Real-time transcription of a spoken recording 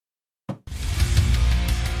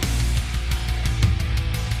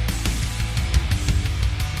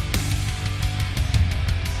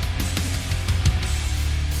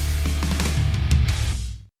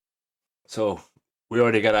So, we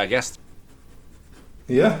already got our guest.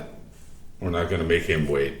 Yeah. We're not going to make him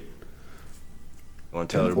wait. You want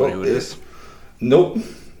to tell everybody who it is? Nope.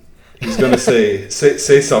 He's going to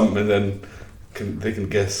say something and then they can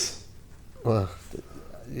guess. Well,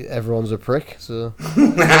 everyone's a prick, so...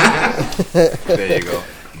 There you go.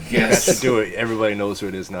 Yes. That should do it. Everybody knows who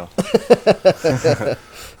it is now.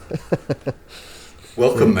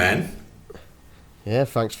 Welcome, man. Yeah,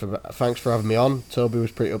 thanks for having me on. Toby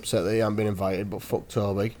was pretty upset that he hadn't been invited, but fuck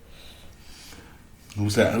Toby.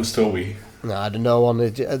 Who's that? Who's Toby? Nah, I don't know.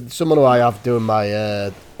 Someone who I have doing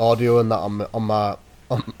my audio and that on my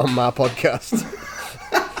podcast.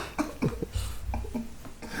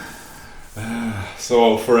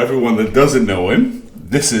 So, for everyone that doesn't know him,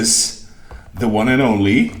 this is the one and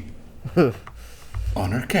only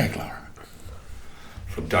Onur Caglar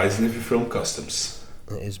from Dyson If You Film Customs.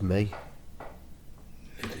 It is me.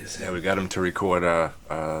 It is. Yeah, we got him to record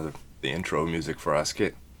the intro music for our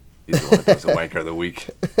skit. He's the one that does the Wanker of the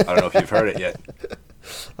Week. I don't know if you've heard it yet.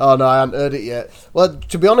 Oh no, I haven't heard it yet. Well,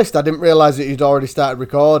 to be honest, I didn't realise that you'd already started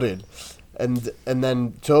recording, and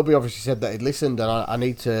then Toby obviously said that he'd listened, and I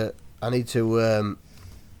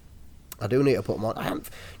do need to put them on. I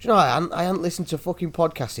haven't listened to fucking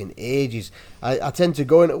podcasts in ages. I tend to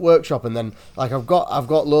go into workshop and then like I've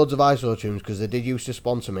got loads of ISO tunes because they did used to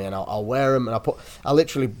sponsor me, and I'll wear them, and I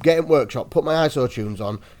literally get in workshop, put my ISO tunes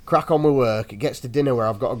on, crack on with work. It gets to dinner where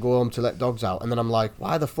I've got to go home to let dogs out, and then I'm like,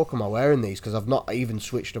 why the fuck am I wearing these? Because I've not even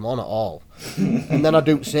switched them on at all. And then I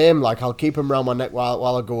do the same. Like I'll keep them around my neck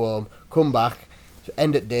while I go home, come back.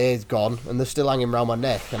 End at day is gone, and they're still hanging around my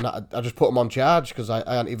neck, and I just put them on charge because I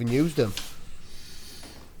hadn't even used them.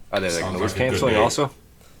 Are they like Sounds noise like a good cancelling day. also?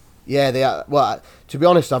 Yeah, they are. Well, to be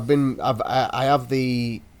honest, I have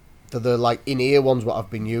the like in-ear ones what I've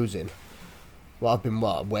been using. What I've been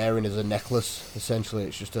wearing as a necklace. Essentially,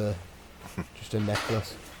 it's just a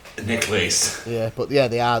necklace. A necklace. Yeah, but yeah,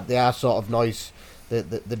 they are sort of noise. They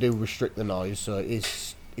do restrict the noise, so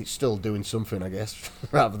it's still doing something, I guess,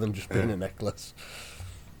 rather than just being a necklace.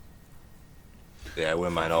 Yeah, I wear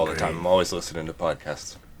mine all the time. I'm always listening to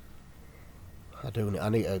podcasts. I do. I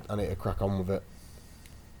need to crack on with it.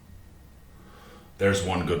 There's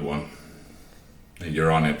one good one. And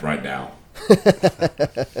you're on it right now.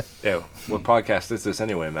 Yeah, what podcast is this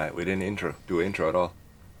anyway, Matt? We didn't do an intro at all.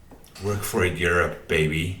 Work for Europe,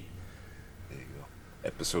 baby. There you go.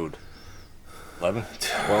 Episode 11?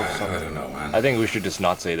 12, I something. don't know, man. I think we should just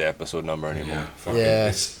not say the episode number anymore. Yeah, fuck Yeah, it.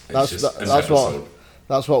 It's that's just an that's what. episode.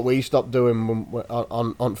 That's what we stopped doing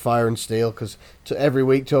on Fire and Steel, because every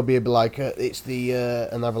week Toby would be like, it's the,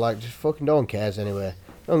 and they'd be like, just fucking no one cares anyway.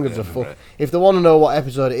 No one gives a fuck. Right. If they want to know what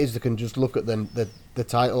episode it is, they can just look at the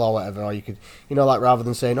title or whatever, or you could, like rather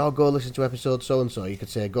than saying, oh, go listen to episode so-and-so, you could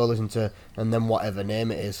say, go listen to, and then whatever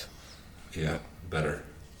name it is. Yeah, better.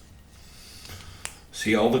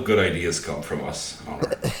 See, all the good ideas come from us,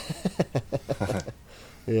 Honor.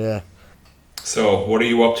 Yeah. So, what are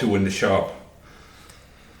you up to in the shop?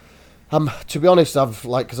 To be honest, I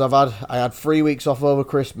had 3 weeks off over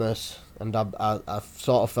Christmas, and I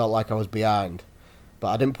sort of felt like I was behind, but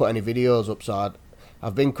I didn't put any videos up, so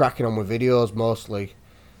I've been cracking on with videos mostly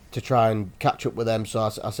to try and catch up with them.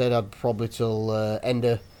 So I said I'd probably till end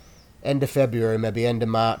of February, maybe end of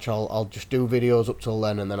March. I'll just do videos up till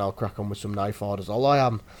then, and then I'll crack on with some knife orders.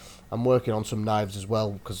 Although I'm working on some knives as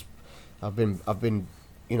well, because I've been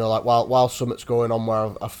like while something's going on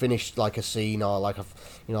where I've finished like a scene, or like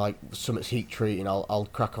like something's heat treating, I'll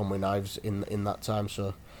crack on with knives in that time.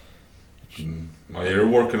 So Well, you're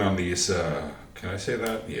working on these, can I say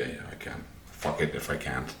that? Yeah, I can. Fuck it if I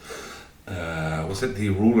can't. Was it the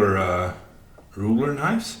ruler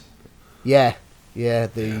knives? yeah,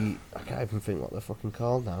 I can't even think what they're fucking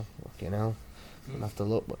called now. Fucking hell. I'll have to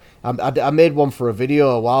look. But I made one for a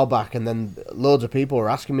video a while back, and then loads of people were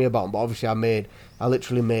asking me about them. But obviously, I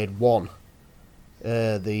literally made one.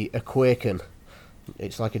 The Aquaken.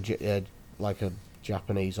 It's like a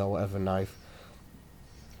Japanese or whatever knife.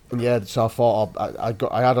 And yeah, so I thought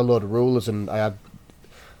I had a load of rulers, and I had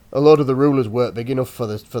a load of the rulers weren't big enough for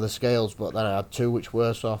the scales, but then I had two which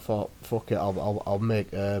were. So I thought, fuck it, I'll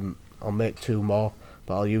make two more,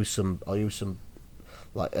 but I'll use some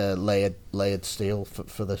like layered steel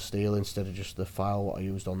for the steel instead of just the file what I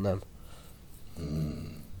used on them.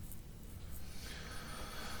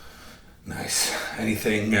 Nice.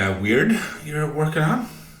 Anything weird you're working on?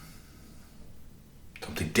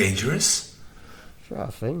 Something dangerous? Try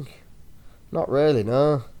to think. Not really,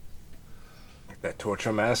 no. Like that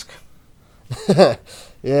torture mask?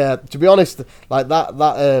 Yeah, to be honest, like that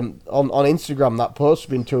on Instagram, that post's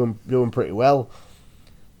been doing pretty well,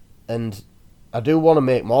 and I do want to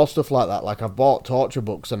make more stuff like that. Like I've bought torture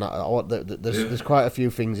books, and I want there's quite a few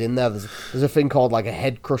things in there. There's a thing called like a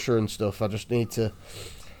head crusher and stuff. I just need to.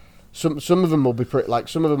 Some of them will be pretty. Like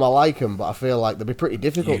some of them I like them, but I feel like they'll be pretty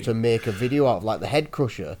difficult to make a video out of. Like the head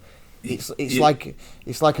crusher, it's like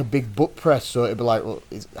a big book press. So it'd be like, well,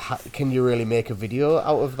 can you really make a video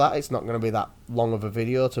out of that? It's not going to be that long of a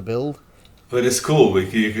video to build. But it's cool.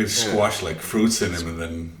 You could squash like fruits in them and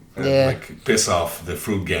then like piss off the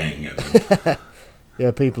fruit gang. And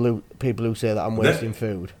yeah, people who say that I'm wasting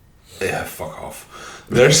food. Yeah, fuck off.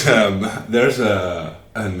 There's a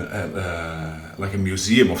like a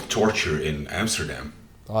museum of torture in Amsterdam.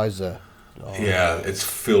 Oh, is there? Oh. Yeah, it's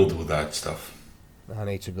filled with that stuff. I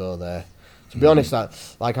need to go there. To be honest,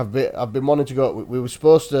 I've been wanting to go. We were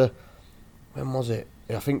supposed to. When was it?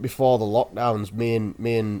 I think before the lockdowns, me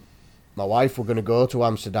and my wife were going to go to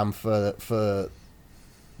Amsterdam for the.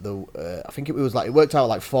 I think it was like it worked out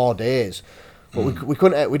like 4 days, but we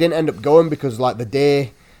couldn't. We didn't end up going because like the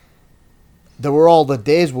day. The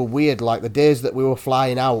days were weird. Like the days that we were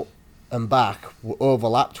flying out and back were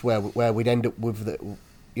overlapped, where we'd end up with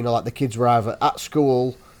like the kids were either at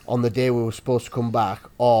school on the day we were supposed to come back,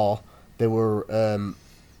 or they were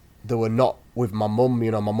not with my mum.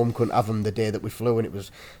 You know, my mum couldn't have them the day that we flew, and it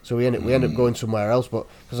was so we ended up going somewhere else. But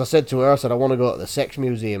because I said to her, I said I want to go to the sex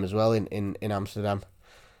museum as well in Amsterdam.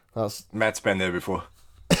 Matt's been there before.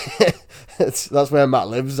 that's where Matt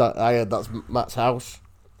lives. I heard that's Matt's house.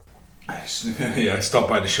 Yeah, stop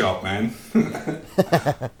by the shop, man.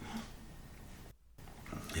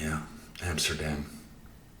 Yeah, Amsterdam.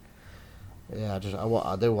 Yeah, I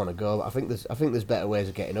do want to go. But I think there's better ways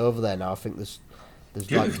of getting over there now. I think there's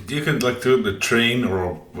you can like do the train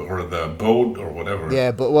or the boat or whatever.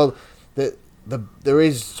 Yeah, but well, there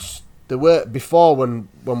were before when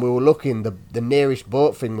we were looking, the nearest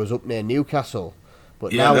boat thing was up near Newcastle.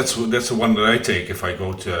 But yeah, now, that's the one that I take if I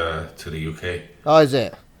go to the UK. Oh, is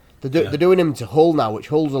it? They're doing them to Hull now, which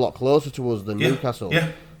Hull's a lot closer to us than Newcastle.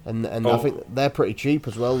 Yeah. And I think they're pretty cheap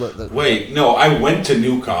as well. Wait, no, I went to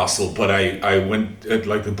Newcastle, but I went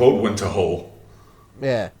like the boat went to Hull.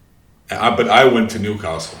 Yeah. But I went to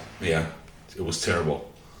Newcastle. Yeah, it was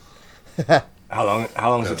terrible. How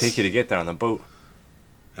long does it take you to get there on the boat?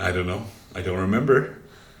 I don't know. I don't remember.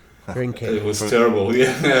 Drinking. It was terrible.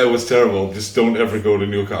 Yeah, it was terrible. Just don't ever go to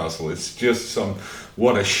Newcastle. It's just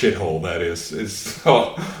what a shithole that is. It's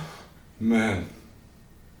man.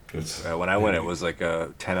 When I went, it was like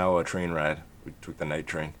a 10-hour train ride. We took the night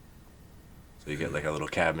train, so you get like a little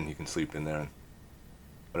cabin you can sleep in there.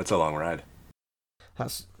 But it's a long ride.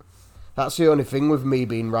 That's the only thing with me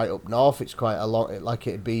being right up north. It's quite a long. Like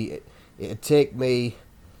it'd take me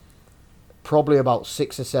probably about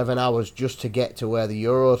 6 or 7 hours just to get to where the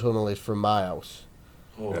Eurotunnel is from my house.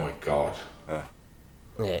 Oh my god. Yeah,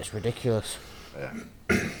 it's ridiculous. Yeah.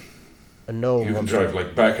 And no one you can drive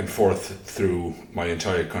like back and forth through my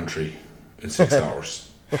entire country in 6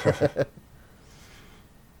 hours. I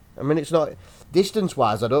mean, it's not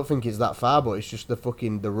distance-wise. I don't think it's that far, but it's just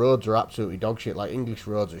the roads are absolutely dog shit. Like English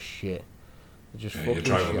roads are shit. They're just fucking you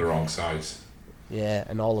drive shit. on the wrong sides. Yeah,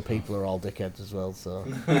 and all the people are all dickheads as well, so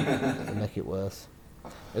they make it worse.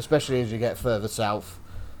 Especially as you get further south,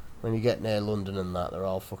 when you get near London and that, they're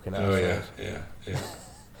all fucking assholes. Oh yeah.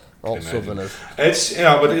 All southerners.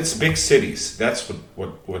 But it's big cities. That's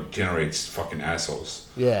what generates fucking assholes.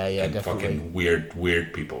 Yeah, and definitely. Fucking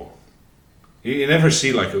weird people. You never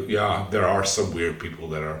see there are some weird people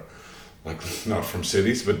that are like not from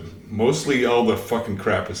cities, but mostly all the fucking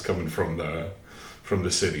crap is coming from the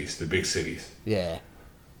cities, the big cities. Yeah,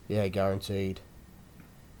 guaranteed.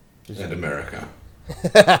 And America.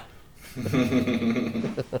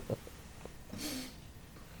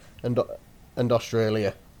 and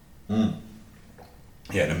Australia. Mm.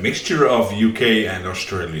 Yeah, the mixture of UK and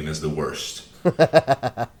Australian is the worst.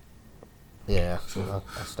 Yeah. So,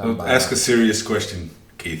 I stand by ask that. a serious question,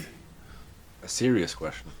 Keith. A serious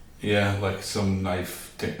question. Yeah, like some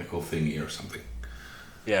knife technical thingy or something.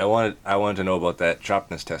 Yeah, I wanted to know about that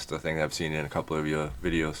sharpness tester thing I've seen in a couple of your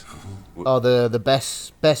videos. Oh, the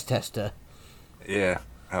best tester. Yeah.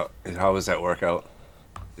 How does that work out?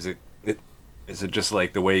 Is it just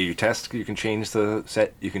like the way you test? You can change the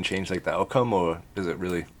set. You can change like the outcome, or does it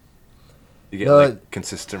really? You get like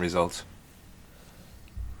consistent results.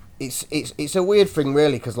 It's a weird thing,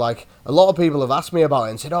 really, because like a lot of people have asked me about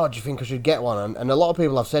it and said, "Oh, do you think I should get one?" And a lot of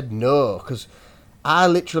people have said no, because I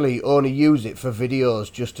literally only use it for videos,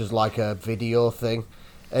 just as like a video thing,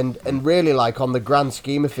 and really like on the grand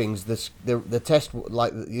scheme of things, the test,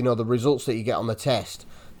 like the results that you get on the test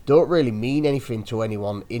don't really mean anything to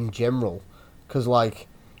anyone in general, because like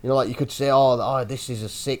You know, like you could say, oh, this is a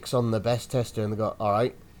 6 on the best tester, and they go, all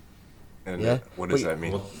right. And Yeah. what does that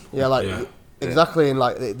mean? Yeah, like exactly, and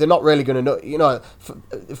like they're not really going to know. You know,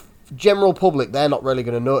 general public, they're not really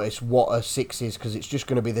going to notice what a 6 is because it's just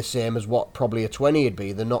going to be the same as what probably a 20 would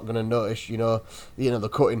be. They're not going to notice,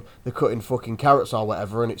 they're cutting fucking carrots or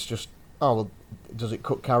whatever, and it's just, oh well, does it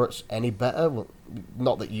cut carrots any better? Well,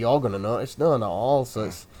 not that you're going to notice. No, not at all.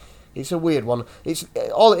 So it's a weird one. It's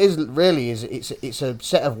all it is really is it's a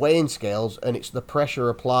set of weighing scales, and it's the pressure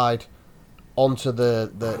applied onto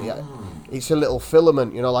the it's a little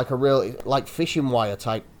filament, like a real like fishing wire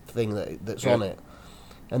type thing that's on it,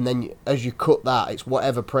 and then as you cut that, it's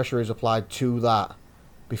whatever pressure is applied to that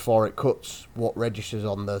before it cuts what registers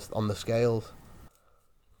on the scales.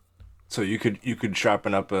 So you could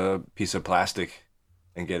sharpen up a piece of plastic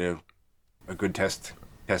and get a good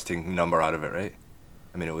testing number out of it, right?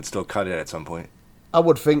 I mean, it would still cut it at some point. I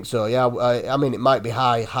would think so. Yeah, I mean, it might be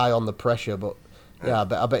high on the pressure, but yeah,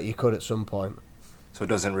 I bet you could at some point. So it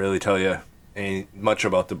doesn't really tell you much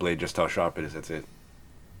about the blade, just how sharp it is. That's it.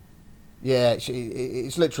 Yeah,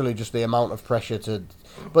 it's literally just the amount of pressure to.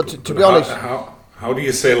 But to be honest, how do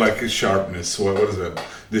you say like a sharpness? What is it?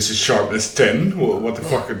 This is sharpness 10. What the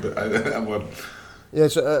fuck? What? Yeah,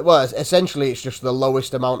 so, well, essentially it's just the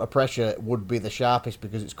lowest amount of pressure would be the sharpest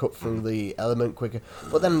because it's cut through the element quicker.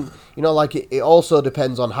 But then, like it also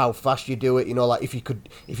depends on how fast you do it. Like if you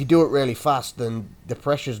do it really fast, then the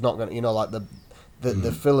pressure's not going to, like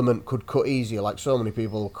the filament could cut easier. Like so many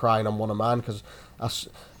people crying on one of mine because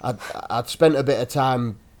I'd spent a bit of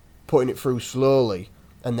time putting it through slowly.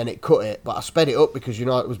 And then it cut it, but I sped it up because it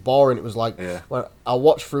was boring. It was like when I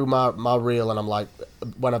watch through my reel, and I'm like,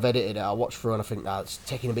 when I've edited it, I watch through and I think it's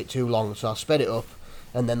taking a bit too long, so I sped it up.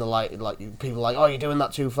 And then they're like people are like, oh, you're doing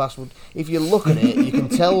that too fast. Well, if you look at it, you can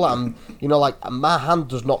tell that I'm, like my hand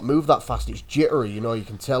does not move that fast. It's jittery, you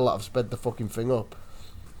can tell that I've sped the fucking thing up.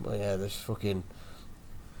 But yeah, there's fucking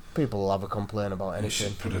people will have a complaint about anything. You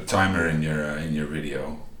should put a timer in your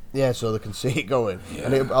video. Yeah, so they can see it going.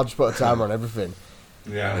 Yeah. And I'll just put a timer on everything.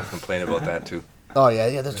 Yeah, I complain about that too. Oh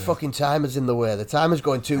yeah. There's fucking timers in the way. The timer's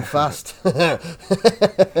going too fast. It's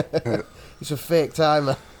a fake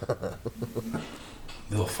timer.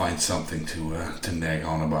 They'll find something to nag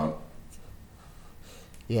on about.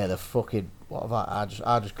 Yeah, the fucking what have I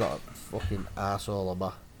just got a fucking arsehole on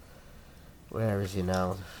my. Where is he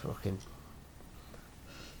now? Fucking.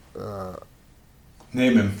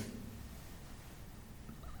 name him.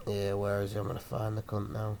 Yeah, where is he? I'm gonna find the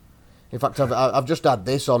cunt now. In fact, I've just had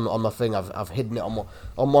this on my thing. I've hidden it on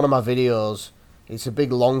one of my videos. It's a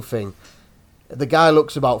big long thing. The guy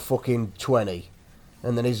looks about fucking 20,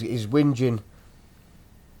 and then he's whinging.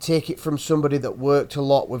 Take it from somebody that worked a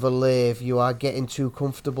lot with a lathe. You are getting too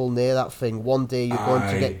comfortable near that thing. One day you're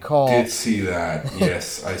going to get caught. I did see that.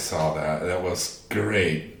 Yes, I saw that. That was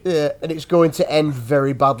great. Yeah, and it's going to end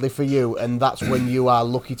very badly for you, and that's when you are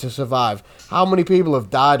lucky to survive. How many people have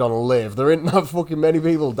died on a lathe? There ain't that fucking many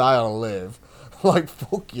people die on a lathe. Like,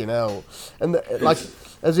 fuck you know. And, like,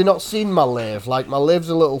 has he not seen my lathe? Like, my lathe's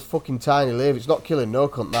a little fucking tiny lathe. It's not killing no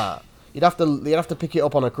cunt, that. You'd have to pick it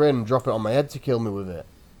up on a crane and drop it on my head to kill me with it.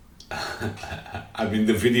 I mean,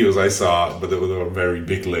 the videos I saw, but they were very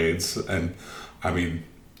big lathes, and I mean,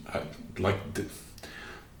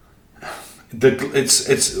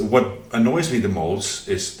 it's what annoys me the most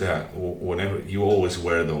is that whenever you always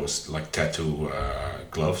wear those like tattoo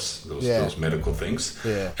gloves, those medical things,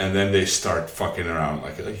 and then they start fucking around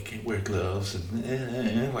like you can't wear gloves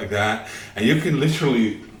and like that, and you can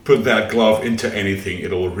literally put that glove into anything,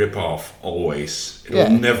 it'll rip off always. It'll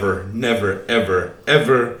never,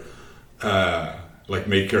 ever. Like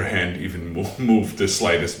make your hand even move the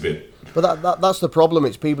slightest bit. But that's the problem.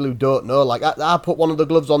 It's people who don't know. Like I put one of the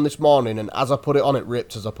gloves on this morning, and as I put it on, it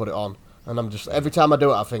ripped as I put it on. And I'm just every time I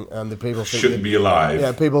do it, I think, and the people think shouldn't be alive.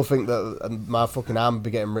 Yeah, people think that my fucking arm would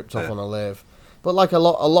be getting ripped off on a lathe. But like a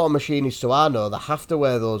lot of machinists who I know, they have to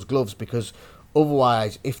wear those gloves because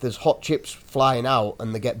otherwise, if there's hot chips flying out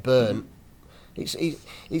and they get burnt.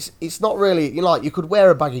 It's not really, like you could wear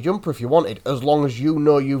a baggy jumper if you wanted, as long as you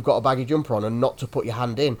know you've got a baggy jumper on and not to put your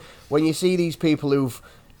hand in. When you see these people who've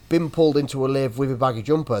been pulled into a lathe with a baggy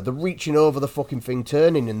jumper, they're reaching over the fucking thing,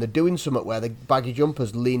 turning, and they're doing something where the baggy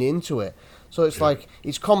jumpers lean into it. So it's like,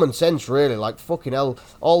 it's common sense really, like fucking hell,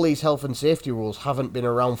 all these health and safety rules haven't been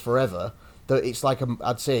around forever. It's like,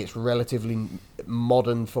 I'd say it's relatively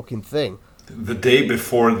modern fucking thing. The day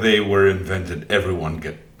before they were invented, everyone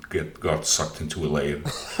got sucked into a lathe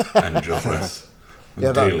and just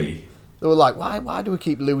daily. They were like, why do we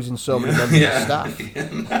keep losing so many members of staff?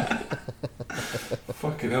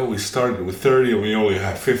 Fucking hell, we started with 30 and we only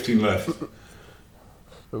have 15 left.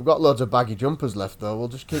 We've got loads of baggy jumpers left, though. We'll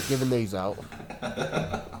just keep giving these out.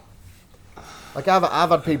 Like, I've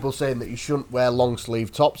had people saying that you shouldn't wear long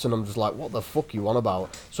sleeve tops, and I'm just like, what the fuck you on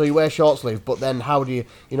about? So you wear short sleeve, but then how do you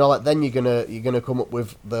know, like, then you're gonna come up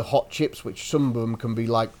with the hot chips, which some of them can be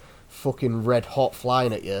like fucking red hot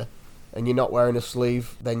flying at you, and you're not wearing a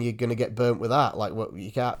sleeve, then you're gonna get burnt with that. Like, what,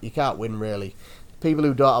 you can't win, really. People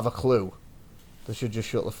who don't have a clue, they should just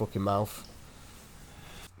shut their fucking mouth.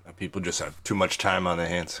 People just have too much time on their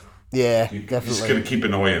hands. Yeah, You're definitely. just gonna keep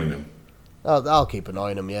annoying them. I'll keep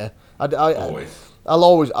annoying them. Yeah, Always. I'll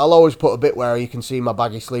always put a bit where you can see my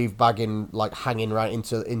baggy sleeve bagging, like, hanging right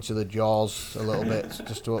into the jaws a little bit,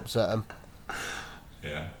 just to upset them.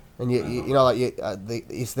 Yeah. And you know, like,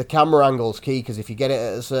 it's the camera angle's key, because if you get it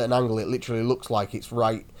at a certain angle, it literally looks like it's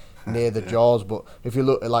right near the jaws, but if you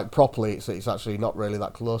look like properly, it's actually not really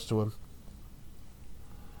that close to them.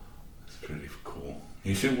 It's pretty cool.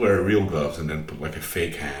 You should wear real gloves and then put like a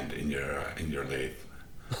fake hand in your lathe.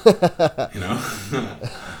 You know.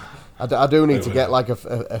 I do need to get like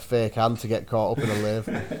a fake hand to get caught up in a lathe.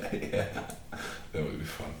 Yeah, that would be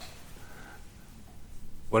fun.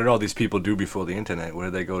 What did all these people do before the internet? Where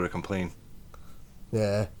did they go to complain?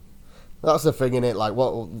 Yeah, that's the thing, innit? Like,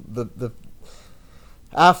 what the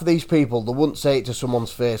half of these people, they wouldn't say it to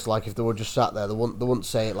someone's face. Like, if they were just sat there, they wouldn't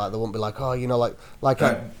say it. Like, they wouldn't be like, oh, you know, like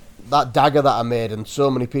that dagger that I made, and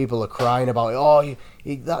so many people are crying about it. Oh,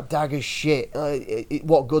 that dagger's shit.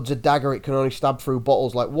 What good's a dagger? It can only stab through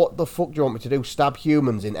bottles. Like, what the fuck do you want me to do? Stab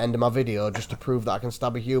humans in end of my video just to prove that I can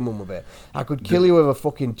stab a human with it? I could kill you with a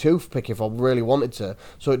fucking toothpick if I really wanted to.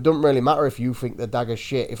 So it doesn't really matter if you think the dagger's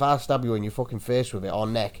shit. If I stab you in your fucking face with it or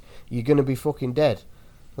neck, you're gonna be fucking dead.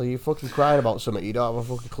 Like, you're fucking crying about something you don't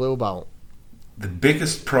have a fucking clue about. The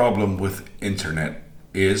biggest problem with internet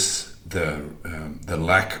is the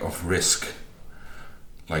lack of risk,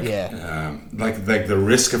 like the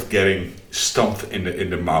risk of getting stumped in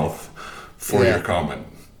the mouth for your comment.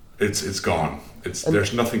 It's gone.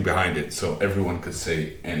 There's nothing behind it, so everyone could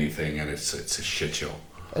say anything, and it's a shit show.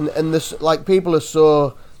 And this, like, people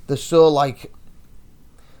are they're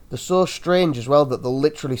so strange as well that they'll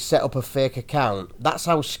literally set up a fake account. That's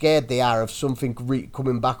how scared they are of something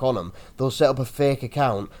coming back on them. They'll set up a fake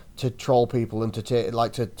account to troll people and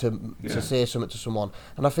to say something to someone.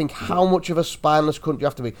 And I think, how much of a spineless cunt do you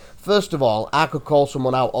have to be? First of all, I could call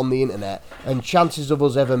someone out on the internet, and chances of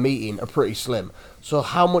us ever meeting are pretty slim. So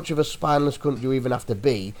how much of a spineless cunt do you even have to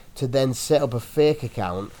be to then set up a fake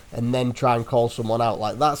account and then try and call someone out?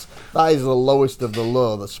 Like, that is the lowest of the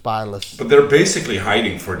low, the spineless. But they're basically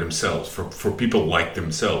hiding for themselves, for people like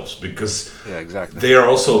themselves, because exactly. They are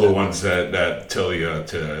also the ones that tell you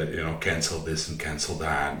to, you know, cancel this and cancel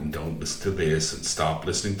that, and don't listen to this and stop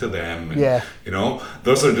listening to them. And, you know,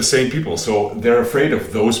 those are the same people. So they're afraid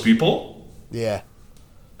of those people. Yeah.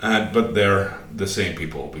 But they're the same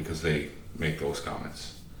people because they make those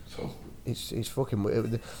comments. So it's fucking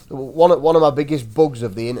weird. One of my biggest bugs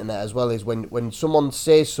of the internet as well is when someone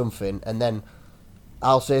says something and then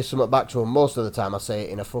I'll say something back to them. Most of the time I say it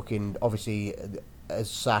in a fucking, obviously, as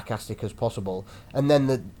sarcastic as possible, and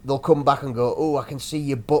then they'll come back and go, oh, I can see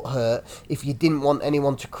your butt hurt. If you didn't want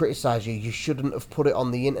anyone to criticise you, you shouldn't have put it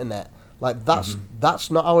on the internet. Like, that's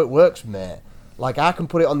not how it works, mate. Like, I can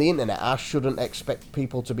put it on the internet. I shouldn't expect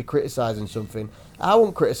people to be criticising something. I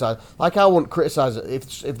won't criticise. Like, I wouldn't criticise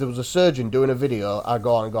if there was a surgeon doing a video, I'd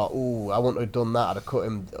go on and go, ooh, I wouldn't have done that. I'd have cut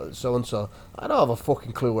him so-and-so. I don't have a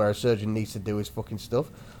fucking clue where a surgeon needs to do his fucking stuff.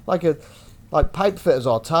 Like pipe fitters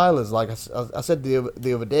or tilers. Like I said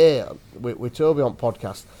the other day with Toby on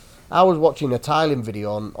podcast, I was watching a tiling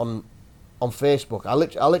video on Facebook. I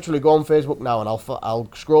literally go on Facebook now and I'll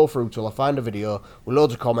scroll through till I find a video with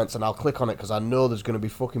loads of comments and I'll click on it because I know there's going to be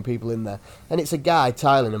fucking people in there. And it's a guy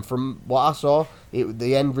tiling, and from what I saw,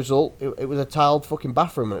 the end result, it was a tiled fucking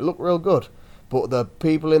bathroom, and it looked real good. But the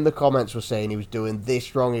people in the comments were saying he was doing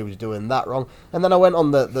this wrong, he was doing that wrong. And then I went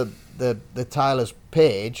on the tiler's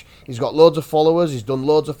page. He's got loads of followers, he's done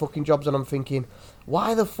loads of fucking jobs, and I'm thinking,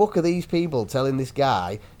 why the fuck are these people telling this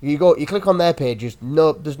guy? You click on their pages,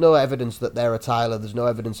 there's no evidence that they're a tiler, there's no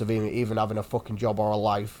evidence of him even having a fucking job or a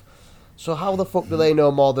life. So how the fuck do they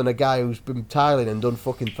know more than a guy who's been tiling and done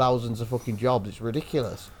fucking thousands of fucking jobs? It's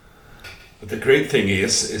ridiculous. But the great thing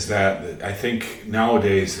is that I think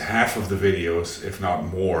nowadays half of the videos, if not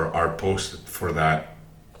more, are posted for that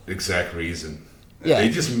exact reason. Yeah. They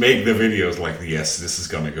just make the videos like, yes, this is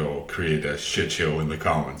going to go create a shit show in the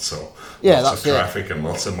comments. So lots of traffic and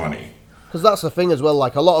lots of money. Because that's the thing as well.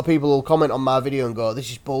 Like, a lot of people will comment on my video and go,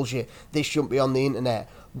 this is bullshit. This shouldn't be on the internet.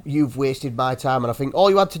 you've wasted my time. And I think all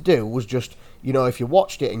you had to do was just, you know, if you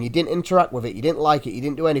watched it and you didn't interact with it, you didn't like it, you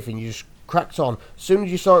didn't do anything, you just cracked on. As soon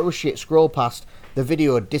as you saw it was shit, scroll past, the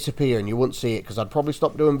video would disappear and you wouldn't see it, because I'd probably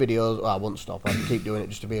stop doing videos. Well, I wouldn't stop, I'd keep doing it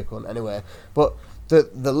just to be a cunt anyway. But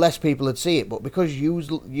the less people would see it. But because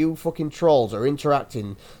you fucking trolls are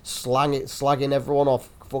interacting, slagging everyone off,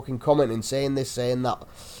 fucking commenting, saying this, saying that,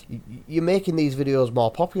 you're making these videos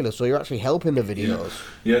more popular, so you're actually helping the videos.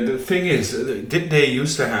 Yeah, the thing is, didn't they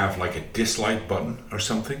used to have like a dislike button or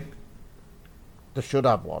something? They should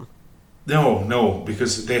have one. No,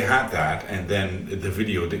 because they had that, and then the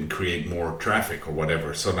video didn't create more traffic or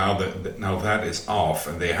whatever. So now that is off,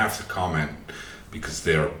 and they have to comment because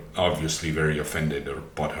they're obviously very offended or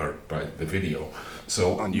butthurt by the video.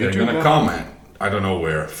 So On they're YouTube going to now? comment. I don't know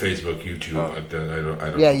where, Facebook, YouTube. Oh. I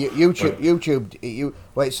don't Yeah, know. YouTube.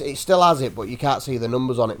 Well, it still has it, but you can't see the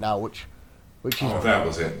numbers on it now, which is Oh, that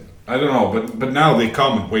was it. I don't know, but now they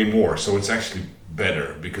comment way more, so it's actually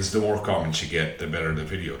better, because the more comments you get, the better the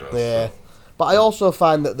video does. yeah. But I also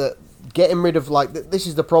find that getting rid of, like, this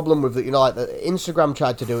is the problem with it. You know, like Instagram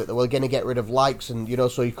tried to do it. They were going to get rid of likes, and you know,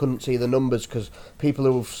 so you couldn't see the numbers because people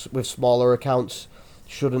who with smaller accounts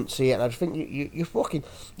shouldn't see it. And I just think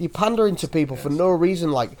you're pandering to people for no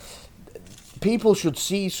reason. Like, people should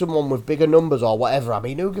see someone with bigger numbers or whatever. I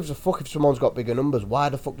mean, who gives a fuck if someone's got bigger numbers? Why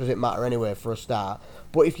the fuck does it matter anyway, for a start?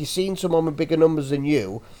 But if you've seen someone with bigger numbers than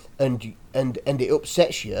you, and it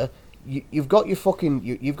upsets you, you've got your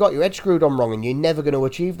head screwed on wrong, and you're never going to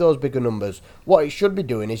achieve those bigger numbers. What it should be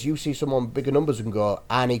doing is you see someone with bigger numbers and go,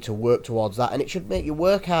 I need to work towards that, and it should make you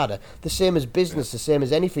work harder. The same as business, the same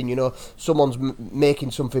as anything. You know, someone's making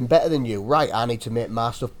something better than you. Right, I need to make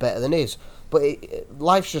my stuff better than his. But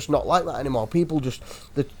life's just not like that anymore. People just,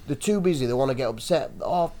 they're too busy. They want to get upset.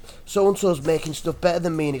 Oh, so-and-so's making stuff better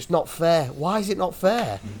than me and it's not fair. Why is it not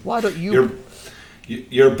fair? Why don't you...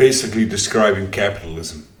 You're basically describing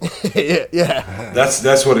capitalism. Yeah.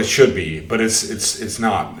 That's what it should be, but it's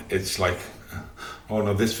not. It's like, oh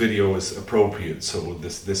no, this video is appropriate, so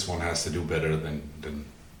this one has to do better than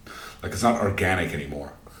like, it's not organic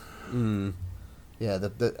anymore. Yeah,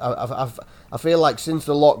 I feel like since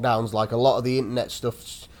the lockdowns, like, a lot of the internet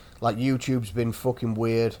stuff, like YouTube's been fucking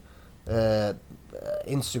weird,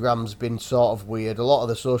 Instagram's been sort of weird, a lot of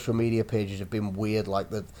the social media pages have been weird, like,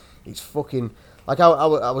 it's fucking... Like,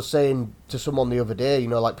 I was saying to someone the other day, you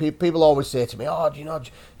know, like, people always say to me, oh, do you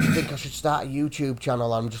think I should start a YouTube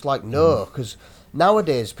channel? And I'm just like, no, because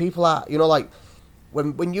nowadays people are, you know, like,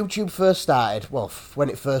 when YouTube first started, well, when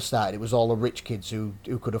it first started, it was all the rich kids who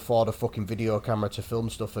could afford a fucking video camera to film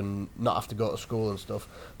stuff and not have to go to school and stuff.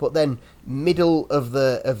 But then, middle of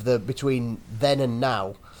the between then and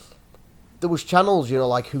now, there was channels, you know,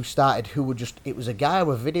 like, who were just, it was a guy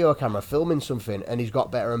with a video camera filming something, and he's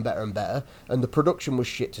got better and better and better, and the production was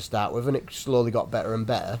shit to start with, and it slowly got better and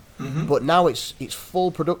better. But now it's full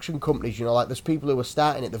production companies, you know, like, there's people who are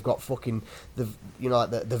starting it, they've got fucking, you know, like,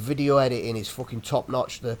 the video editing is fucking top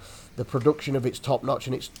notch, the production of it's top notch,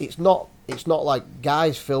 and it's not like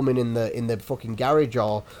guys filming in the fucking garage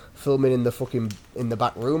or filming in the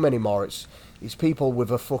back room anymore. It's people with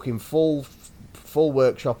a fucking full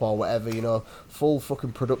workshop or whatever, you know, full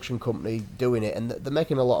fucking production company doing it, and they're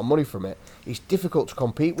making a lot of money from it. It's difficult to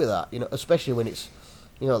compete with that, you know, especially when it's,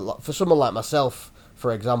 you know, for someone like myself,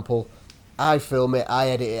 for example, I film it, I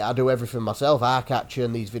edit it, I do everything myself. I can't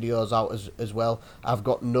churn these videos out as well. I've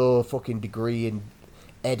got no fucking degree in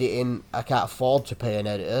editing. I can't afford to pay an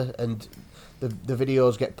editor, and the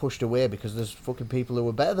videos get pushed away because there's fucking people who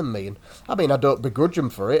are better than me. And I mean, I don't begrudge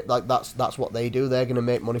them for it. Like, that's what they do. They're gonna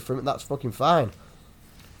make money from it. That's fucking fine.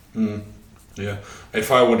 Yeah,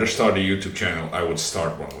 if I were to start a YouTube channel, I would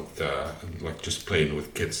start one with like, just playing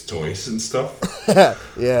with kids' toys and stuff.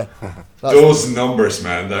 Yeah, Those numbers,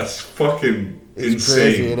 man, that's fucking it's insane.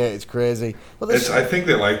 crazy, isn't it? It's crazy. Well, I think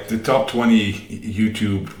that, like, the top 20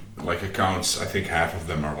 YouTube, like, accounts, I think half of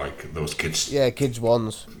them are like those kids. yeah, kids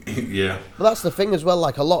ones. Yeah. But that's the thing as well.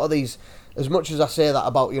 Like, a lot of these, as much as I say that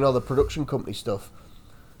about, you know, the production company stuff,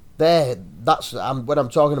 when I'm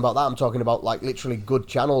talking about that, I'm talking about, like, literally good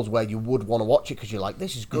channels where you would want to watch it because you're like,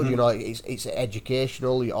 this is good, you know, it's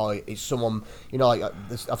educational, or it's someone, you know, like,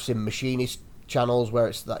 I've seen machinist channels where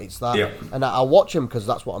it's that, Yeah. and I watch them because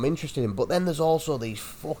that's what I'm interested in. But then there's also these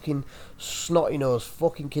fucking snotty nosed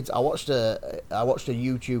fucking kids. I watched a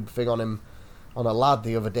YouTube thing on him, on a lad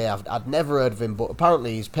the other day. I'd never heard of him, but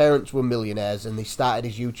apparently his parents were millionaires and they started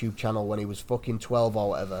his YouTube channel when he was fucking 12 or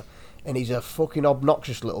whatever. And he's a fucking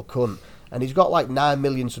obnoxious little cunt. And he's got like 9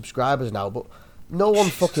 million subscribers now, but no one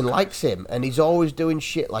fucking likes him, and he's always doing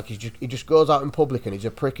shit. Like he just goes out in public and he's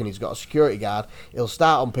a prick, and he's got a security guard. He'll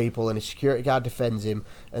start on people, and his security guard defends him.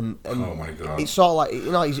 And oh my God, it's sort of like,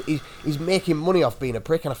 you know, he's making money off being a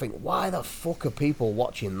prick. And I think, why the fuck are people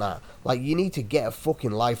watching that? Like, you need to get a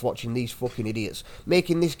fucking life watching these fucking idiots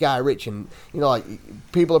making this guy rich. And you know, like,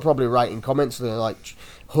 people are probably writing comments and they're like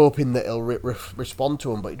hoping that he'll respond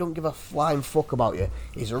to him, but he don't give a flying fuck about you.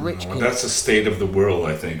 He's a rich kid. That's the state of the world,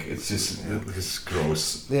 I think. It's just it's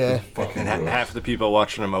gross. Yeah. It's fucking And gross. half the people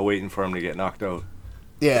watching him are waiting for him to get knocked out.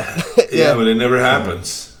 Yeah. Yeah, but it never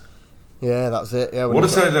happens. Yeah, that's it. Yeah. What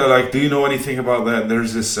is that like? Do you know anything about that?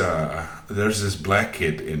 There's this black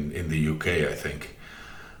kid in the UK, I think.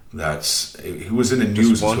 He was in the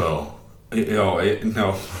news as well. No,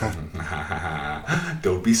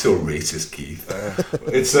 don't be so racist, Keith.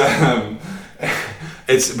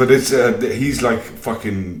 He's like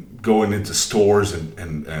fucking going into stores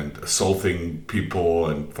and assaulting people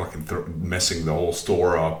and fucking messing the whole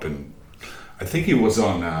store up. And I think he was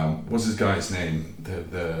on what's this guy's name?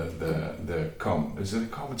 Is it a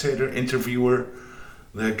commentator, interviewer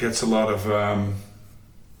that gets a lot of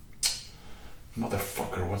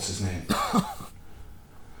motherfucker? What's his name?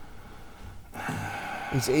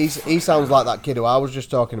 He sounds like that kid who I was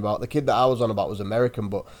just talking about. The kid that I was on about was American,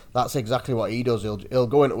 but that's exactly what he does. He'll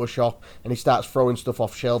go into a shop and he starts throwing stuff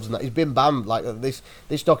off shelves, and that he's been banned. Like this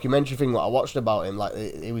documentary thing that I watched about him, like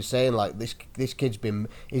he was saying, like this kid's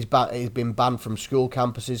he's been banned from school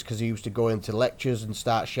campuses because he used to go into lectures and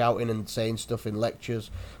start shouting and saying stuff in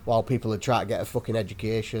lectures while people are trying to get a fucking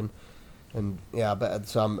education. And yeah, I bet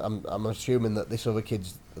so. I'm assuming that this other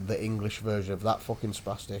kid's the English version of that fucking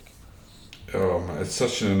spastic. Oh, it's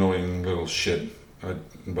such an annoying little shit. But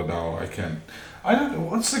no, I can't. I don't know.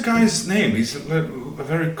 What's the guy's name? He's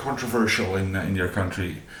very controversial in your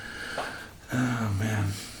country. Oh,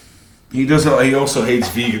 man. He also hates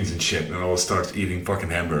vegans and shit, and always starts eating fucking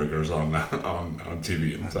hamburgers on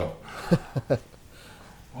TV and stuff.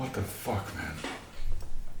 What the fuck, man?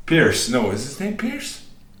 Pierce. No, is his name Pierce?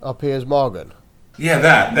 Oh, Piers Morgan? Yeah,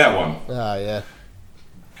 that one. Ah, yeah.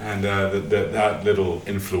 And that little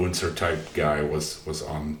influencer type guy was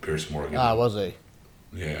on Piers Morgan. Ah, was he?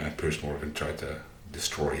 Yeah, Piers Morgan tried to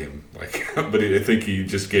destroy him, but I think he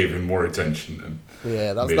just gave him more attention. And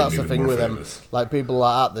yeah, that's the thing with them. Like people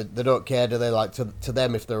like that, they don't care, do they? Like to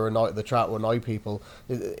them, if they're annoyed, they try to annoy people.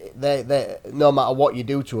 They no matter what you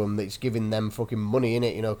do to them, it's giving them fucking money in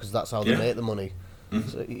it, you know, because that's how they make the money. Mm-hmm.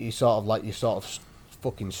 So you're sort of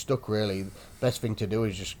fucking stuck. Really, best thing to do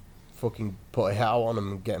is just fucking put a hat on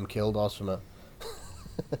them and get them killed or something.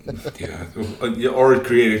 Yeah, or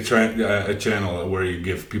create a channel where you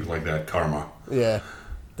give people like that karma. Yeah,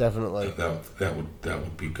 definitely. That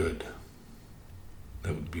would be good.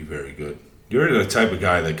 That would be very good. You're the type of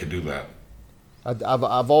guy that could do that. You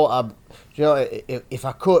know, if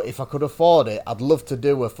I could afford it, I'd love to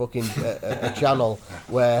do a fucking a channel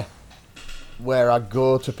where I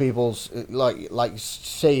go to people's, like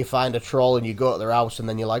say you find a troll and you go to their house and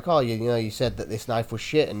then you're like, oh, you said that this knife was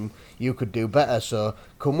shit and you could do better, so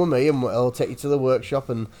come with me and I'll take you to the workshop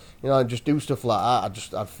and and just do stuff like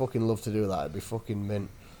that. I'd fucking love to do that. It'd be fucking mint.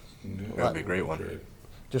 That'd be a great one.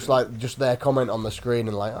 Just their comment on the screen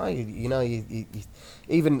and like, oh, you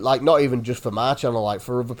even like not even just for my channel, like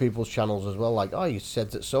for other people's channels as well. Like, oh, you said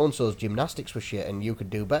that so and so's gymnastics was shit and you could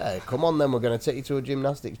do better. Come on, then we're gonna take you to a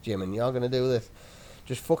gymnastics gym and you're gonna do this.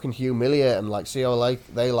 Just fucking humiliate them, like see how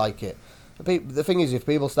they like it. The thing is, if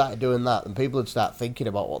people started doing that, then people would start thinking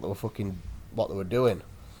about what they were doing.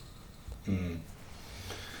 Mm.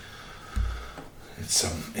 It's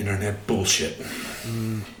some internet bullshit.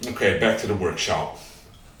 Okay, back to the workshop.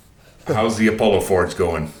 How's the Apollo Forge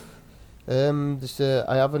going?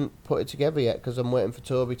 I haven't put it together yet because I'm waiting for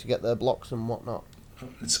Toby to get their blocks and whatnot.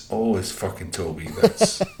 It's always fucking Toby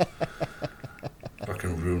that's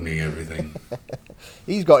fucking ruining everything.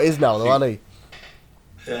 He's got his now, though, hasn't he?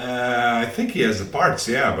 I think he has the parts,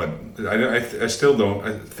 yeah, but I still don't.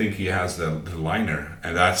 I think he has the liner,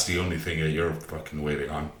 and that's the only thing that you're fucking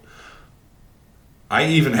waiting on. I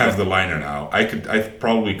even have the liner now. I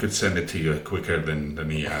probably could send it to you quicker than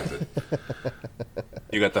he has it.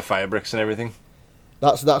 You got the fire bricks and everything?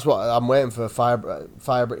 That's what I'm waiting for. Fire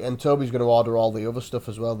brick, and Toby's going to order all the other stuff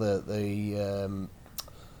as well. The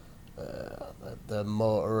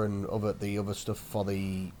motor and the other stuff for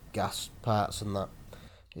the gas parts and that.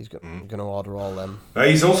 He's going to order all them.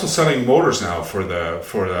 He's also selling motors now for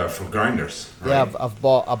grinders. Right? Yeah,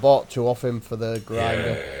 I bought two off him for the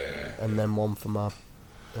grinder, and then one for my.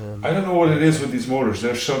 I don't know what it is with these motors.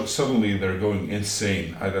 Suddenly they're going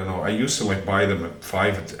insane. I don't know. I used to buy them at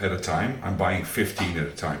 5 at a time. I'm buying 15 at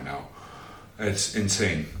a time now, it's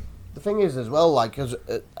insane. The thing is as well, like, cause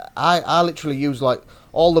I literally use like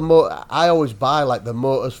all the I always buy like the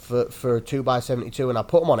motors for a 2x72, and I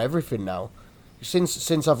put them on everything now.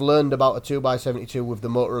 Since I've learned about a 2x72 with the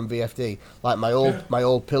motor and VFD, like my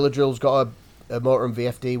old pillar drill's got a motor and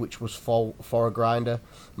VFD, which was for a grinder.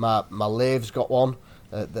 My lathe's got one.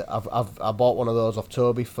 I bought one of those off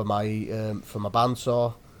Toby for my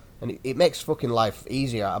bandsaw, and it makes fucking life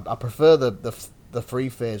easier. I prefer the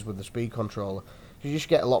 3-phase with the speed controller. You just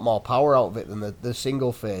get a lot more power out of it than the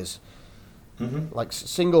single phase. Mm-hmm. Like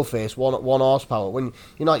single phase, one horsepower. When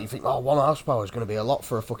you think, 1 horsepower is going to be a lot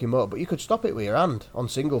for a fucking motor, but you could stop it with your hand on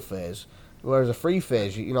single phase. Whereas a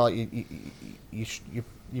 3-phase, you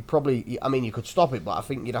probably, I mean, you could stop it, but I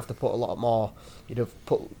think you'd have to put a lot more. You'd have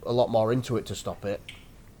put a lot more into it to stop it.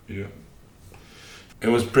 Yeah. It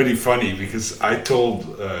was pretty funny because I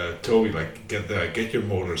told Toby, like, get your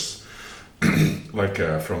motors. Like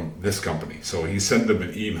from this company. So he sent them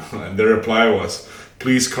an email, and their reply was,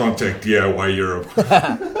 "Please contact DIY Europe."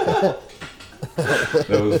 That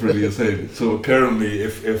was really insane. So apparently,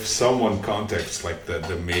 if someone contacts like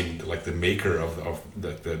the main, like the maker of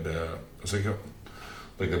the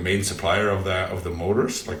like the main supplier of the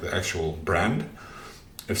motors, like the actual brand,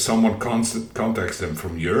 if someone contacts them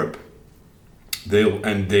from Europe, they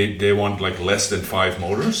want like less than 5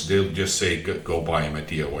 motors, they'll just say go buy them at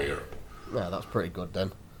DIY Europe. Yeah, that's pretty good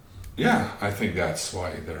then. Yeah, I think that's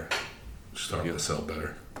why they're starting to sell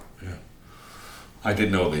better. Yeah, I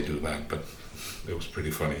didn't know they do that, but it was pretty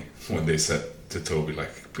funny when they said to Toby,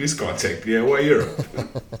 like, "Please contact DIY Europe."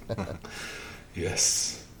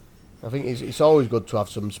 Yes. I think it's always good to have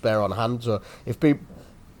some spare on hand. So if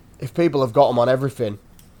people have got them on everything,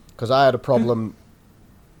 because I had a problem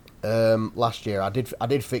last year. I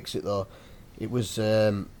did fix it though. It was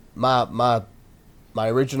my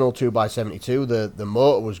original 2x72. The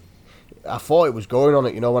motor was, I thought it was going on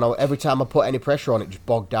it. When every time I put any pressure on it, just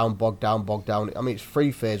bogged down. I mean, it's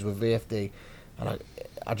 3-phase with VFD, and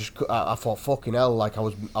I thought, fucking hell, like I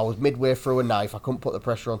was midway through a knife. I couldn't put the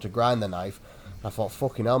pressure on to grind the knife. I thought,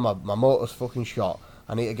 fucking hell, my motor's fucking shot.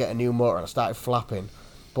 I need to get a new motor, and I started flapping.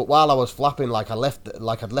 But while I was flapping, I'd left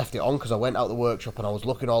it on because I went out the workshop and I was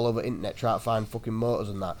looking all over the internet trying to find fucking motors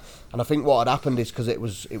and that. And I think what had happened is because it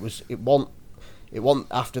wasn't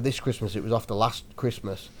after this Christmas, it was after last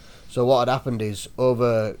Christmas. So what had happened is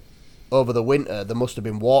over the winter there must have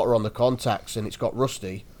been water on the contacts and it's got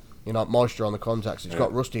rusty. Moisture on the contacts, it's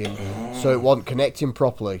got rusty, and so it wasn't connecting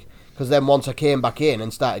properly. Because then once I came back in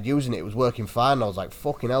and started using it, it was working fine. I was like,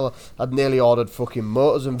 fucking hell, I'd nearly ordered fucking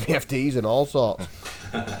motors and VFDs and all sorts.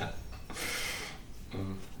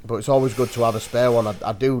 But it's always good to have a spare one.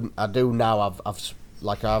 I do now. I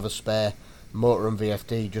have a spare motor and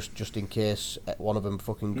VFD just in case one of them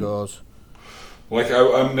fucking goes. Like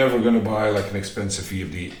I'm never gonna buy like an expensive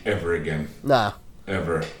VFD ever again. Nah.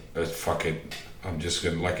 Ever. Fuck it. I'm just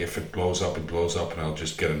gonna, like, if it blows up, and I'll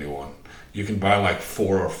just get a new one. You can buy like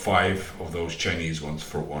 4 or 5 of those Chinese ones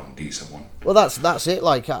for one decent one. Well, that's it.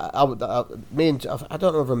 Like I don't know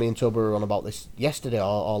if me and Toby were on about this yesterday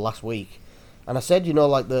or last week, and I said,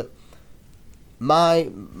 like I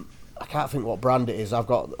can't think what brand it is. I've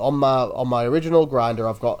got on my original grinder,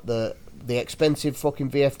 I've got the expensive fucking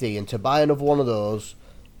VFD, and to buy another one of those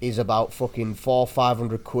is about fucking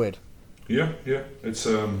 400-500 quid. Yeah, it's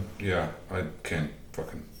I can't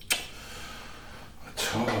fucking.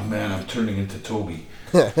 Oh man, I'm turning into Toby.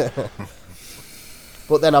 But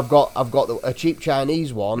then I've got a cheap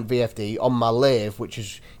Chinese one VFD on my lathe,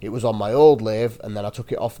 it was on my old lathe, and then I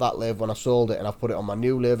took it off that lathe when I sold it, and I've put it on my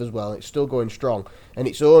new lathe as well. It's still going strong, and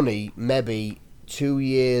it's only maybe 2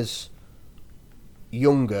 years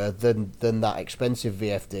younger than that expensive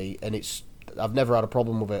VFD, and I've never had a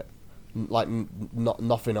problem with it, like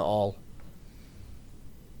nothing at all.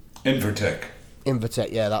 Invertech,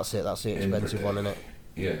 yeah, that's it. That's the expensive Invertech one, isn't it?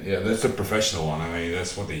 Yeah, that's the professional one. I mean,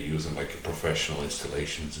 that's what they use in like professional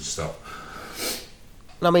installations and stuff.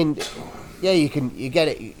 I mean, yeah, you get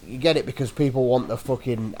it because people want the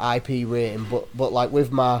fucking IP rating, but like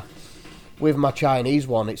with my Chinese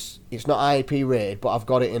one, it's not IP rated, but I've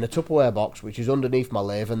got it in a Tupperware box which is underneath my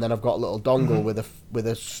lathe, and then I've got a little dongle with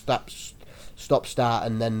a stop start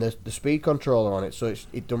and then the speed controller on it, so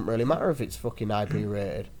it doesn't really matter if it's fucking IP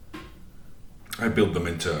rated. I build them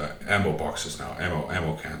into ammo boxes now,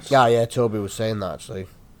 ammo cans. Yeah, Toby was saying that actually.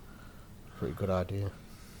 Pretty good idea.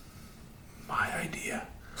 My idea.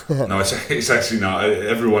 No, it's actually not.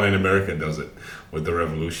 Everyone in America does it with the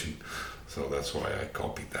Revolution, so that's why I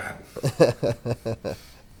copied that.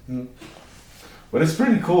 But it's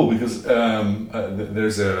pretty cool because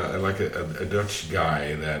there's a Dutch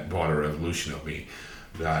guy that bought a Revolution of me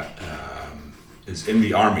that is in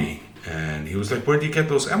the army, and he was like, "Where do you get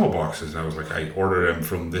those ammo boxes?" And I was like, "I ordered them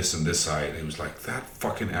from this and this site." And he was like, "That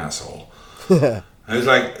fucking asshole." I was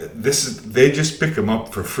like, they just pick them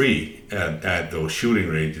up for free at those shooting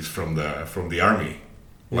ranges from the army,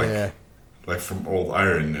 like from old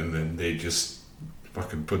iron, and then they just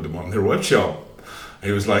fucking put them on their web shop. And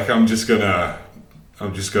he was like, I'm just gonna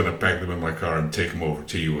pack them in my car and take them over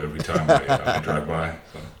to you every time I drive by.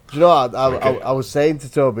 So. Do you know what I was saying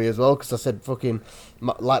to Toby as well, because I said fucking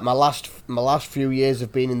my last few years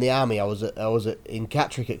of being in the army, I was in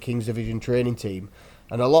Catterick at King's Division training team,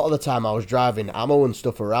 and a lot of the time I was driving ammo and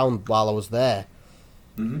stuff around while I was there,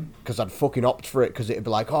 because I'd fucking opt for it, because it'd be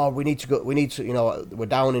like, oh, we need to, you know, we're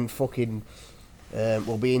down in fucking.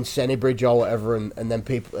 We'll be in Sennybridge or whatever, and then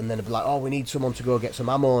it'd be like, oh, we need someone to go get some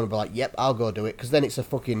ammo, and I'd be like, yep, I'll go do it, because then it's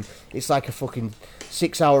like a fucking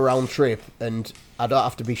 6-hour round trip, and I don't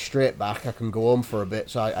have to be straight back. I can go home for a bit.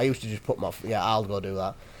 So I used to just I'll go do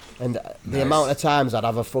that. And the amount of times I'd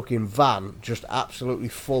have a fucking van just absolutely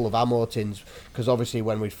full of ammo tins, because obviously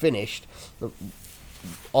when we'd finished,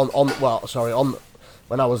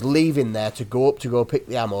 when I was leaving there to go pick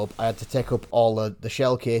the ammo up, I had to take up all the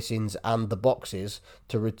shell casings and the boxes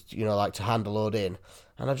to hand a load in.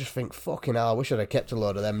 And I just think, fucking hell, I wish I'd have kept a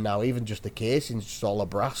load of them now, even just the casings, just all the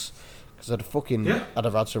brass. Because I'd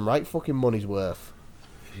have had some right fucking money's worth.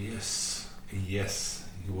 Yes,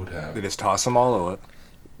 you would have. They just toss them all, or what?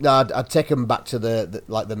 No, I'd take them back to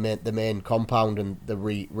the main compound and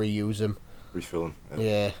reuse them. Refill them.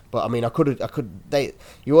 Yeah, but I mean,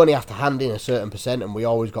 you only have to hand in a certain percent, and we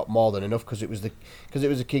always got more than enough, because it was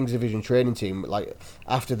a King's Division training team. Like,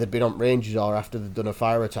 after they'd been on ranges or after they'd done a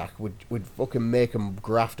fire attack, we'd fucking make them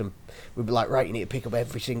graft, and we'd be like, right, you need to pick up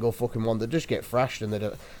every single fucking one. They'd just get thrashed, and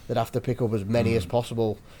they'd have to pick up as many as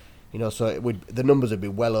possible, you know. So the numbers would be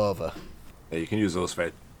well over. Yeah, you can use those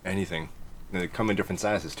for anything. And they come in different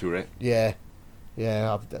sizes too, right? Yeah.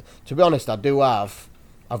 To be honest,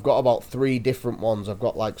 I've got about 3 different ones. I've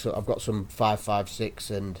got some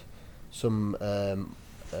 5.56 and some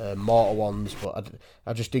mortar ones, but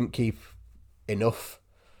I just didn't keep enough.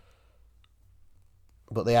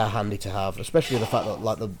 But they are handy to have, especially the fact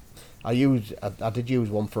that I did use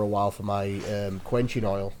one for a while for my quenching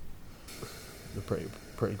oil. They're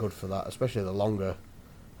pretty good for that, especially the longer.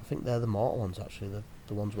 I think they're the mortar ones actually.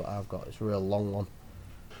 The ones that I've got. It's a real long one.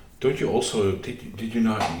 Don't you also did you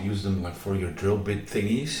not use them like for your drill bit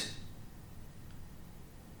thingies?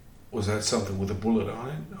 Was that something with a bullet on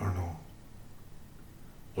it or no?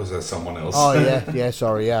 Was that someone else? Oh yeah.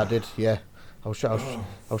 Sorry, yeah, I did. Yeah, I was trying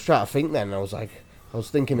to think then. I was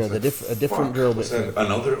thinking of a different drill bit. Was that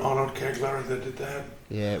another Onur Caglar that did that?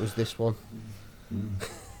 Yeah, it was this one.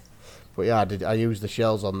 But yeah, I used the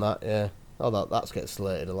shells on that. Yeah. Oh, that gets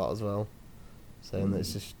slated a lot as well, saying that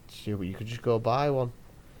it's just stupid. You could just go buy one.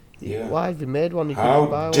 Yeah. Why have you made one?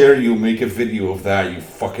 How dare you make a video of that, you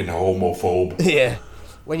fucking homophobe? Yeah.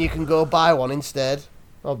 When you can go buy one instead.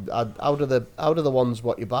 How do the ones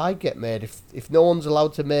what you buy get made? If no one's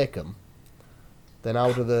allowed to make them, then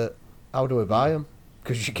how do we buy them?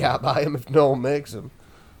 Because you can't buy them if no one makes them.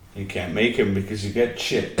 You can't make them because you get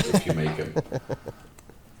shit if you make them.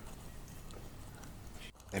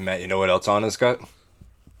 Hey Matt, you know what else Honor's got?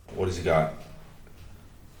 What has he got?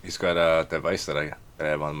 He's got a device that I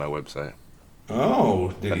have on my website.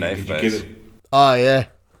 Oh, did you get it? Oh yeah,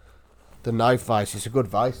 the knife vice. It's a good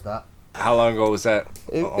vice, that. How long ago was that?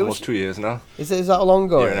 Almost 2 years now. Is that long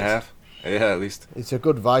ago? Year and a half. Yeah, at least. It's a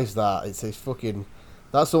good vice, that. It's fucking.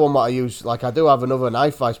 That's the one that I use. Like, I do have another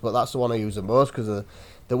knife vice, but that's the one I use the most because of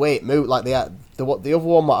the way it moves. Like the other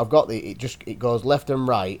one that I've got, it goes left and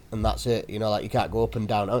right, and that's it. You know, like you can't go up and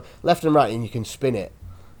down. Left and right, and you can spin it.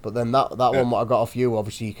 But then that one that I got off you,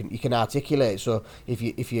 obviously you can articulate. So if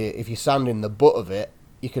you're sanding the butt of it,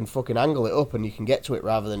 you can fucking angle it up and you can get to it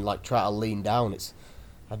rather than like try to lean down.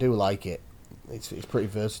 I do like it. It's pretty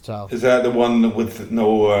versatile. Is that the one with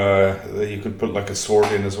no that you could put like a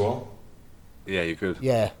sword in as well? Yeah, you could.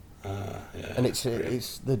 Yeah. Yeah. And it's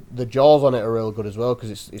the jaws on it are real good as well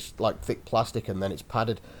because it's like thick plastic and then it's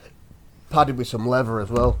padded with some leather as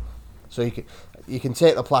well. So you can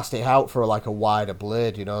take the plastic out for like a wider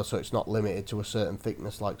blade, you know, so it's not limited to a certain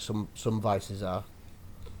thickness like some vices are.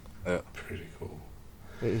 Yeah. Pretty cool.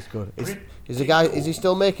 It is good. Is the guy? Is he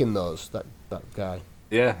still making those? That guy?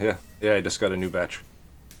 Yeah. I just got a new batch.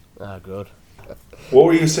 Ah, good. What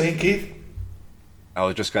were you saying, Keith? I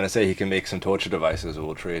was just gonna say he can make some torture devices.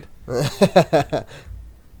 We'll trade. In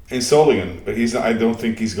Solingen, but I don't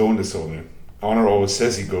think he's going to Solingen. Honor always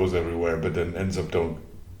says he goes everywhere, but then ends up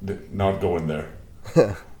not going there.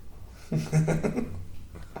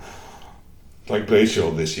 like Play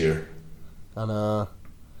Show this year. And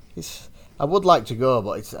I would like to go,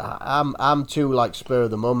 but I'm too like spur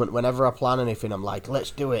of the moment. Whenever I plan anything, I'm like,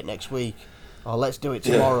 let's do it next week, or let's do it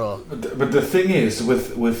tomorrow. Yeah. But the thing is,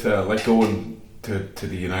 with like going to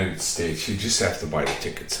the United States, you just have to buy the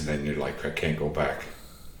tickets, and then you're like, I can't go back.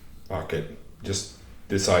 Fuck it. Just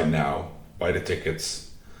decide now. Buy the tickets,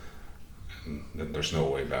 and then there's no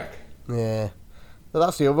way back. Yeah, but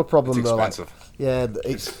that's the other problem. It's expensive. Though, yeah,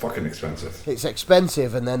 It's fucking expensive. It's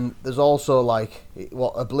expensive, and then there's also like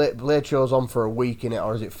what a blade show's on for a week in it,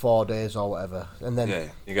 or is it 4 days or whatever? And then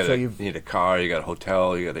you need a car, you got a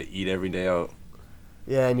hotel, you got to eat every day out.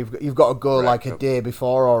 Yeah, and you've got to go like a day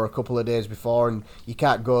before or a couple of days before, and you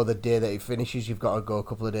can't go the day that it finishes. You've got to go a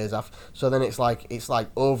couple of days after. So then it's like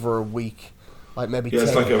over a week, like maybe. Yeah,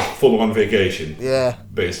 it's like a full-on vacation. Yeah,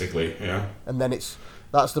 basically. Yeah, and then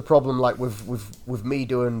that's the problem. Like with me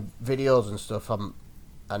doing videos and stuff,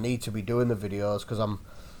 I need to be doing the videos because I'm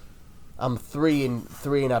three in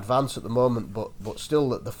advance at the moment, but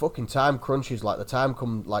still the fucking time crunches. Like the time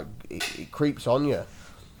it creeps on you.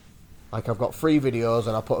 Like I've got 3 videos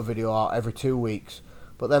and I put a video out every 2 weeks.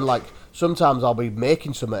 But then like sometimes I'll be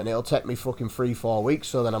making something and it'll take me fucking 3-4 weeks.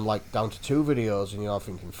 So then I'm like down to 2 videos and I'm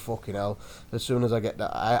thinking fucking hell. As soon as I get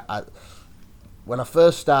that, when I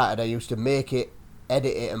first started, I used to make it,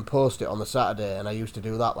 edit it and post it on the Saturday, and I used to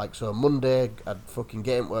do that. Like so Monday I'd fucking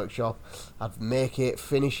get in workshop, I'd make it,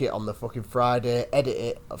 finish it on the fucking Friday, edit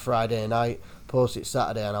it Friday night, post it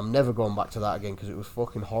Saturday, and I'm never going back to that again because it was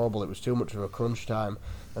fucking horrible. It was too much of a crunch time.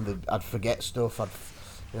 And I'd forget stuff.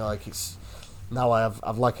 It's now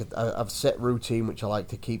I've set routine which I like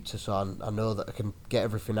to keep to, so I know that I can get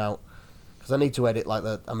everything out. Because I need to edit like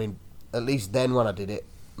that. I mean, at least then when I did it,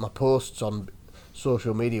 my posts on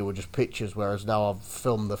social media were just pictures, whereas now I've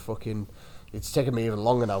filmed the fucking. It's taken me even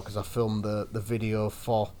longer now because I filmed the video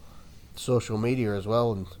for social media as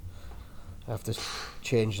well, and I have to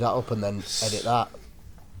change that up and then edit that.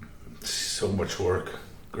 So much work.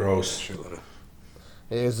 Gross.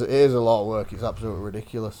 It is a lot of work. It's absolutely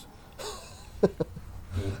ridiculous.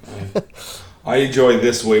 I enjoy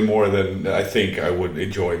this way more than I think I would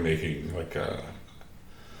enjoy making like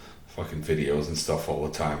fucking videos and stuff all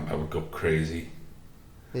the time. I would go crazy.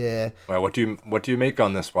 Yeah. Well, what do you make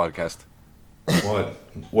on this podcast? What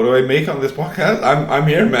do I make on this podcast? I'm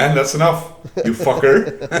here, man. That's enough. You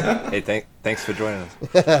fucker. Hey, thanks for joining us.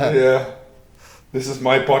 Yeah. This is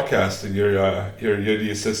my podcast, and you're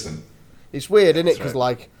the assistant. It's weird, isn't it? Because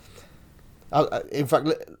right. in fact,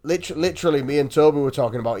 literally, me and Toby were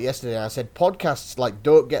talking about it yesterday. And I said podcasts like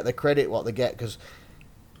don't get the credit what they get because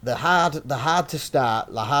they're hard to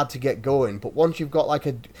start, they're hard to get going. But once you've got like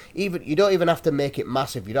you don't even have to make it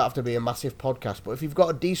massive. You don't have to be a massive podcast. But if you've got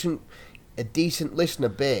a decent listener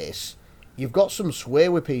base, you've got some sway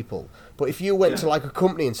with people. But if you went to like a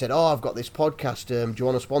company and said, "Oh, I've got this podcast. Do you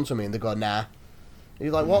want to sponsor me?" and they go, "Nah."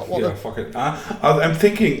 You're like, what? Yeah, fuck it. I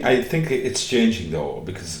think it's changing though,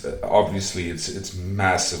 because obviously it's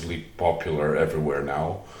massively popular everywhere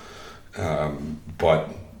now. But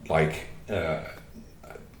like,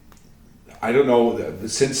 I don't know.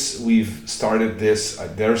 Since we've started this,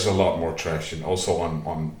 there's a lot more traction. Also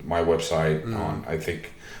on my website.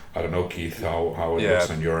 I don't know, Keith, how it looks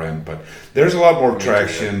on your end, but there's a lot more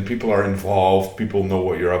traction. People are involved. People know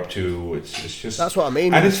what you're up to. It's just that's what I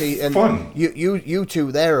mean. And it's fun. You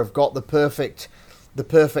two there have got the perfect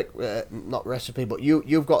not recipe, but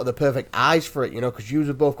you've got the perfect eyes for it. Because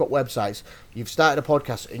you've both got websites. You've started a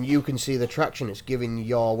podcast, and you can see the traction it's giving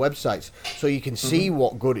your websites, so you can see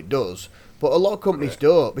what good it does. But a lot of companies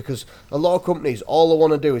don't, because a lot of companies, all they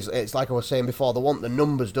want to do is, it's like I was saying before, they want the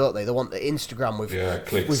numbers, don't they? They want the Instagram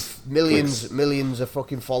with millions of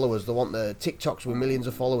fucking followers. They want the TikToks with millions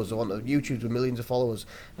of followers. They want the YouTubes with millions of followers.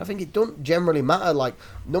 I think it don't generally matter. Like,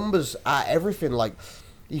 numbers are everything. Like,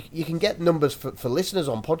 you can get numbers for listeners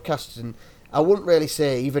on podcasts, and I wouldn't really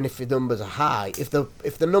say even if the numbers are high. If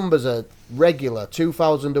the numbers are regular,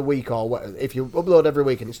 2,000 a week, or what, if you upload every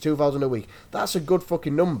week and it's 2,000 a week, that's a good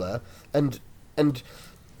fucking number. And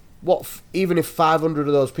even if 500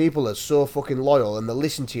 of those people are so fucking loyal and they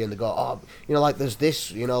listen to you and they go, oh, like there's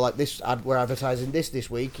this, like this ad, we're advertising this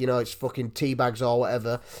week, it's fucking tea bags or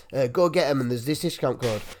whatever. Go get them, and there's this discount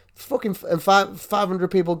code. Fucking and 500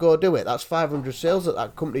 people go do it. That's 500 sales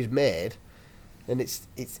that company's made. And it's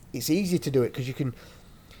easy to do it because you can.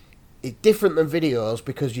 It's different than videos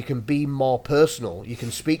because you can be more personal. You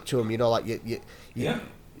can speak to them. Like you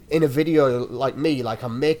in a video like me, like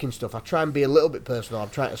I'm making stuff. I try and be a little bit personal. I'm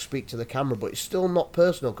trying to speak to the camera, but it's still not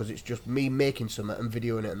personal because it's just me making something and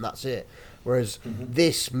videoing it, and that's it. Whereas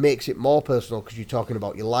this makes it more personal because you're talking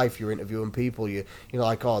about your life, you're interviewing people, you know,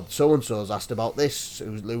 like, oh, so and so's asked about this,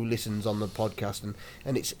 who listens on the podcast,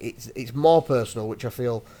 and it's more personal, which I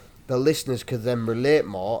feel the listeners could then relate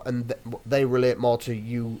more, and they relate more to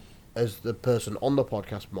you as the person on the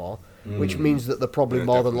podcast more, which means that they're probably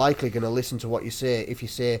more than likely going to listen to what you say. If you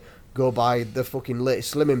say, go buy the fucking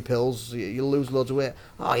latest slimming pills, you'll lose loads of weight.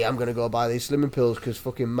 Oh yeah, I'm going to go buy these slimming pills because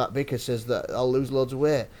fucking Matt Vicker says that I'll lose loads of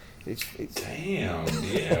weight. It's Damn,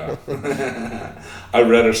 yeah. I'd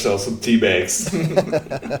rather sell some tea bags.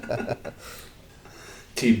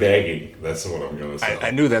 Tea bagging, that's what I'm going to sell.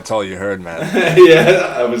 I knew that's all you heard, man.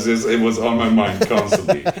 Yeah, it was on my mind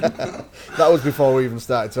constantly. That was before we even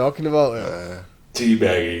started talking about it. Tea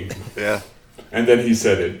bagging. Yeah. And then he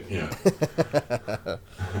said it, yeah.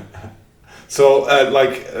 So,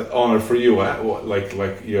 Onur, for you,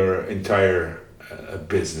 like your entire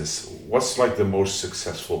business, what's like the most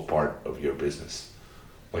successful part of your business,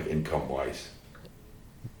 like income-wise?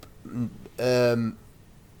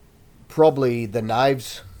 Probably the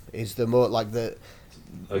knives is the more like the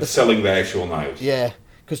selling the actual knives. Yeah,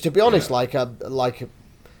 because to be honest, like my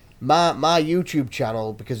YouTube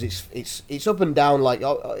channel, because it's up and down. Like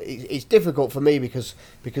it's difficult for me because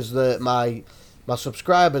my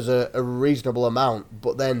subscribers are a reasonable amount,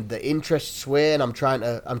 but then the interests sway, and I'm trying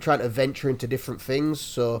to venture into different things.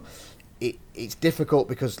 So it's difficult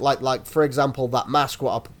because like for example, that mask,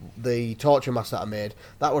 the torture mask that I made,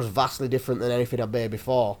 that was vastly different than anything I've made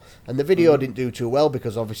before, and the video didn't do too well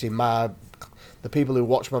because obviously the people who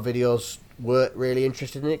watch my videos weren't really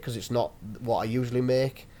interested in it because it's not what I usually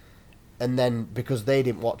make, and then because they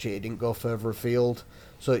didn't watch it, it didn't go further afield.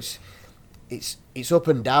 So it's up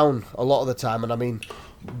and down a lot of the time, and I mean,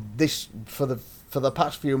 this for the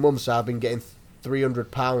past few months I've been getting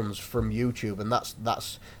 £300 from YouTube, and that's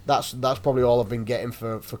probably all I've been getting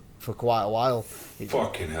for quite a while.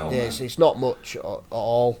 Fucking hell! Yeah, it's not much at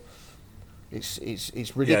all.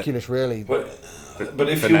 It's ridiculous, really. But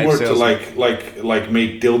if you were to like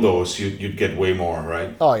make dildos, you'd get way more,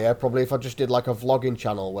 right? Oh yeah, probably if I just did like a vlogging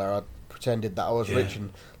channel where I pretended that I was rich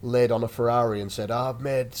and laid on a Ferrari and said, I've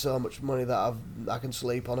made so much money that I can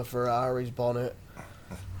sleep on a Ferrari's bonnet.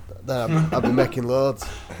 Then I'd be making loads.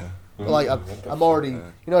 Like I'm already, you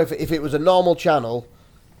know, if it was a normal channel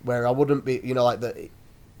where I wouldn't be, you know, like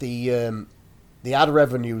the ad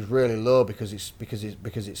revenue is really low because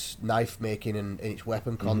it's knife making and it's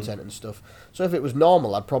weapon content and stuff. So if it was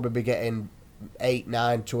normal, I'd probably be getting £800,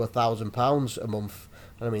 £900 to £1,000 a month.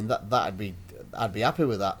 And I mean I'd be happy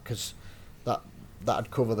with that because that'd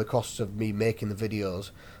cover the costs of me making the videos.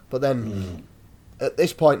 But then at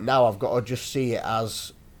this point now, I've got to just see it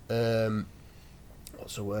as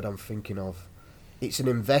what's the word I'm thinking of? It's an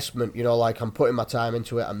investment, you know, like I'm putting my time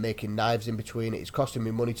into it, I'm making knives in between it, it's costing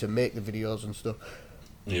me money to make the videos and stuff.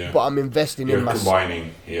 Yeah. But I'm investing in my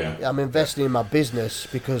combining, yeah. I'm investing in my business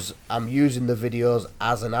because I'm using the videos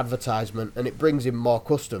as an advertisement, and it brings in more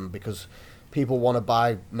custom because people want to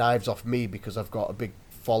buy knives off me because I've got a big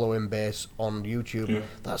following base on YouTube. Yeah.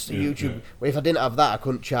 That's the YouTube. Yeah. Well, if I didn't have that, I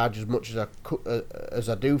couldn't charge as much as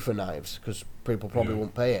I do for knives because people probably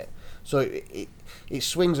won't pay it. So it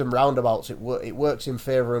swings and roundabouts. It works in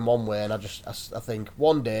favour in one way, and I think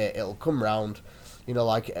one day it'll come round. You know,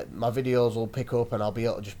 like my videos will pick up, and I'll be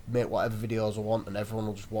able to just make whatever videos I want, and everyone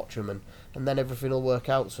will just watch them, and then everything will work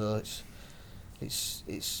out. So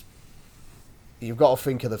it's you've got to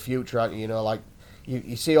think of the future, aren't you? You know, like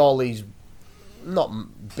you see all these, not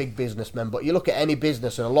big businessmen, but you look at any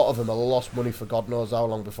business and a lot of them have lost money for God knows how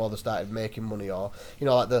long before they started making money, or you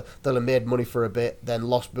know, like they'll have made money for a bit, then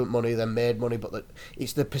lost money, then made money. But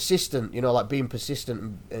it's the persistent, you know, like being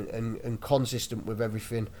persistent and consistent with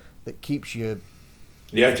everything that keeps you.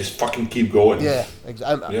 Yeah, just fucking keep going. Yeah,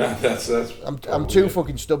 exactly. Yeah, that's. I'm too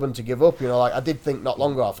fucking stubborn to give up. You know, like I did think not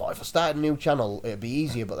long ago. I thought if I started a new channel, it'd be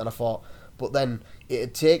easier. But then I thought,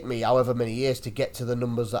 it'd take me however many years to get to the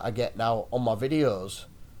numbers that I get now on my videos.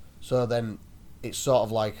 So then it's sort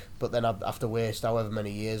of like, but then I'd have to waste however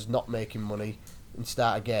many years not making money and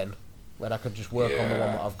start again when I could just work on the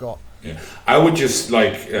one that I've got. Yeah, I would just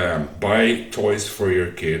buy toys for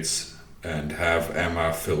your kids and have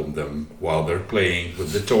Emma film them while they're playing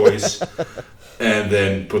with the toys, and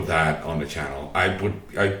then put that on the channel.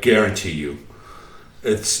 I guarantee you.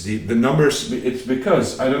 It's the numbers. It's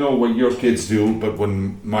because I don't know what your kids do, but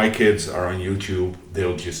when my kids are on YouTube,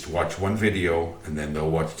 they'll just watch one video and then they'll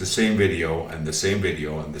watch the same video and the same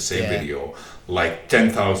video and the same video like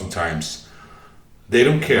 10,000 times. They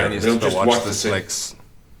don't care. They'll just watch the same.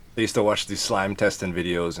 They used to watch these slime testing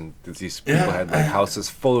videos, and these people had like houses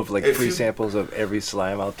full of like free samples of every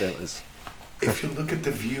slime out there. It was if you look at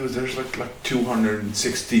the views, there's like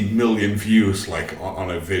 260 million views like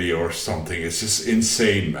on a video or something. It's just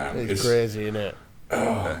insane, man. It's crazy, isn't it?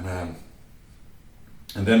 Oh man.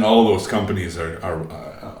 And then all those companies are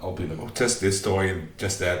I'll be like, oh, test this toy and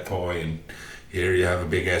test that toy, and here you have a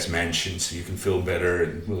big ass mansion so you can film better,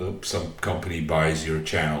 and well, some company buys your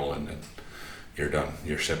channel and then you're done.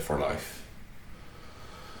 You're set for life.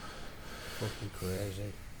 Fucking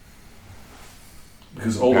crazy.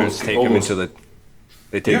 Because they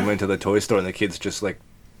take them into the toy store, and the kids just like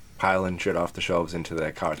piling shit off the shelves into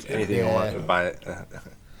their carts. Anything you want to buy it.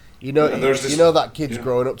 You know, you know that kid's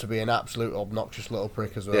growing up to be an absolute obnoxious little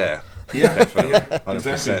prick as well. Yeah, definitely, 100%.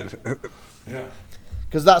 Exactly. Yeah.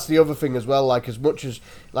 Because that's the other thing as well. Like, as much as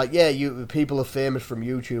people are famous from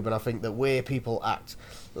YouTube, and I think the way people act,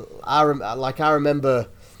 I remember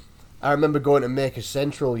going to Maker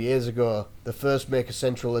Central years ago. The first Maker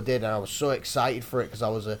Central I did, and I was so excited for it because I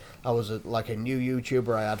was a new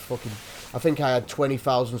YouTuber. I think I had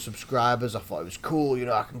 20,000 subscribers. I thought it was cool. You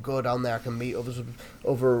know, I can go down there, I can meet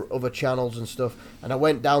other channels and stuff. And I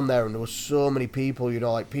went down there, and there were so many people. You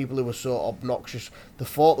know, like people who were so obnoxious. They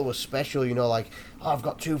thought they were special. You know, like, oh, I've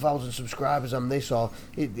got 2,000 subscribers, I'm this, or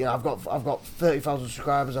I've got 30,000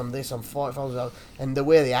 subscribers, I'm this, I'm 40,000. And the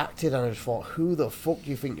way they acted, and I just thought, who the fuck do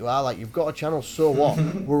you think you are? Like, you've got a channel, so what?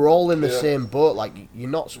 We're all in the same boat. Like, you're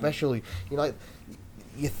not special. You're like,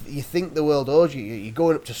 you think the world owes you. You're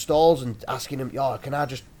going up to stalls and asking them, oh, can I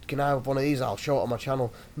have one of these? I'll show it on my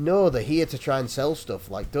channel. No, they're here to try and sell stuff.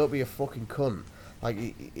 Like, don't be a fucking cunt.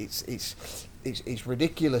 Like, it's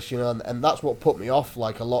ridiculous, you know, and that's what put me off,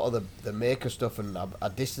 like, a lot of the maker stuff, and I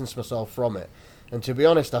distanced myself from it. And to be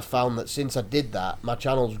honest, I found that since I did that, my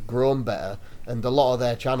channel's grown better, and a lot of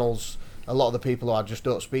their channels, a lot of the people who I just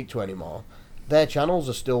don't speak to anymore, their channels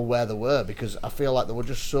are still where they were, because I feel like they were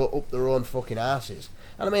just so up their own fucking asses.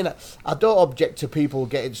 And I mean, I don't object to people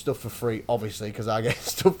getting stuff for free, obviously, because I get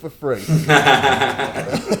stuff for free.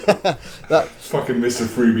 Fucking Mr.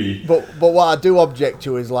 Freebie. But what I do object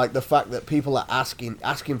to is, like, the fact that people are asking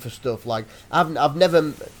for stuff. Like, I've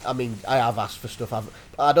never, I mean, I have asked for stuff.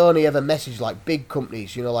 I'd only ever message, like, big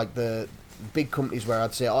companies, you know, like the big companies where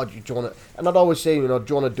I'd say, oh, do you want to, and I'd always say, you know,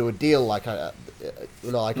 do you want to do a deal? Like,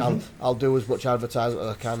 you know, like, I'll do as much advertisement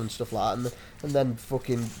as I can and stuff like that. And then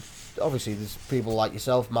fucking, obviously, there's people like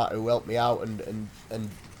yourself, Matt, who help me out, and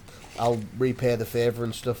I'll repay the favour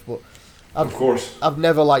and stuff. But of course, I've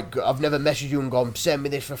never messaged you and gone, send me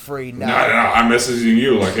this for free now. No, I'm messaging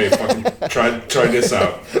you like, hey, fucking try this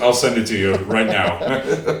out. I'll send it to you right now.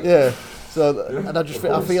 Yeah. So, and I just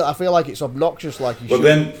I feel like it's obnoxious. Like, you but should.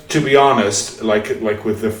 Then, to be honest, like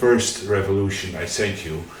with the first revolution I sent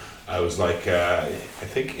you, I was like, I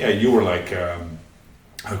think, yeah, you were like,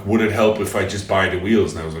 would it help if I just buy the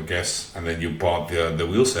wheels? And I was like, yes. And then you bought the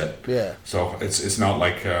wheel set. Yeah. So it's not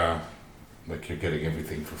like you're getting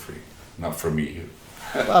everything for free. Not for me.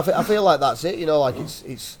 Well, I feel like that's it. You know, like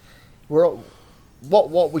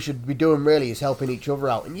what we should be doing really is helping each other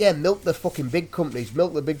out. And yeah, milk the big companies,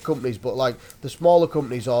 but like the smaller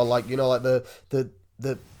companies, or like, you know, like the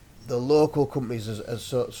local companies, as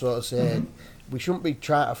sort of say, we shouldn't be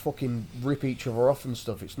trying to fucking rip each other off and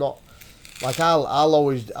stuff. It's not like I'll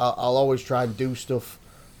always try and do stuff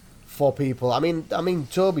for people. I mean,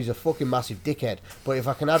 Toby's a fucking massive dickhead, but if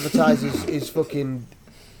I can advertise his fucking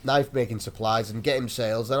knife making supplies and get him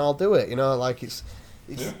sales, then I'll do it. You know, like it's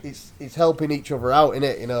helping each other out,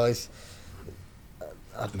 innit? You know,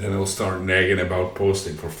 and then he'll start nagging about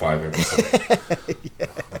posting for 5 episodes.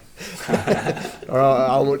 Or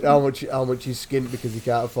how much he's skint because he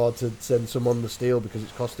can't afford to send someone the steel because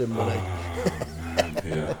it's cost him money. Oh, man,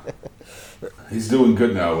 yeah. He's doing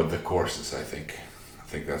good now with the courses, I think. I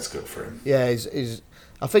think that's good for him. Yeah,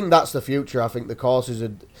 I think that's the future. I think the courses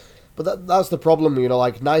are... But that's the problem, you know,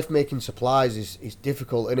 like knife making supplies is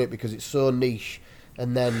difficult, innit? Because it's so niche.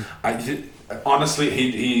 And then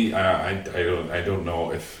honestly, I don't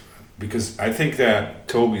know if, because I think that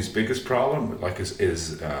Toby's biggest problem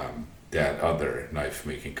is that other knife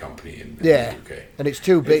making company in the UK, and it's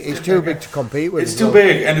too big. It's too big to compete with. It's too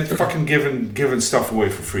big, and it's fucking giving stuff away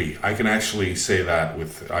for free. I can actually say that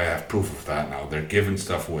I have proof of that now. They're giving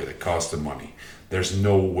stuff away that costs them money. There's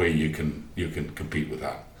no way you can compete with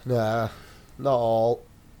that. Nah, not all.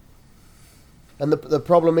 And the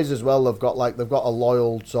problem is as well, they've got a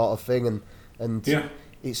loyal sort of thing, and yeah,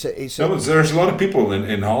 it's. There's a lot of people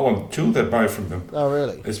in Holland too that buy from them. Oh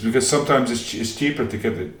really? It's because sometimes it's cheaper to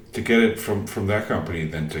get it from that company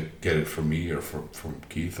than to get it from me or from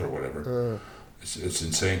Keith or whatever. It's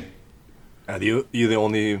insane. Are you the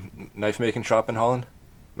only knife making shop in Holland,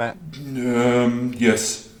 Matt?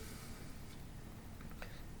 Yes.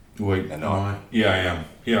 Wait, And am I? Yeah, I am.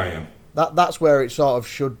 Yeah, I am. That's where it sort of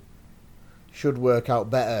should work out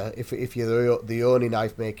better if you're the only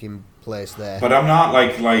knife making place there. But I'm not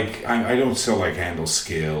I don't sell like handle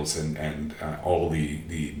scales and all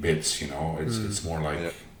the bits. You know, it's more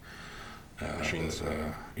like Machines.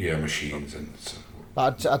 machines and.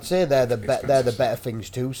 But I'd say they're the better things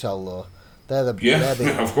to sell though. They're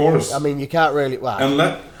the of course. I mean, you can't really.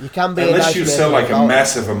 Well, you can be unless you sell like a without it.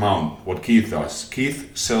 massive amount. What Keith does,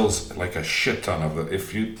 Keith sells like a shit ton of it.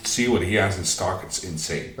 If you see what he has in stock, it's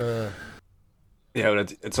insane. Yeah,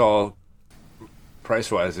 but it's all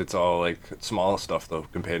price wise. It's all like small stuff though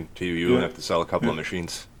compared to you. You don't have to sell a couple of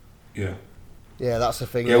machines. Yeah. Yeah, that's the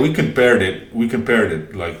thing. Yeah, we compared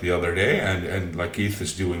it like the other day, and like Keith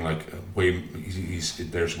is doing like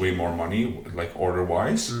there's way more money like order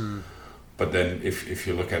wise, but then if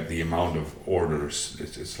you look at the amount of orders,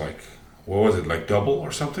 it's like, what was it, like double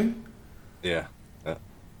or something? Yeah.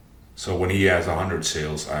 So when he has 100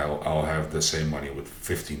 sales, I'll have the same money with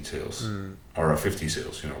 15 sales or 50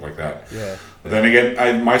 sales, like that. Yeah. But then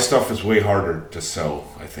again, my stuff is way harder to sell,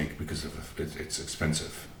 I think, because of it's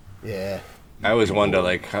expensive. Yeah. I always wonder,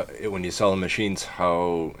 like, how, when you sell the machines,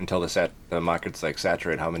 how until the market's like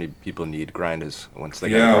saturated, how many people need grinders once they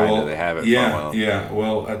get a grinder, they have it for a while. Yeah.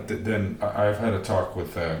 Well, then I've had a talk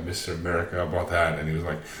with Mr. America about that, and he was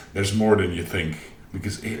like, "There's more than you think,"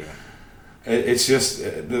 because it's just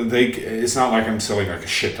it's not like I'm selling like a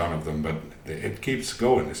shit ton of them, but it keeps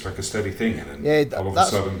going. It's like a steady thing, and then all of a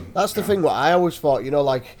sudden, that's the thing. What I always thought,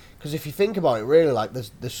 like. Because if you think about it, really, like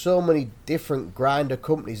there's so many different grinder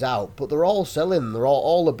companies out, but they're all selling. They're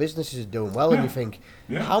all the businesses are doing well, and you think,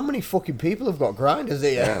 how many fucking people have got grinders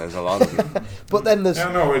here? Yeah, there's a lot of them. But then there's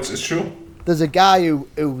it's true. There's a guy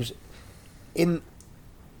who's in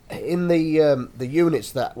the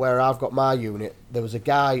units where I've got my unit. There was a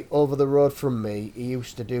guy over the road from me. He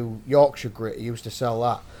used to do Yorkshire grit. He used to sell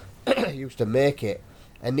that. He used to make it,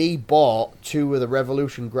 and he bought 2 of the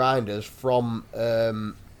Revolution grinders from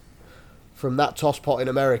that toss pot in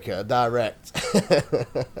America direct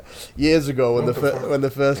years ago when they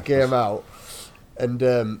first came out,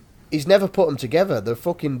 and he's never put them together.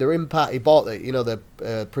 They're in part. He bought it,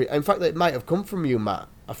 in fact, it might have come from you, Matt.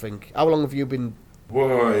 I think. How long have you been?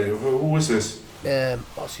 Who was this?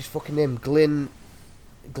 What's his fucking name? Glyn.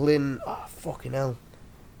 Oh, fucking hell.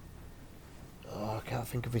 Oh, I can't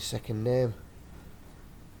think of his second name.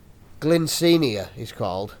 Glyn Senior, he's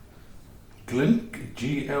called. Glyn,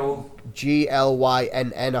 Glynn,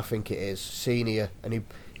 I think it is, Senior, and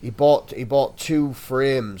he bought 2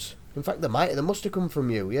 frames. In fact, they must have come from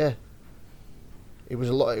you, yeah. It was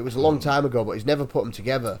a long time ago, but he's never put them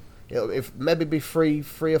together. If maybe be 3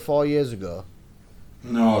 or 4 years ago.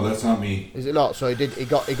 No, that's not me. Is it not? So he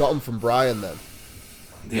got them from Brian then.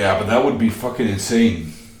 Yeah, but that would be fucking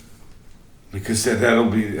insane. Because that'll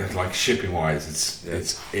be like shipping wise,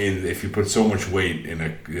 if you put so much weight in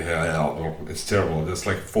it's terrible. It's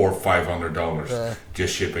like $400-500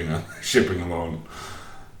 just shipping alone.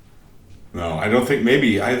 No, I don't think.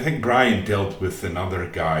 I think Brian dealt with another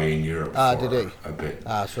guy in Europe. Did he? A bit.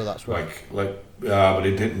 So that's right. But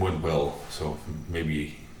it didn't went well. So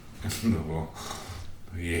maybe well,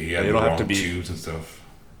 he had the wrong tubes and stuff.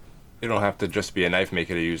 You don't have to just be a knife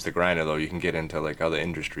maker to use the grinder, though. You can get into like other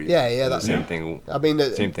industries. Yeah, that's the same thing. I mean,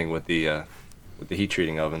 same thing with the heat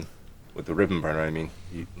treating oven, with the ribbon burner. I mean,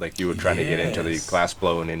 you were trying to get into the glass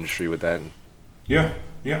blowing industry with that. Yeah.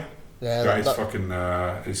 Yeah, fucking.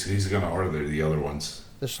 He's gonna order the other ones.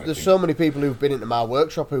 There's so many people who've been into my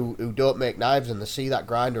workshop who don't make knives, and they see that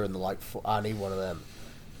grinder and they're like, I need one of them.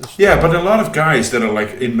 Yeah, but a lot of guys that are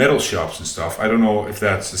like in metal shops and stuff, I don't know if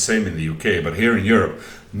that's the same in the UK, but here in Europe,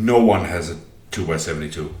 no one has a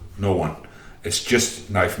 2x72. No one. It's just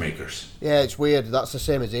knife makers. Yeah, it's weird. That's the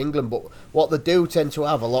same as England, but what they do tend to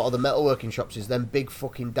have, a lot of the metalworking shops, is them big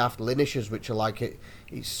fucking daft linishes, which are like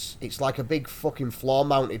it's like a big fucking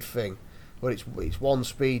floor-mounted thing, but it's one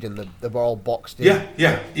speed and they're all boxed in.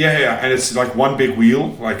 Yeah, and it's like one big wheel,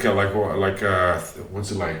 like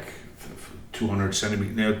what's it like? 200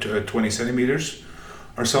 centimeters, 20 centimeters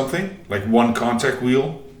or something, like one contact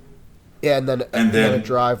wheel. Yeah, and then a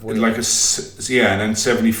drive wheel. Like and then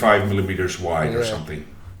 75 millimeters wide or something,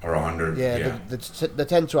 or 100. Yeah. They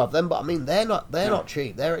tend to have them, but I mean they're not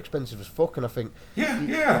cheap. They're expensive as fuck, and I think.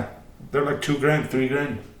 Yeah, they're like $2,000,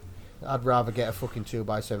 $3,000. I'd rather get a fucking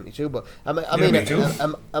 2x72, but me too.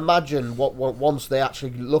 Imagine what once they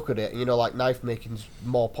actually look at it. Like knife making's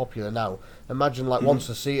more popular now. imagine like once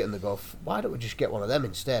they see it and they go, why don't we just get one of them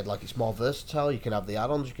instead? Like it's more versatile. You can have the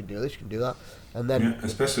add-ons. You can do this. You can do that. And then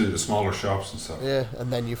especially the smaller shops and stuff. Yeah,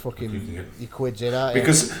 and then you fucking your quids in out.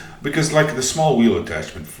 Because like the small wheel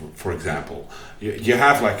attachment, for example, you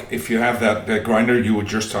have like if you have that grinder you were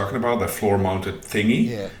just talking about, that floor mounted thingy.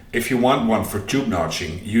 Yeah. If you want one for tube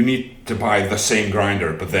notching, you need to buy the same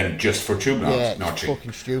grinder, but then just for tube notching. It's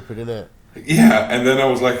fucking stupid, isn't it? Yeah, and then I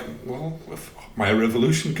was like, well, if my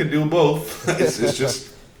Revolution can do both. it's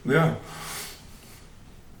just yeah.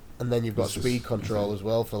 And then you've got speed control as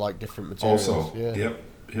well for like different materials. Also, yep.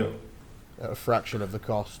 At a fraction of the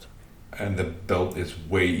cost. And the belt is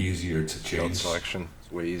way easier to change. Belt selection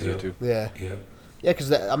is way easier too. Yeah,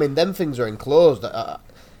 because I mean, them things are enclosed.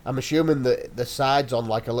 I'm assuming that the sides on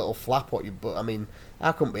like a little flap. But I mean,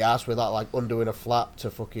 I couldn't be asked with that, like undoing a flap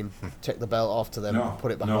to fucking take the belt off to then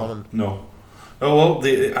put it back on. No. Oh well,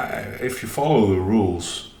 if you follow the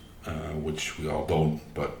rules, which we all don't,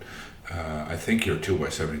 but. I think your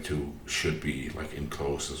 2x72 should be like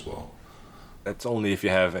enclosed as well. That's only if you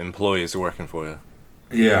have employees working for you.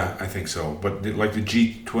 Yeah, I think so. But like the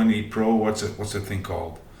G20 Pro, what's the thing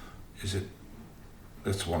called?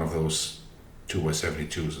 That's one of those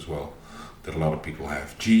 2x72s as well that a lot of people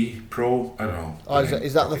have. G Pro, I don't know. Oh,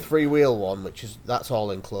 is that the 3-wheel one? That's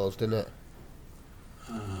all enclosed, isn't it?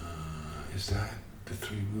 Is that the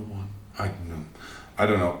 3-wheel one? I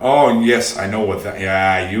don't know. Oh, yes, I know what that...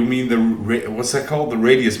 Yeah, you mean what's that called? The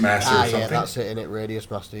Radius Master or something? Yeah, that's it, innit? Radius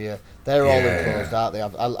Master, yeah. They're all enclosed, aren't they?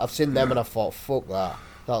 I've seen them and I thought, fuck that.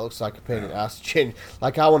 That looks like a pain in the ass to change.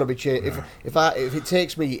 Like, I want to be changed. If it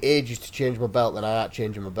takes me ages to change my belt, then I ain't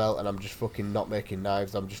changing my belt and I'm just fucking not making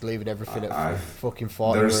knives. I'm just leaving everything at fucking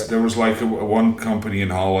 40. There was like one company in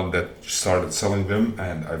Holland that started selling them,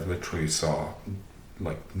 and I've literally saw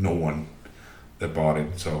like no one that bought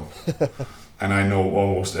it, so... And I know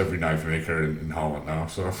almost every knife maker in Holland now,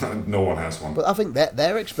 so no one has one. But I think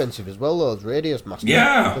they're expensive as well, those Radius Masters.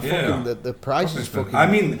 Yeah, the price is fucking... I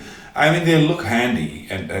mean, they look handy,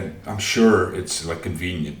 and I'm sure it's like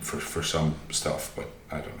convenient for some stuff, but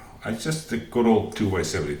I don't know. I just the good old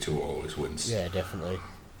 2x72 always wins. Yeah, definitely.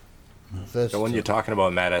 The one you're talking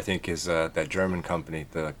about, Matt, I think is that German company,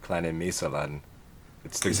 the Kleine Messerladen.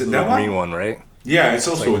 It's the green one, right? Yeah, it's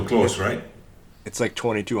also enclosed, right? It's like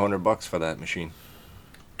 $2,200 for that machine.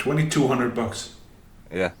 $2,200.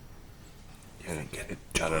 Yeah. And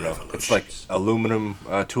I don't know. It's like aluminum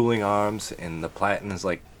tooling arms, and the platen is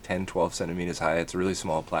like 10, 12 centimeters high. It's a really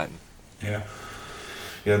small platen. Yeah.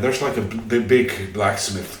 Yeah, there's like the big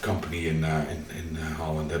blacksmith company in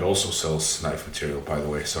Holland that also sells knife material, by the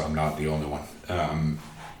way, so I'm not the only one.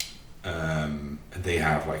 And they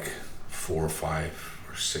have like 4 or 5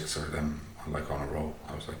 or 6 of them like on a row.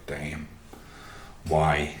 I was like, damn.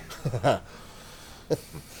 Why?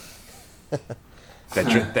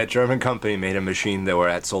 That German company made a machine that were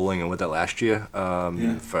at Solingen with it last year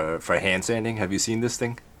for hand sanding. Have you seen this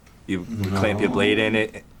thing? You clamp your blade in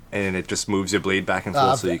it, and it just moves your blade back and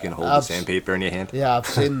forth so you can hold the sandpaper in your hand. Yeah, I've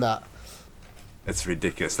seen that. It's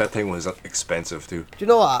ridiculous. That thing was expensive too. Do you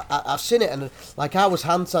know what? I've seen it, and like I was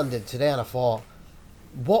hand sanding today, and I thought,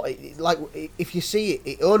 what? Like if you see it,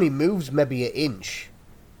 it only moves maybe an inch.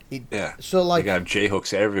 So like you got J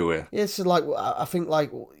hooks everywhere. Yeah, so like I think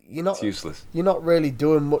like it's useless. You're not really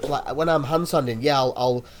doing much. Like when I'm hand sanding,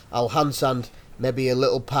 I'll hand sand maybe a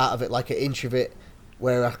little part of it, like an inch of it,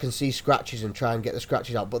 where I can see scratches and try and get the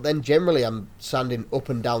scratches out. But then generally I'm sanding up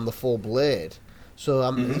and down the full blade,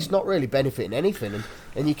 so it's not really benefiting anything.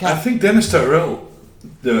 And you can't. I think Dennis Tyrell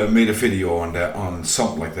made a video on that, on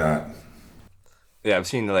something like that. Yeah, I've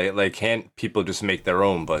seen like people just make their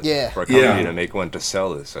own, but for a company to make one to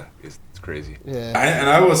sell it's crazy. Yeah, and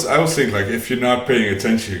I was thinking, like, if you're not paying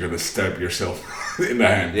attention, you're gonna stab yourself in the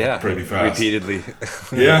hand pretty fast, repeatedly.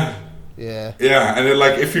 Yeah, yeah, and then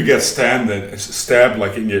like if you get stabbed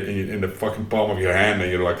like in the fucking palm of your hand,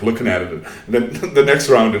 and you're like looking at it, and then the next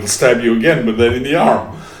round it'll stab you again, but then in the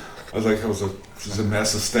arm. I was like, this is a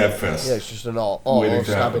massive stab fest. Yeah, it's just an auto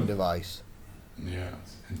stabbing device. Yeah.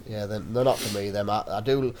 Yeah, they're not for me. Them I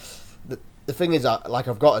do. The thing is,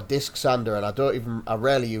 I've got a disc sander, and I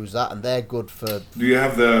rarely use that, and they're good for. Do you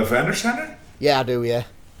have the Vander sander? Yeah, I do. Yeah.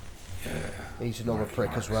 Yeah. He's another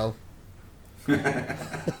prick as well.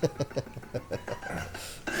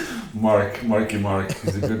 Marky Mark,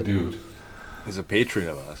 he's a good dude. He's a patron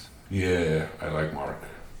of us. Yeah, I like Mark.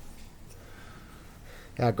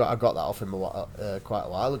 Yeah, I got that off him quite a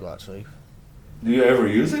while ago, actually. Do you ever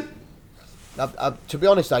use it? To be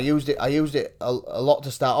honest, I used it a lot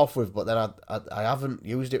to start off with, but then I haven't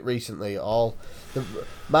used it recently at all.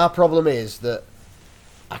 My problem is that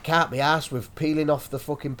I can't be arsed with peeling off the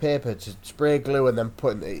fucking paper to spray glue and then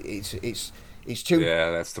putting it's too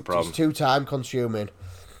that's the problem. It's too time consuming.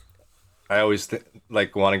 I always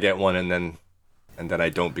want to get one and then I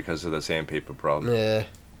don't because of the sandpaper problem. Yeah,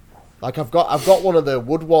 like I've got one of the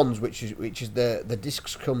wood ones, which is the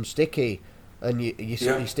discs come sticky, and you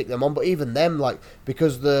stick them on. But even them, like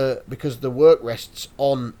because the work rests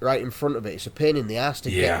on right in front of it, it's a pain in the ass to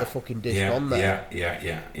get the fucking disc on there.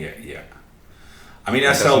 Yeah. I mean,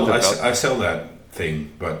 I sell that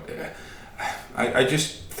thing, but I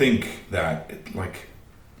just think that like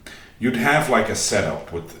you'd have like a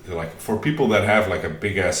setup with like for people that have like a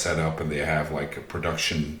big ass setup and they have like a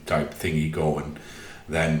production type thingy going,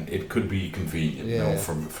 then it could be convenient, you know,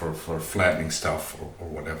 for flattening stuff or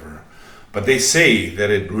whatever. But they say that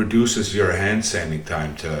it reduces your hand sanding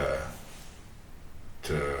time to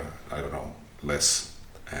I don't know, less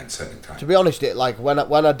hand sanding time. To be honest,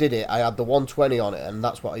 when I did it, I had the 120 on it, and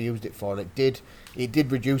that's what I used it for, and it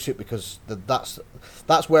did reduce it because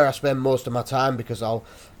that's where I spend most of my time, because I'll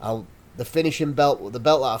the finishing belt, the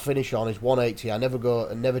belt that I finish on is 180. I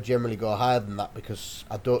never generally go higher than that because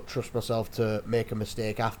I don't trust myself to make a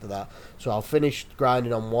mistake after that. So I'll finish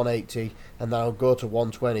grinding on 180 and then I'll go to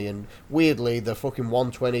 120. And weirdly, the fucking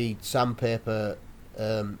 120 sandpaper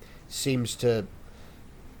seems to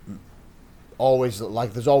always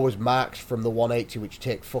there's always marks from the 180 which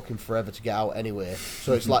take fucking forever to get out anyway.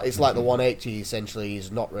 So it's like the 180 essentially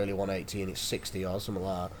is not really 180 and it's 60 or something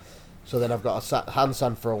like that. So then I've got a hand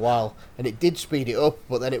sand for a while, and it did speed it up,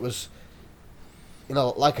 but then it was, you know,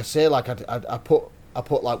 like I say, like I put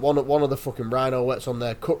like one of the fucking rhino wets on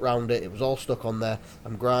there, cut round it, it was all stuck on there.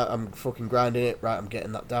 I'm fucking grinding it, right? I'm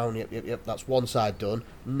getting that down. Yep. That's one side done.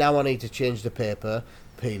 Now I need to change the paper,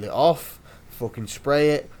 peel it off, fucking spray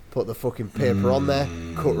it, put the fucking paper on there,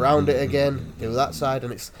 cut round it again, do that side,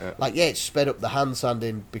 and it's it sped up the hand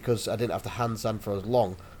sanding because I didn't have to hand sand for as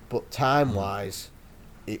long, but time wise.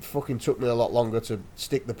 It fucking took me a lot longer to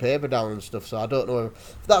stick the paper down and stuff, so I don't know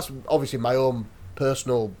if that's obviously my own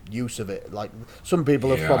personal use of it. Like, some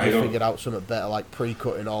people have probably figured out something better, like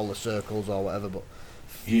pre-cutting all the circles or whatever, but...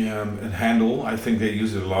 Yeah, and handle, I think they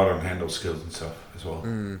use it a lot on handle skills and stuff as well.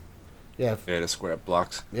 Yeah, the square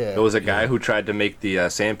blocks. Yeah. There was a guy who tried to make the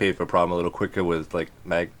sandpaper problem a little quicker with like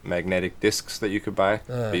magnetic discs that you could buy,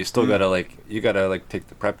 but you still gotta take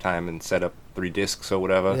the prep time and set up 3 discs or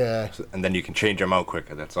whatever. Yeah. And then you can change them out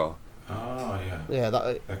quicker. That's all. Oh yeah. Yeah,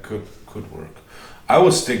 that could work. I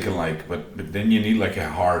was thinking but then you need like a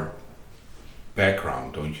hard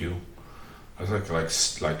background, don't you? I was like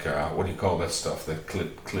what do you call that stuff? That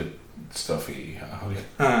clit stuffy.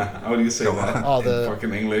 How do you say that? Oh, in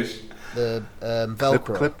fucking English. The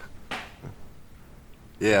Velcro. Clip.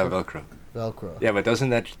 Yeah, Velcro. Yeah, but doesn't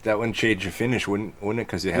that one change your finish? Wouldn't it?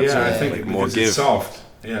 Because you have I think more give. It's soft.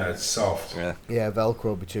 Yeah, it's soft. Yeah,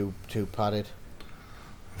 Velcro would be too padded.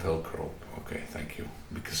 Velcro. Okay, thank you.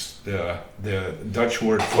 Because the Dutch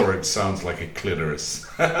word for it sounds like a clitoris.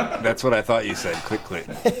 That's what I thought you said. Clit.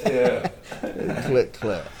 Yeah. Clit.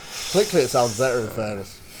 Clit sounds better in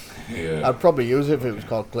fairness. Yeah. I'd probably use it if it was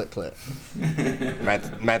called Clit.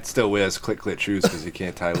 Matt still wears clit shoes because he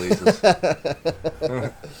can't tie laces.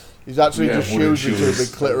 He's actually just shoes with 2 big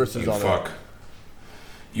clitorises on fuck. it.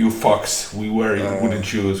 You fucks. We wear wooden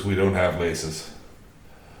shoes. We don't have laces.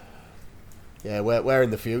 Yeah, we're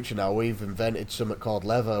in the future now. We've invented something called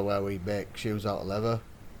leather, where we make shoes out of leather.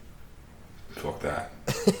 Fuck that.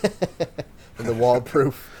 And the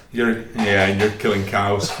waterproof. And you're killing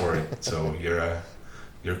cows for it. So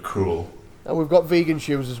you're cruel. And we've got vegan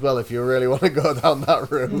shoes as well, if you really want to go down that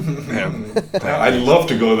route. I'd love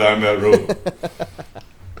to go down that road.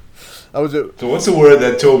 So what's the word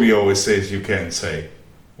that Toby always says you can't say?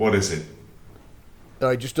 What is it? No,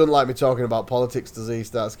 he just doesn't like me talking about politics, does he?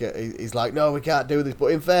 He's like, no, we can't do this. But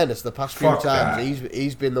in fairness, the past few times,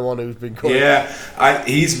 he's been the one who's been cutting. Yeah,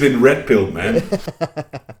 he's been red-pilled, man.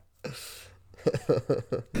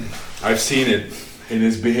 I've seen it in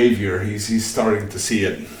his behavior. He's starting to see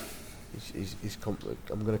it.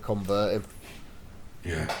 I'm going to convert him.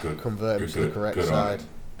 Yeah, good. Convert him to the correct side.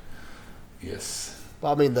 Yes.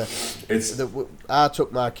 But I mean, I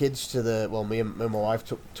took my kids to me and my wife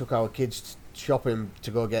took our kids shopping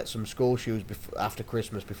to go get some school shoes after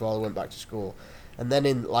Christmas before they went back to school. And then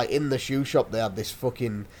in the shoe shop they had this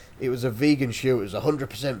it was a vegan shoe. It was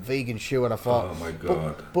 100% vegan shoe, and I thought, oh my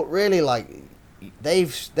god. But really,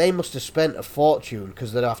 they must have spent a fortune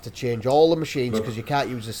because they'd have to change all the machines because you can't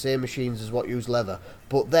use the same machines as what use leather.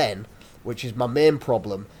 But then, which is my main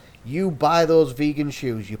problem, You buy those vegan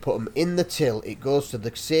shoes, you put them in the till, it goes to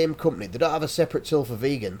the same company. They don't have a separate till for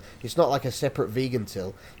vegan. It's not like a separate vegan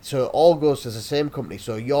till. So it all goes to the same company.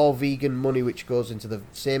 So your vegan money, which goes into the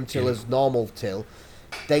same till as normal till,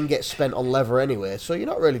 then gets spent on leather anyway. So you're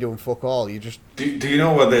not really doing fuck all. You just... Do you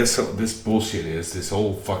know what this bullshit is? This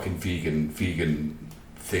whole fucking vegan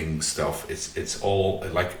thing stuff. It's all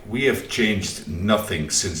like, we have changed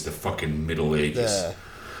nothing since the fucking Middle Ages. Yeah.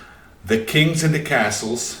 The kings in the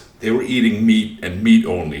castles, they were eating meat and meat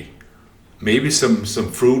only. Maybe some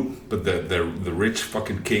fruit, but the rich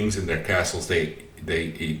fucking kings in their castles, they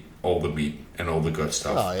eat all the meat and all the good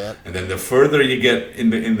stuff. Oh, yeah. And then the further you get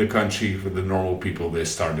in the country, for the normal people, they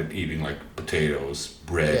started eating like potatoes,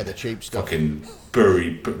 bread, Yeah, the cheap stuff. fucking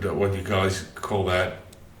what do you guys call that?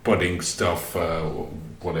 Pudding stuff,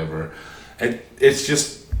 whatever. It's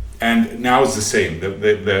just, and now it's the same.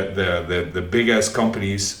 The big ass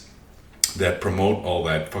companies that promote all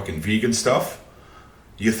that fucking vegan stuff,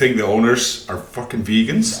 you think the owners are fucking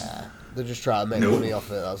vegans? Nah, they're just trying to make No. money off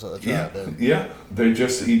it. That's what they're trying to do. Yeah, they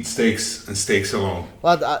just eat steaks and steaks alone.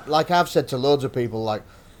 Well, like I've said to loads of people, like,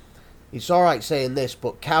 it's all right saying this,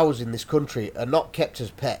 but cows in this country are not kept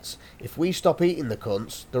as pets. If we stop eating the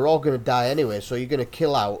cunts, they're all going to die anyway. So you're going to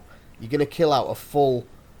kill out a full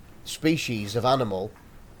species of animal,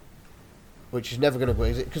 which is never going to go.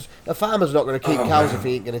 Is it? Because a farmer's not going to keep cows if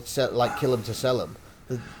he ain't going to kill them to sell them.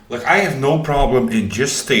 Like, I have no problem in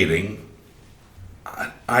just stating,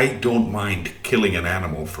 I don't mind killing an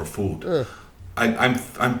animal for food.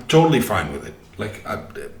 I'm totally fine with it. Like,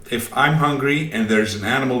 if I'm hungry and there's an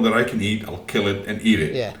animal that I can eat, I'll kill it and eat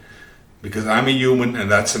it. Yeah. Because I'm a human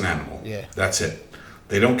and that's an animal. Yeah. That's it.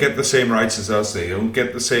 They don't get the same rights as us. They don't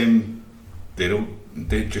get the same.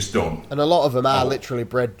 They just don't. And a lot of them are literally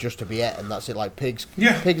bred just to be eaten. That's it. Like pigs.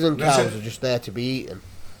 Yeah, Pigs and that's cows it. are just there to be eaten.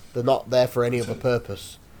 They're not there for any other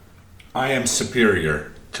purpose. I am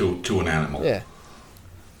superior to an animal. Yeah.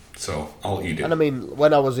 So I'll eat it. And I mean,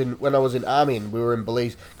 when I was in army and we were in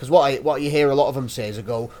Belize, because what you hear a lot of them say is, I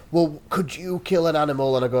go, well, could you kill an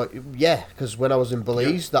animal? And I go, yeah, because when I was in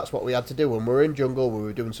Belize, that's what we had to do. When we were in jungle, we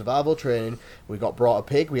were doing survival training, we got brought a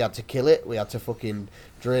pig, we had to kill it, we had to fucking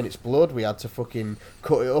drain its blood, we had to fucking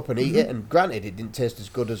cut it up and eat it. And granted, it didn't taste as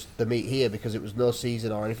good as the meat here because it was no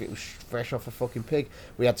season or anything, it was fresh off a fucking pig.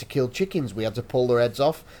 We had to kill chickens, we had to pull their heads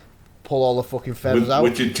off, pull all the fucking feathers out.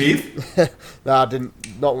 With your teeth? No, I didn't.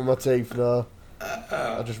 Not with my teeth. No.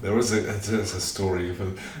 I just. There was a story.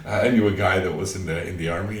 I knew a guy that was in the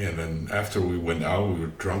army, and then after we went out, we were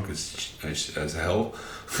drunk as hell,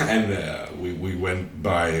 and we went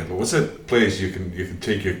by, what was that place you can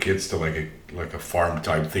take your kids to, like a farm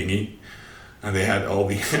type thingy. And they had all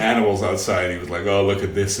the animals outside. He was like, "Oh, look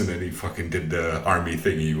at this!" And then he fucking did the army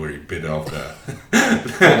thingy where he bit off the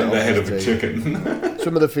head of a chicken.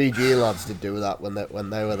 Some of the Fiji lads did do that when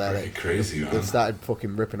they were there. Very crazy, man. They started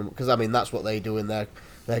fucking ripping them because I mean that's what they do in their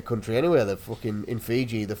country anyway. They're fucking in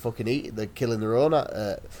Fiji. They're fucking eat. They're killing their own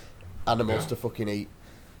animals to fucking eat.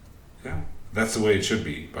 Yeah. That's the way it should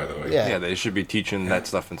be, by the way. Yeah. Yeah, they should be teaching that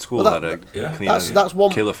stuff in school. Well, how to clean that's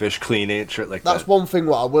one. kill a fish, clean it, shit like that. That's one thing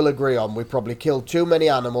what I will agree on. We probably kill too many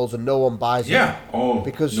animals and no one buys them. Yeah. Oh.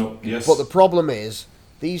 Because no, yes. but the problem is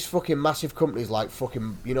these fucking massive companies like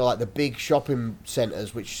fucking like the big shopping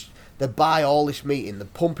centres which they buy all this meat in, they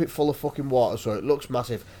pump it full of fucking water so it looks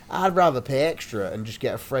massive. I'd rather pay extra and just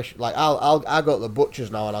get a fresh, like I'll go to the butchers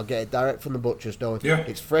now and I'll get it direct from the butchers knowing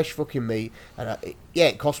it's fresh fucking meat and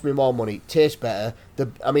it costs me more money, it tastes better.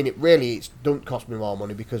 It don't cost me more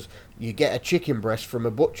money because you get a chicken breast from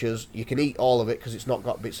a butcher's, you can eat all of it because it's not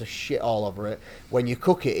got bits of shit all over it. When you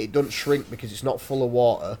cook it, it doesn't shrink because it's not full of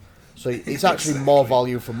water. So it's actually more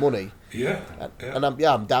value for money. Yeah. And I'm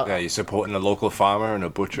down. Yeah, you're supporting a local farmer and a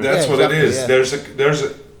butcher. That's what exactly, it is.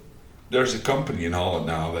 yeah. There's a company in Holland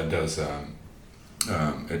now that does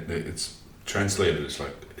it's translated as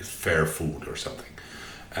like it's fair food or something,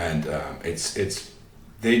 and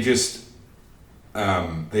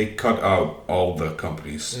they cut out all the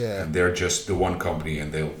companies and they're just the one company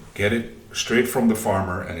and they'll get it straight from the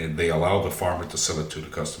farmer and they allow the farmer to sell it to the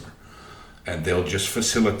customer. And they'll just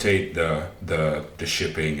facilitate the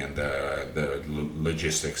shipping and the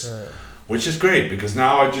logistics, which is great because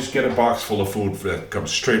now I just get a box full of food that comes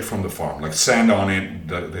straight from the farm, like sand on it.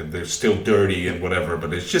 They're still dirty and whatever,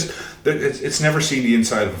 but it's never seen the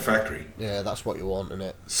inside of a factory. Yeah, that's what you want, isn't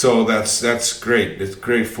it? So that's great. It's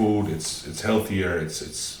great food. It's healthier.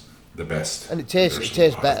 It's the best. And it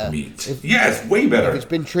tastes better. Meat. It's way better. If it's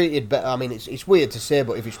been treated better, I mean, it's weird to say,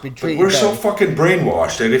 but if it's been treated We're better, so fucking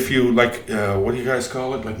brainwashed that if you like, what do you guys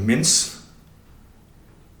call it? Like mince?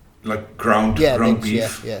 like ground mince,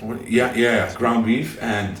 beef. yeah. Ground beef.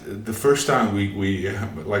 And the first time we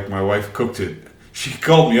like my wife cooked it, she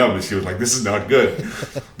called me up and she was like, "This is not good.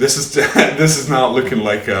 This is not looking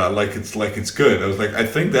like it's good." I was like, "I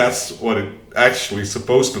think that's what it actually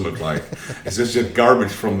supposed to look like. It's just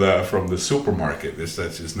garbage from the supermarket. That's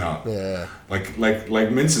just not like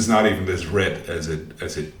mince is not even as red as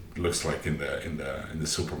it looks like in the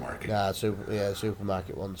supermarket." Nah,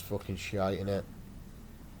 supermarket one's fucking shite, innit?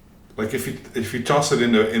 Like if you toss it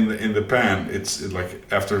in the pan, it's like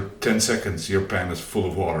after 10 seconds your pan is full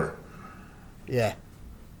of water. Yeah.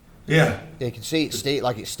 Yeah. You can see it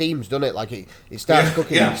it steams, doesn't it? Like it starts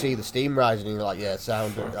cooking, and you see the steam rising, and you're like, yeah,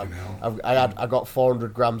 sound. I got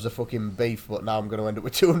 400 grams of fucking beef, but now I'm going to end up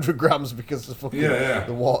with 200 grams because the fucking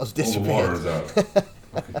the water's disappeared. All the water's out.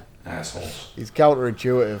 Fucking assholes. It's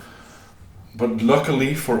counterintuitive. But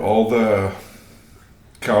luckily for all the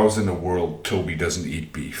cows in the world, Toby doesn't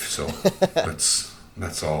eat beef, so let's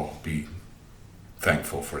all be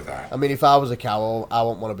thankful for that. I mean, if I was a cow, I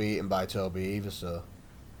wouldn't want to be eaten by Toby either. So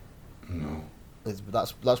no,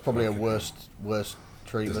 that's probably a worse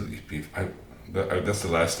treatment. Doesn't eat beef. That's the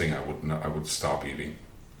last thing I would stop eating.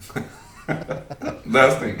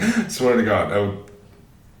 Last thing, swear to God, I would.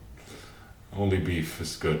 Only beef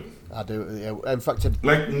is good. I do. Yeah. In fact,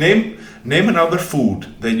 like name another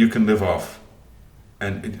food that you can live off,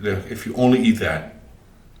 and if you only eat that.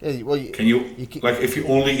 Yeah, well, can you like if you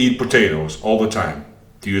only eat potatoes all the time,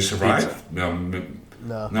 do you survive? No,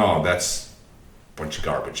 that's a bunch of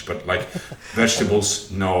garbage. But like vegetables,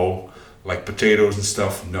 no. Like potatoes and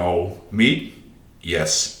stuff, no. Meat,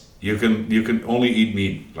 yes. You can only eat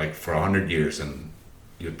meat like for 100 years and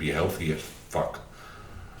you'd be healthy as fuck.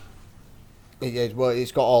 Well,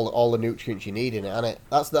 it's got all the nutrients you need in it, hasn't it?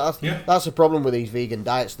 That's the problem with these vegan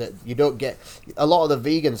diets, that you don't get. A lot of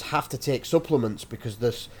the vegans have to take supplements because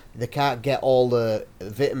they can't get all the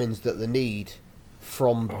vitamins that they need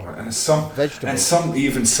from vegetables. And some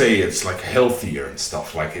even say it's like healthier and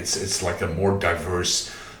stuff. Like it's like a more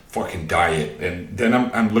diverse fucking diet. And then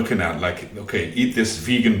I'm looking at like, okay, eat this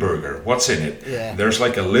vegan burger. What's in it? Yeah. There's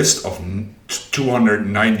like a list of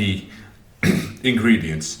 290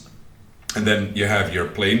 ingredients. And then you have your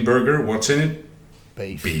plain burger. What's in it?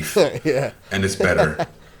 Beef. Yeah. And it's better.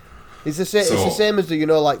 It's the same. It's the same as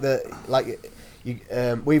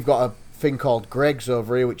we've got a thing called Greg's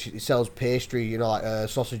over here, which sells pastry. Like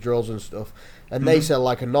sausage rolls and stuff. And they sell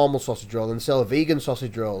like a normal sausage roll and sell a vegan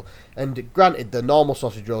sausage roll. And granted, the normal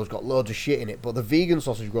sausage roll's got loads of shit in it, but the vegan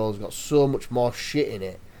sausage roll's got so much more shit in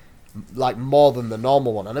it. Like more than the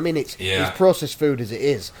normal one, and I mean it's processed food as it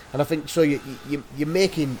is, and I think so. You're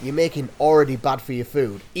making already bad for your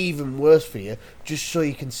food even worse for you, just so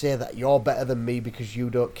you can say that you're better than me because you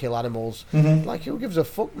don't kill animals. Like, who gives a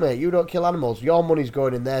fuck, mate? You don't kill animals. Your money's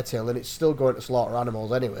going in their till, and it's still going to slaughter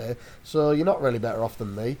animals anyway. So you're not really better off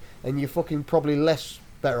than me, and you're fucking probably less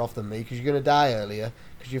better off than me because you're gonna die earlier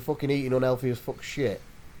because you're fucking eating unhealthy as fuck shit.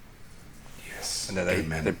 And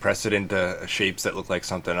then they press it into shapes that look like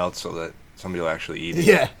something else so that somebody will actually eat it.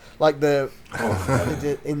 Yeah, like in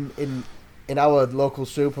our local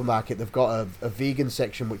supermarket, they've got a vegan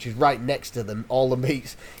section which is right next to them. All the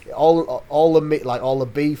meats, all the meat, like all the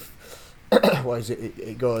beef. What is it?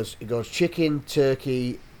 It goes chicken,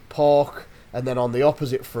 turkey, pork, and then on the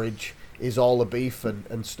opposite fridge is all the beef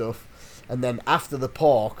and stuff. And then after the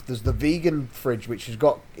pork, there's the vegan fridge, which has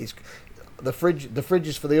got the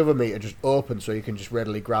fridges for the other meat are just open, so you can just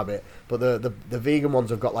readily grab it. But the vegan ones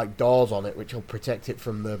have got like doors on it, which will protect it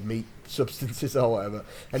from the meat substances or whatever.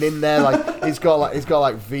 And in there, like it's got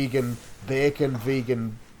like vegan bacon,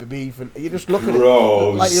 vegan beef, and you just look at it.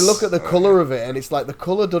 Like you look at the color of it, and it's like the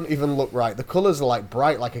color doesn't even look right. The colors are like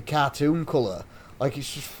bright, like a cartoon color. Like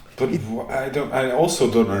it's just. But I also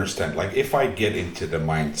don't understand. Like, if I get into the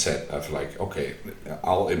mindset of like, okay,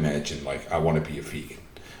 I'll imagine like I want to be a vegan.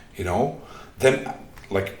 Then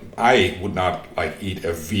like I would not like eat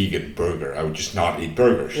a vegan burger. I would just not eat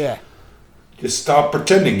burgers. Yeah. Just stop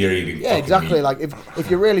pretending you're eating. Yeah, exactly. Meat. Like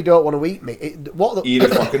if you really don't want to eat meat, eat a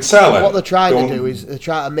fucking salad. What they're trying to do is they're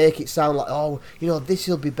trying to make it sound like, this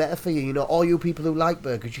will be better for you. All you people who like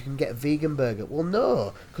burgers, you can get a vegan burger. Well,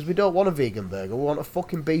 no, because we don't want a vegan burger. We want a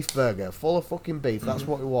fucking beef burger, full of fucking beef. That's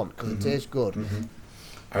what we want because it tastes good.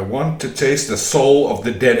 I want to taste the soul of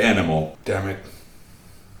the dead animal. Damn it.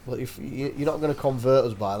 Well, you're not going to convert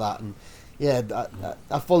us by that, and Yeah,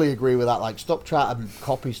 I fully agree with that. Like, stop trying to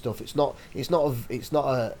copy stuff. It's not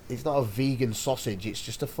a vegan sausage. It's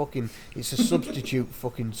just it's a substitute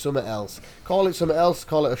fucking something else. Call it something else.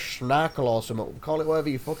 Call it a schnarkel or something. Call it whatever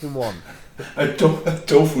you fucking want. A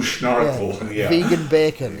tofu schnarkel. Yeah. Vegan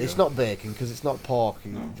bacon. It's not bacon because it's not pork.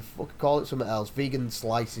 You fucking call it something else. Vegan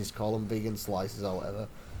slices. Call them vegan slices or whatever.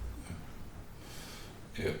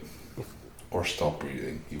 Yeah. Or stop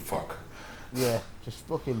breathing. You fuck. Yeah, just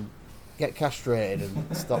fucking get castrated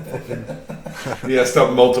and stop fucking. Yeah,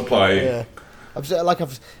 stop multiplying. Yeah,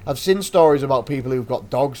 I've seen stories about people who've got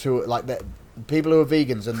dogs who like that. People who are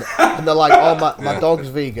vegans and they're like, oh my dog's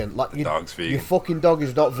vegan. Like Dog's vegan. Your fucking dog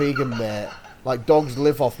is not vegan, mate. Like dogs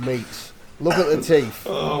live off meat. Look at the teeth.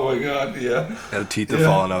 Oh my god, yeah. The teeth are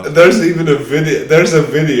falling out. There's even a video. There's a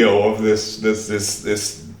video of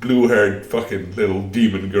this blue-haired fucking little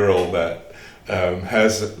demon girl that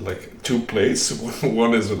has like 2 plates.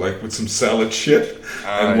 One is like with some salad shit,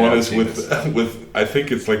 and one is with I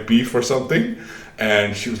think it's like beef or something.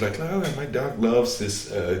 And she was like, "Oh, my dog loves this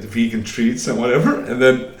vegan treats and whatever." And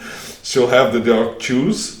then she'll have the dog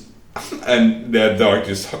choose, and that dog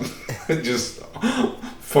just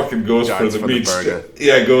fucking goes for the meat.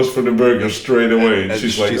 Goes for the burger straight away. And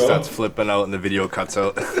she's like, starts flipping out, and the video cuts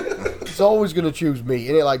out. It's always gonna choose meat,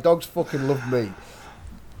 innit? Like dogs fucking love meat.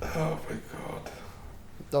 Oh my god.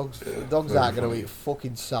 Dogs aren't gonna eat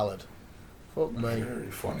fucking salad. Fuck me.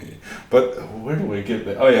 Very funny. But where do we get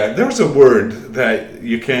that? Oh yeah, there's a word that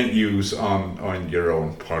you can't use on your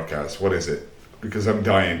own podcast. What is it? Because I'm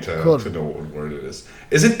dying to know what word it is.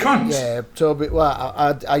 Is it cunt? Yeah, Toby.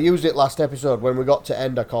 Well, I used it last episode. When we got to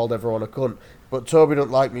end, I called everyone a cunt. But Toby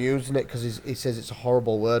don't like me using it because he says it's a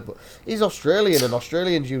horrible word. But he's Australian, and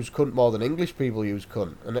Australians use cunt more than English people use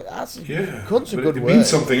cunt. And cunt's a good word. It means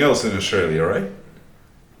something else in Australia, right?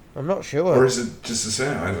 I'm not sure. Or is it just the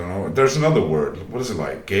same? I don't know. There's another word. What is it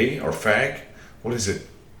like? Gay or fag? What is it?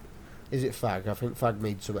 Is it fag? I think fag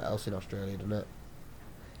means something else in Australia, doesn't it?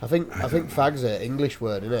 I think fag's an English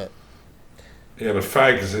word, isn't it? Yeah, but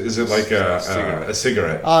fag is it like a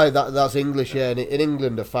cigarette? Aye, that's English. Yeah, in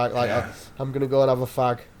England, a fag. Like I'm gonna go and have a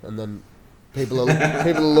fag, and then people will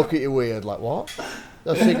look at you weird, like what?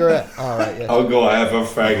 A cigarette? All right, yeah. I'll go have a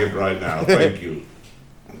faggot right now. Thank you.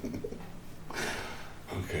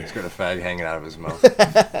 Okay. He's got a fag hanging out of his mouth.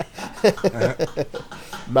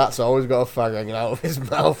 Matt's always got a fag hanging out of his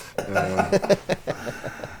mouth.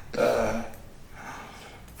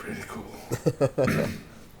 Pretty cool.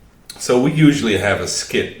 So we usually have a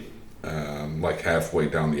skit, like halfway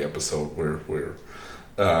down the episode, where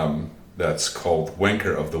that's called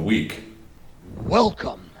Wanker of the Week.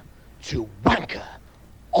 Welcome to Wanker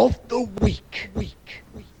of the Week.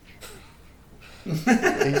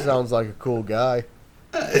 He sounds like a cool guy.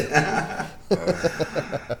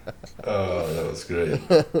 Oh, that was great.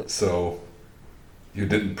 So, you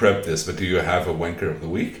didn't prep this, but do you have a wanker of the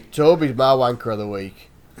week? Toby's my wanker of the week.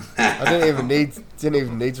 I didn't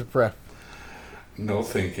even need to prep. No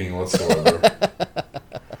thinking whatsoever.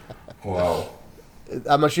 Wow.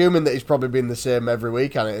 I'm assuming that it's probably been the same every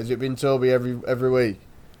week, hasn't it? Has it been Toby every week?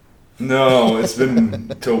 No, it's been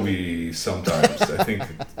Toby sometimes. I think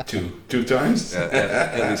two times.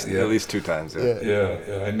 At least 2 times.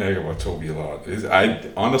 Yeah. I nag about Toby a lot. I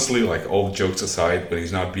honestly, like, all jokes aside, but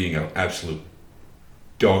he's not being an absolute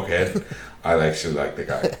doghead. I actually like the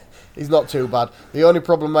guy. He's not too bad. The only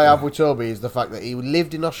problem I have with Toby is the fact that he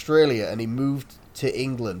lived in Australia and he moved to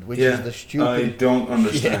England, which is the stupid. I don't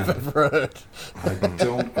understand. Shit I've ever heard. I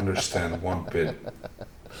don't understand one bit.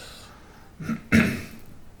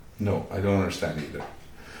 No, I don't understand either.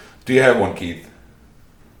 Do you have one, Keith?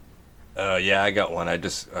 Yeah, I got one. I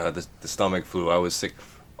just the stomach flu. I was sick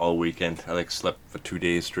all weekend. I slept for 2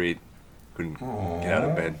 days straight. Couldn't get out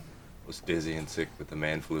of bed. Was dizzy and sick with the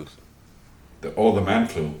man flu. The man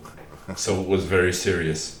flu. So it was very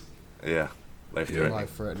serious. Yeah, life-threatening.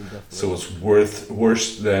 Life-threatening, definitely. So it's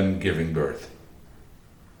worse than giving birth.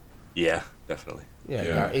 Yeah, definitely.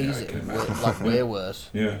 Yeah, easy. I can imagine. Like way worse.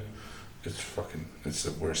 Yeah, it's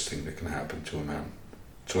the worst thing that can happen to a man,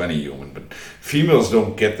 to any human. But females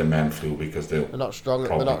don't get the man flu because they're not strong.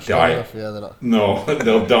 They're not die. strong enough. Yeah, they're not. No,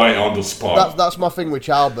 they'll die on the spot. That's my thing with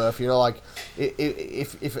childbirth. You know, like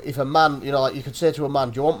if a man, you know, like you could say to a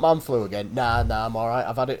man, "Do you want man flu again?" Nah, I'm all right.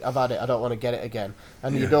 I've had it. I don't want to get it again.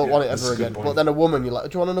 And you don't want it ever again. But then a woman, you're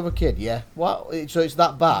like, "Do you want another kid?" Yeah. What? So it's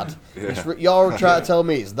that bad? Yeah. You're trying to tell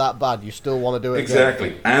me it's that bad? You still want to do it? Exactly.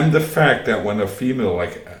 Again? And the fact that when a female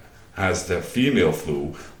has the female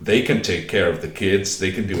flu, they can take care of the kids.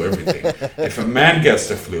 They can do everything. If a man gets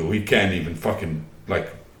the flu, he can't even fucking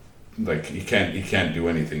like he can't do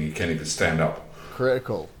anything. He can't even stand up.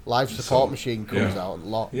 critical. Life support machine comes out a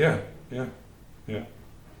lot. Yeah.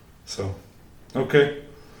 So, okay.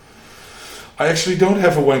 I actually don't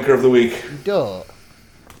have a wanker of the week. You don't?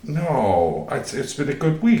 No, it's been a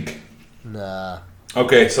good week. Nah.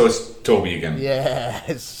 Okay, so it's Toby again.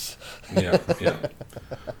 Yes. Yeah.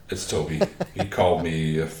 It's Toby. He called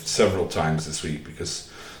me several times this week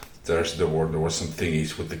because there were some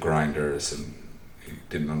thingies with the grinders and he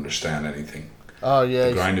didn't understand anything. Oh yeah.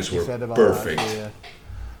 The grinders you were said about perfect. that,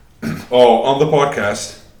 yeah. Oh, on the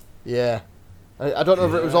podcast. Yeah. I don't know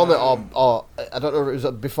if it was on it or I don't know if it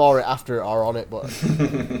was before it, after it, or on it, but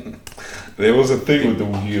There was a thing with the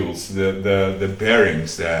wheels. The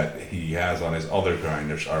bearings that he has on his other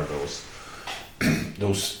grinders are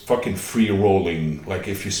those fucking free rolling. Like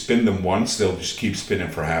if you spin them once, they'll just keep spinning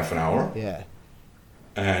for half an hour. yeah.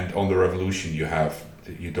 And on the Revolution, you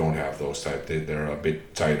don't have those type. They're a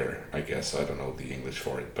bit tighter, I guess. I don't know the English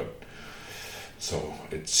for it, but so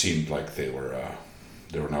it seemed like they were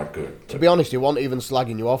not good. To be honest, he wasn't even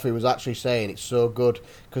slagging you off. He was actually saying it's so good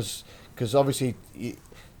because obviously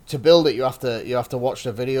to build it you have to watch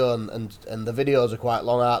the video and the videos are quite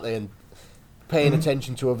long, aren't they? And paying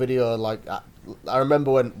attention to a video, like I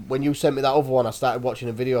remember when you sent me that other one, I started watching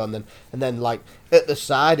a video and then like at the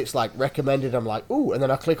side it's like recommended. I'm like, ooh, and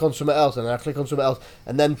then I click on something else and then I click on something else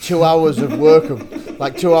and then 2 hours of work of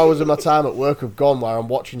like 2 hours of my time at work have gone where I'm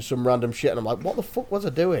watching some random shit and I'm like, what the fuck was I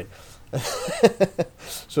doing?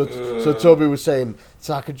 So Toby was saying,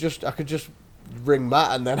 so I could just ring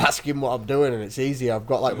Matt and then ask him what I'm doing, and it's easy. I've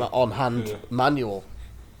got like my on-hand manual.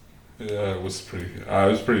 Yeah, it was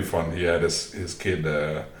pretty fun. He had his kid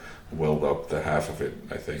weld up the half of it,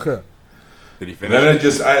 I think. Cool. Did he And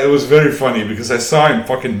finish? then it was very funny because I saw him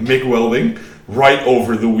fucking MIG welding right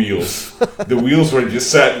over the wheels. The wheels were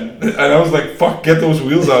just set, and I was like, "Fuck, get those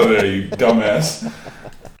wheels out of there, you dumbass!"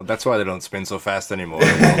 That's why they don't spin so fast anymore.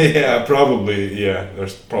 Yeah, probably. Yeah,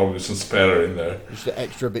 there's probably some spatter in there. Just the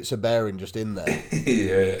extra bits of bearing just in there.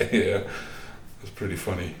 Yeah. It was pretty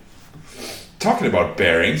funny. Talking about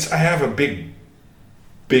bearings, I have a big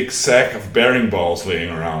sack of bearing balls laying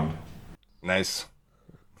around. Nice.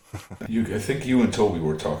 I think you and Toby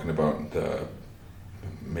were talking about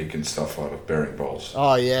making stuff out of bearing balls.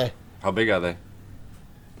 Oh yeah. How big are they?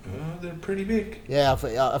 They're pretty big. Yeah,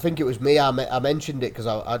 I think it was me. I mentioned it because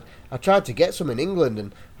I tried to get some in England,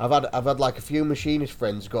 and I've had like a few machinist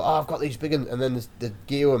friends go, oh, I've got these big, and then they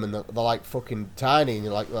gear them, and they're like fucking tiny, and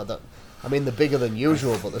you're like, well, I mean, they're bigger than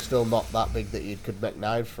usual, but they're still not that big that you could make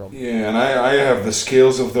knives from. Yeah, and I have the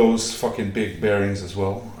scales of those fucking big bearings as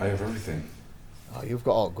well. I have everything. Oh, you've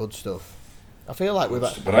got all good stuff. I feel like we've.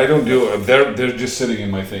 But I don't do. They're just sitting in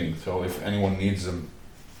my thing. So if anyone needs them,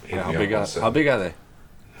 hit How me big up. how big are they?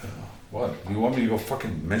 What? Do you want me to go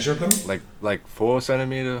fucking measure them? Like 4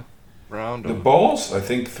 centimeter round? The Or? balls? I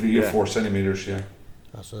think 3 or Yeah. 4 centimeters. Yeah.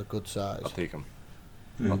 That's a good size. I'll take them.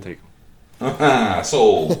 Hmm. I'll take them.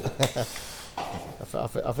 Sold.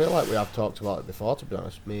 I feel like we have talked about it before. To be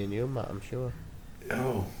honest, me and you, Matt, I'm sure.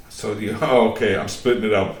 Oh, so do you? Oh, okay. I'm splitting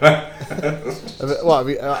it up.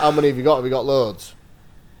 How many have you got? Have you got loads?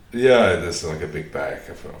 Yeah, there's like a big bag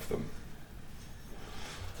of them.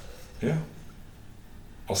 Yeah.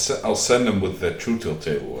 I'll send them with the True Tilt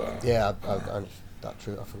table. Yeah, that's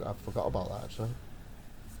true. I forgot about that actually.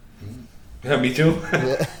 Yeah, me too.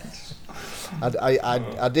 Yeah.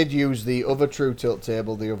 I did use the other True Tilt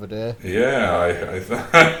table the other day. Yeah,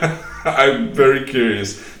 I'm very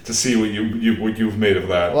curious to see what you've made of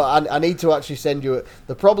that. Well, I need to actually send you it.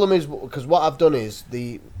 The problem is because what I've done is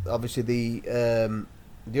the other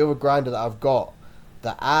grinder that I've got,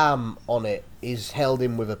 the arm on it is held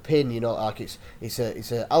in with a pin. You know, like it's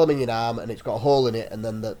a aluminium arm and it's got a hole in it, and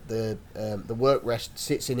then the work rest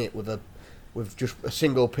sits in it with just a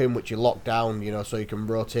single pin which you lock down. You know, so you can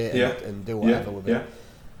rotate and do whatever with it.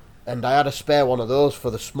 And I had a spare one of those for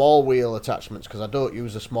the small wheel attachments because I don't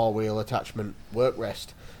use a small wheel attachment work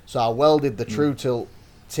rest. So I welded the True Tilt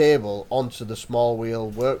table onto the small wheel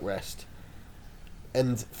work rest,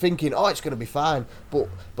 and thinking, oh, it's going to be fine. But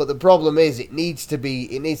the problem is, it needs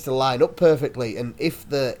to line up perfectly. And if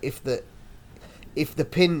the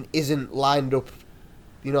pin isn't lined up,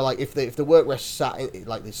 you know, like if the work rest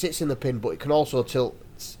it sits in the pin, but it can also tilt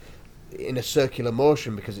in a circular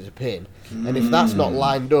motion because it's a pin. And if that's not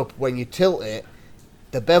lined up when you tilt it,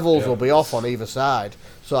 the bevels will be off on either side.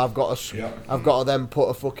 So I've got to then put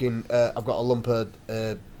a fucking I've got a lump of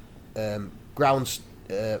ground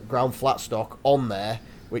flat stock on there,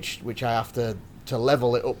 which I have to to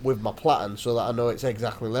level it up with my platen so that I know it's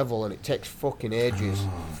exactly level, and it takes fucking ages.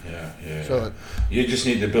 Yeah. So You just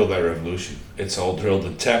need to build that revolution. It's all drilled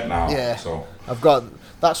and tapped now. Yeah. So I've got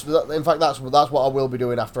in fact that's what I will be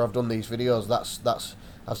doing after I've done these videos. That's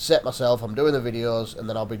I've set myself. I'm doing the videos, and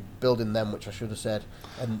then I'll be building them, which I should have said.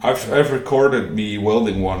 And I've recorded me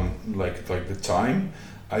welding one like the time.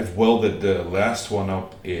 I've welded the last one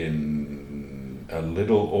up in a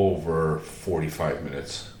little over 45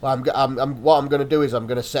 minutes. well, what I'm going to do is I'm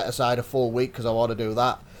going to set aside a full week because I want to do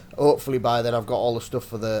that. Hopefully by then I've got all the stuff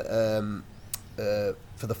for the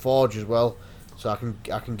forge as well, so I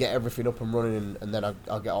can get everything up and running, and then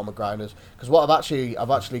I'll get all my grinders. Because what I've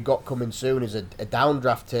actually got coming soon is a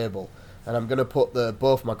downdraft table, and I'm going to put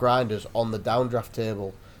both my grinders on the downdraft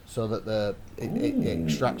table so that it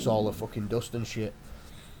extracts all the fucking dust and shit.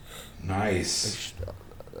 Nice.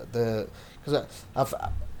 Because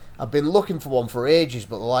I've been looking for one for ages,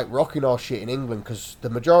 but they're like rocking horse shit in England, because the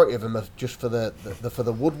majority of them are just for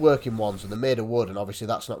the woodworking ones, and they're made of wood, and obviously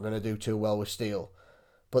that's not going to do too well with steel.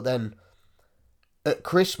 But then at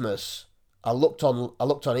Christmas, I looked on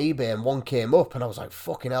eBay, and one came up, and I was like,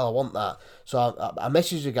 fucking hell, I want that. So I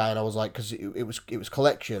messaged the guy, and I was like, because it was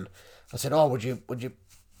collection. I said, oh, would you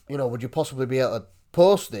possibly be able to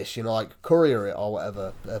post this, like courier it or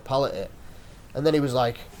whatever, pallet it? And then he was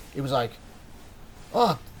like,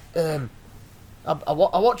 oh, I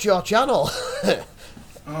watch your channel.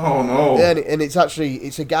 Oh no! Yeah, and it's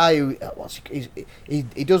a guy who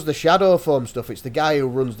he does the shadow foam stuff. It's the guy who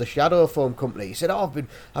runs the shadow foam company. He said, "Oh,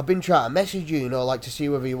 I've been trying to message you, like to see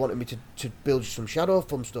whether you wanted me to build you some shadow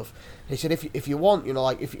foam stuff." He said, "If you want,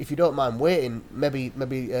 like if you don't mind waiting, maybe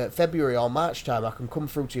February or March time, I can come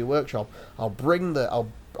through to your workshop. I'll bring the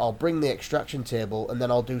extraction table, and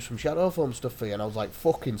then I'll do some shadow foam stuff for you." And I was like,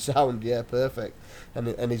 "Fucking sound, yeah, perfect."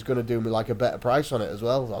 And he's gonna do me like a better price on it as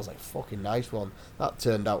well. So I was like, "Fucking nice one." That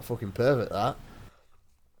turned out fucking perfect. That.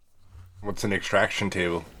 What's an extraction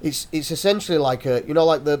table? It's essentially like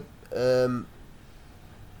like the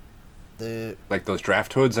like those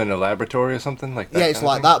draft hoods in a laboratory or something like that. Yeah, it's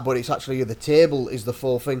like that, but it's actually the table is the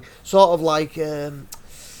full thing, sort of like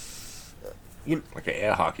like an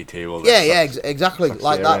air hockey table. Exactly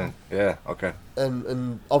like that. In. Yeah, okay.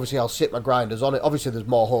 And obviously I'll sit my grinders on it. Obviously there's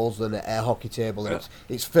more holes than an air hockey table, and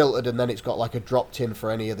it's filtered, and then it's got like a drop tin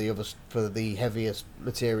for any of the others, for the heaviest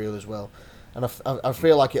material as well. And I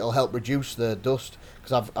feel like it'll help reduce the dust,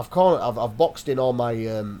 because I've boxed in all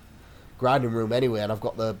my grinding room anyway, and I've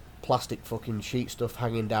got the plastic fucking sheet stuff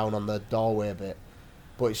hanging down on the doorway bit.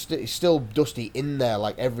 But it's still dusty in there,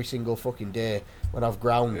 like every single fucking day. When I've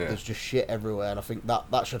ground, there's just shit everywhere, and I think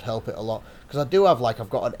that should help it a lot. Because I do have I've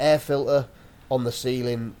got an air filter on the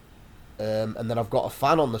ceiling, and then I've got a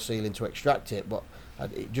fan on the ceiling to extract it, but I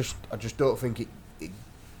just don't think it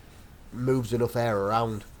moves enough air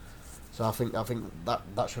around. So I think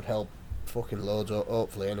that should help fucking loads,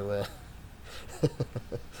 hopefully anyway.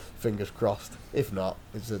 Fingers crossed. If not,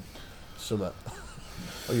 it's a summit.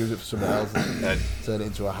 I'll use it for something else and turn it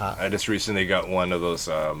into a hat. I just recently got one of those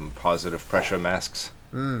positive pressure masks.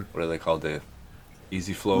 What are they called? The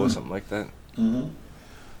Easy Flow or something like that? Mm-hmm.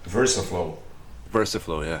 VersaFlow.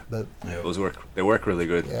 VersaFlow, yeah. Those work really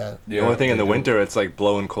good. Yeah. The only thing in the winter, it's like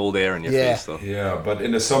blowing cold air in your face, though. Yeah, but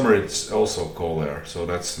in the summer it's also cold air, so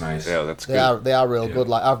that's nice. Yeah, that's good. They are real good.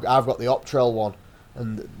 Like I've got the Optrel one,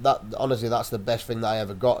 and that honestly that's the best thing that I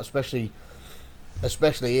ever got, especially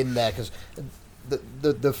in there, because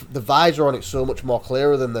the visor on it's so much more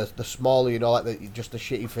clearer than the smaller, like just the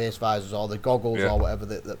shitty face visors or the goggles or whatever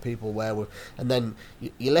that people wear with, and then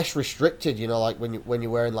you're less restricted, like when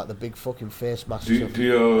you're wearing like the big fucking face mask. Do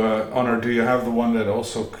you Honor? Do you have the one that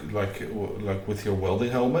also like with your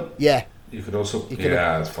welding helmet? Yeah. You could also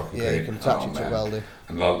it's fucking great. Yeah, you can attach it to welding.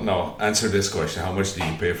 And no, answer this question: how much do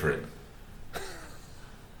you pay for it?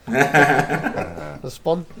 The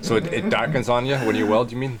spawn. So it darkens on you when you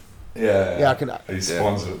weld, you mean? Yeah, I can. He's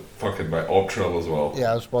sponsored fucking by Optrel as well.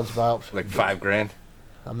 Yeah, I'm sponsored by Optrel. Like $5,000.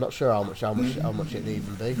 I'm not sure how much it'd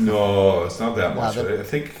even be. No, it's not that much. I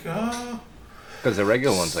think. Because the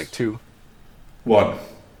regular one's like $2,000. What?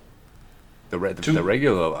 The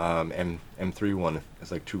regular M3 one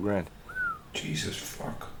is like $2,000. Jesus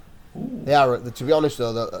fuck. Ooh. They are. To be honest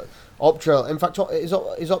though, the Optrel. In fact, is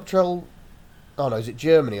Optrel? Oh no, is it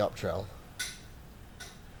Germany Optrel?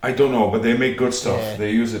 I don't know, but they make good stuff. Yeah.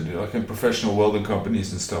 They use it like in professional welding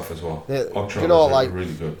companies and stuff as well. Optrel is like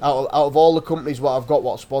really good. Out of all the companies what I've got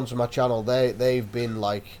what sponsor my channel, they've been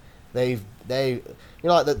like they you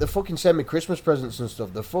know, like they fucking send me Christmas presents and stuff.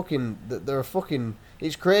 They're fucking.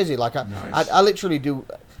 It's crazy. Like I literally do.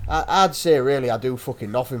 I'd say really I do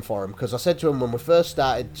fucking nothing for them, because I said to them when we first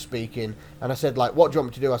started speaking, and I said like, what do you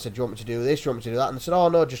want me to do? I said, do you want me to do this? Do you want me to do that? And they said, oh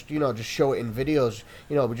no, just just show it in videos.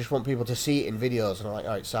 We just want people to see it in videos. And I'm like,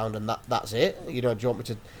 all right, sound, and that's it. Do you want me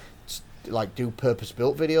to like do purpose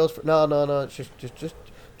built videos? No. It's just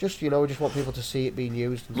we just want people to see it being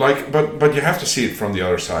used. Like, but you have to see it from the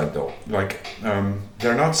other side though. Like,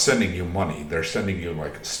 they're not sending you money; they're sending you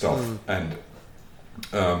like stuff, and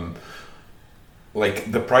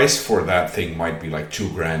like the price for that thing might be like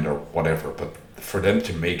 $2,000 or whatever, but for them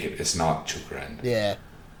to make it, it's not $2,000. Yeah.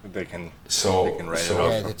 They can write it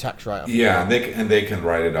off. Yeah, the tax write-off. Yeah, they can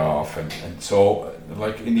write it off, and so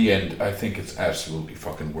like in the end, I think it's absolutely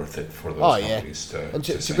fucking worth it for those companies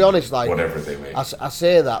to be honest, like whatever they make. I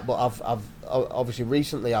say that, but I've obviously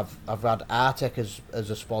recently I've had Artec as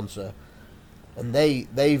a sponsor, and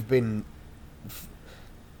they've been.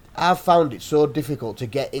 I've found it so difficult to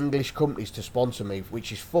get English companies to sponsor me,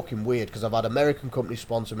 which is fucking weird, because I've had American companies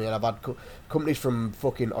sponsor me, and I've had companies from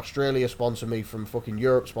fucking Australia sponsor me, from fucking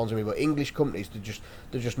Europe sponsor me, but English companies,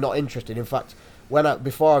 they're just not interested. In fact,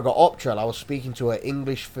 before I got Optrel, I was speaking to an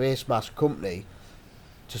English face mask company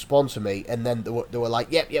to sponsor me, and then they were like,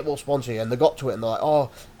 yep, we'll sponsor you, and they got to it, and they're like, oh,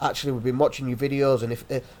 actually, we've been watching your videos, and if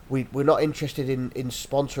we're not interested in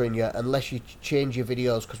sponsoring you unless you change your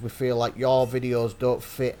videos, because we feel like your videos don't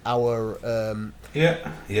fit our Yeah.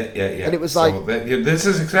 And it was this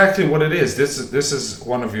is exactly what it is. This is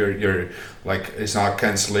one of your like, it's not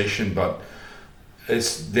cancellation, but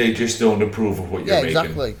they just don't approve of what you're making. Yeah,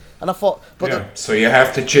 exactly. And I thought, so you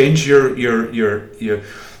have to change your.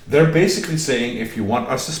 They're basically saying, if you want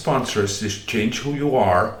us to sponsor us, just change who you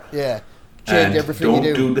are. Yeah. Change everything you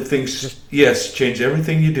do. Don't do the things. Yes, change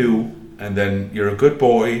everything you do, and then you're a good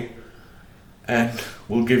boy, and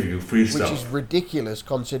we'll give you free stuff. Which is ridiculous,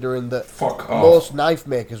 considering that Fuck off. Most knife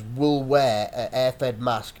makers will wear an air-fed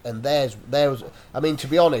mask, and theirs. I mean, to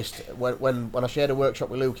be honest, when I shared a workshop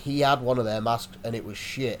with Luke, he had one of their masks, and it was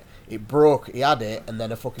shit. It broke. He had it, and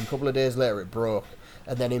then a fucking couple of days later, it broke.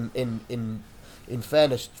 And then in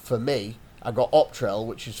fairness, for me, I got Optrel,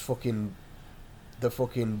 which is probably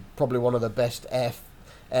one of the best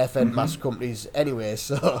air-fed mask companies anyway,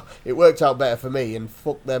 so it worked out better for me, and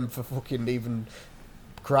fuck them for fucking even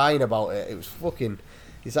crying about it.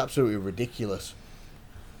 It's absolutely ridiculous.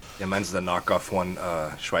 Yeah, mine's the knockoff one,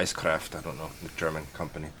 Schweißkraft, I don't know, the German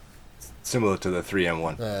company. Similar to the 3M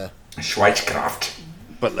one. Schweizkraft.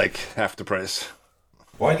 But like half the price.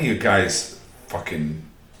 Why do you guys fucking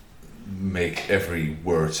make every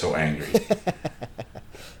word so angry?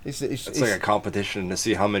 It's like a competition to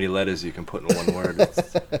see how many letters you can put in one word.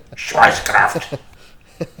 Schweizkraft.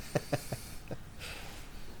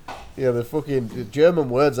 Yeah, the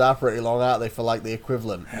German words are pretty long, aren't they, for like the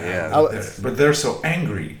equivalent? Yeah, but they're so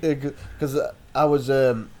angry. Because I was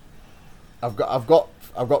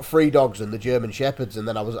I've got 3 dogs and the German Shepherds, and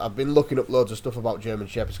then I've been looking up loads of stuff about German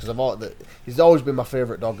Shepherds, because he's always been my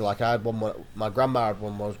favourite dog. Like, I had one, my grandma had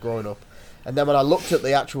one when I was growing up, and then when I looked at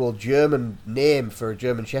the actual German name for a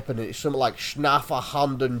German Shepherd, it's something like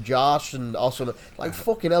Schnafferhanden or something like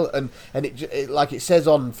fucking hell, and it like it says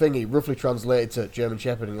on thingy, roughly translated to German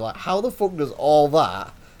Shepherd, and you're like, how the fuck does all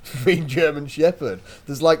that mean German Shepherd?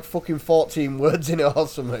 There's like fucking 14 words in it or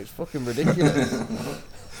something. It's fucking ridiculous.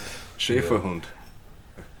 Schäferhund.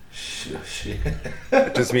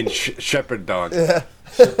 It just means shepherd dog. Yeah.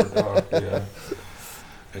 Shepherd dog, yeah.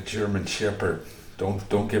 A German Shepherd.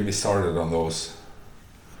 Don't get me started on those.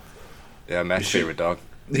 Yeah, Matt's favorite dog.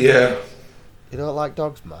 Yeah. You don't like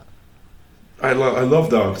dogs, Matt? I love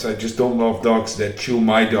dogs. I just don't love dogs that chew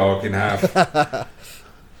my dog in half.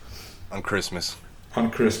 On Christmas. On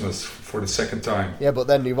Christmas for the second time. Yeah, but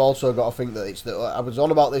then you've also got to think that I was on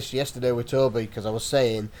about this yesterday with Toby, because I was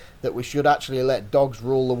saying that we should actually let dogs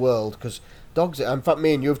rule the world, because dogs, in fact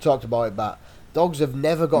me and you have talked about it, but dogs have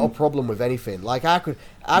never got a problem with anything. Like, I could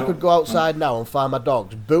go outside now and find my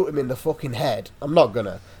dogs, boot him in the fucking head. I'm not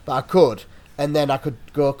gonna, but I could, and then I could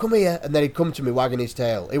go, come here, and then he'd come to me wagging his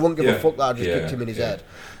tail. He wouldn't give a fuck that I just kicked him in his head.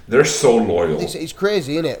 They're so loyal. It's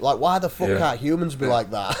crazy, isn't it? Like, why the fuck can't humans be like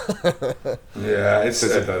that? Yeah,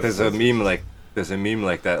 there's a meme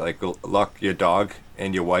like that. Like, lock your dog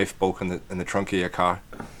and your wife both in the trunk of your car.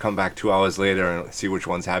 Come back 2 hours later and see which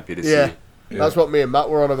one's happy to see. Yeah, that's what me and Matt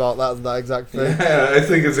were on about. That exact thing. Yeah, I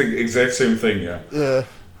think it's the exact same thing. Yeah. Yeah.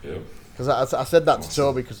 Yeah. Because I said that to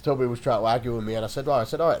Toby, because Toby was trying to argue with me, and I said, all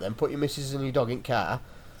right then, put your missus and your dog in car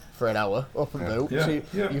for an hour, up and boot. Yeah. So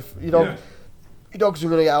Yeah. you don't. Yeah. your dog's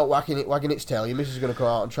going to get out wagging its tail. Your missus is going to come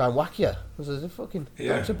out and try and whack you. I said, fucking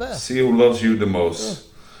dog's a bear. See who loves you the most.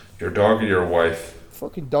 Your dog or your wife.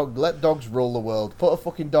 Fucking dog. Let dogs rule the world. Put a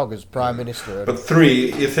fucking dog as prime minister. But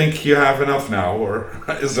 3, you think you have enough now, or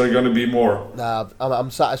is there going to be more? Nah, I'm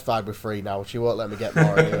satisfied with 3 now. She won't let me get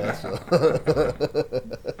more anyway. So.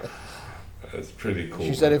 That's pretty cool.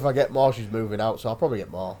 She said if I get more, she's moving out, so I'll probably get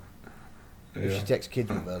more. Yeah. If she takes kids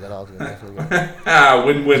with her, then I'll definitely get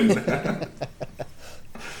Win-win.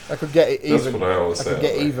 I could get it even. That's what I always say. I could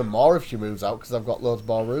get even more if she moves out because I've got loads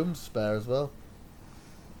more rooms spare as well.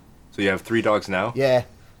 So you have 3 dogs now? Yeah,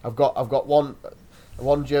 I've got one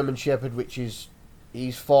German Shepherd,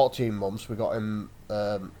 he's 14 months. We got him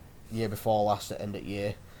year before last at end of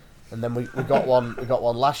year, and then we got one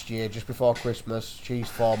last year just before Christmas. She's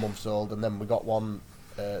 4 months old, and then we got one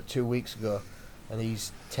 2 weeks ago, and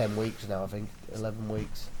he's 10 weeks now. I think 11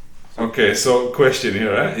 weeks. Okay, so question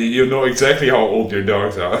here. Eh? You know exactly how old your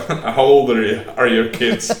dogs are. How old are your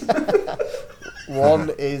kids? One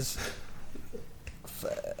is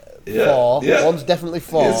 4. Yeah. One's definitely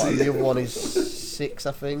 4, Yes, and the other one is 6,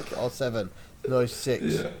 I think, or 7. No, he's 6.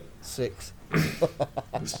 Yeah. 6.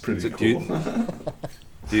 It's pretty So cool.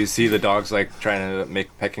 Do you see the dogs like trying to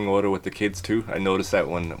make pecking order with the kids too? I noticed that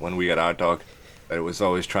when we got our dog, that it was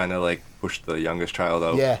always trying to like push the youngest child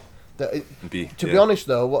out. Yeah. To be honest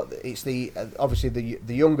though, it's obviously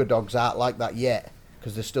the younger dogs aren't like that yet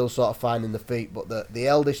because they're still sort of finding the feet. But the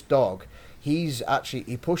eldest dog, he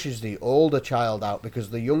pushes the older child out because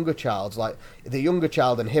the younger child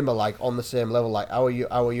and him are like on the same level. Like our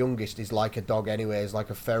youngest is like a dog anyway. He's like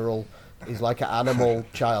a feral. He's like an animal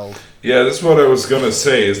child. Yeah, that's what I was gonna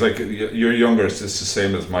say. It's like your youngest is the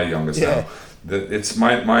same as my youngest now. It's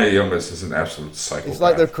my youngest is an absolute psychopath. It's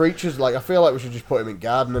like they're creatures. Like I feel like we should just put him in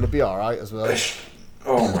garden and it'd be all right as well.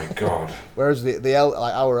 Oh my god. Whereas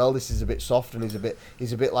our eldest is a bit soft and he's a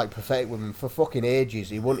bit like pathetic with him for fucking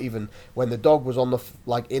ages. He wouldn't even when the dog was on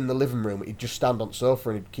in the living room, he'd just stand on the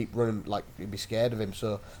sofa and he'd keep running like he'd be scared of him.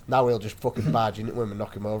 So now he'll just fucking barge into him and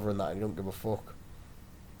knock him over and that, and he don't give a fuck.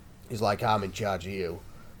 He's like, I'm in charge of you.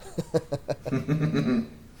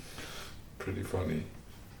 Pretty funny.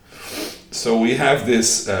 So we have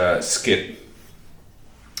this skit,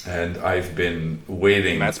 and I've been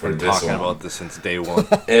waiting Matt's for been this talking one about this since day one.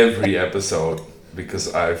 every episode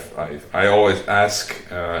because I always ask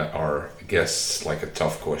our guests like a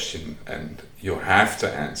tough question, and you have to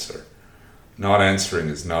answer. Not answering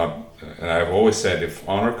is not. And I've always said if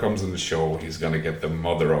Onur comes on the show, he's gonna get the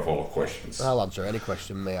mother of all questions. I'll answer any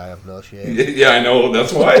question, I have no shame. Yeah, I know.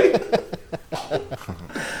 That's why.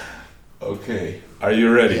 Okay, are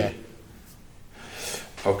you ready? Yeah.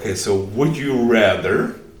 Okay, so would you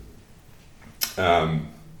rather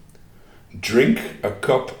drink a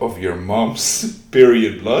cup of your mom's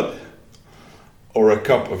period blood or a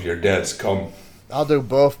cup of your dad's cum? I'll do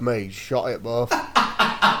both, mate. Shot it both.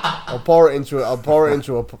 I'll pour it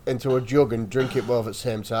into a jug and drink it both at the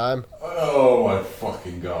same time. Oh my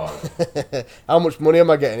fucking god! How much money am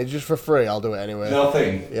I getting? It's just for free. I'll do it anyway.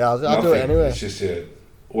 Nothing. Yeah, I'll do it anyway. It's just it.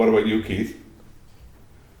 What about you, Keith?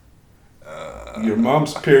 Your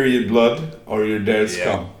mom's period blood or your dad's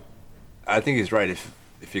cum? I think he's right. If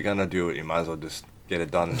you're gonna do it, you might as well just get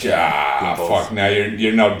it done. Yeah, fuck. Now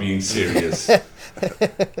you're not being serious.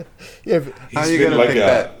 Yeah, How are you gonna pick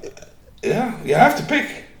that? Yeah, you have to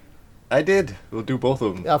pick. I did. We'll do both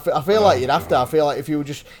of them. I feel like you'd have to. I feel like if you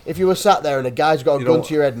were sat there and a guy's got a gun know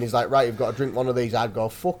to your head and he's like, right, you've got to drink one of these, I'd go,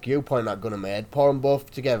 fuck you, point that gun at my head, pour them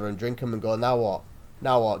both together and drink them and go, now what?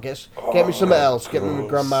 Now what? Get me something else. Get me my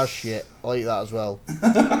grandma's shit. I'll eat that as well.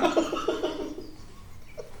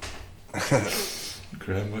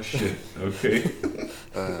 Grandma shit. Okay.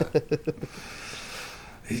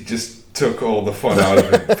 He just took all the fun out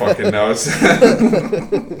of it. Fucking now it's.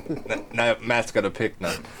 Now Matt's got to pick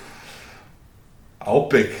now. I'll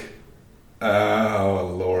pick.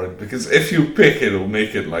 Oh Lord! Because if you pick, it'll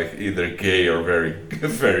make it like either gay or very,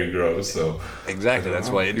 very gross. So Exactly. That's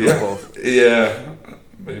why you do it both. Yeah,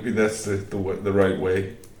 maybe that's the right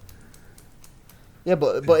way. Yeah,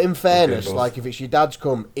 but in fairness, both. like if it's your dad's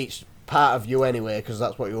cum, it's part of you anyway because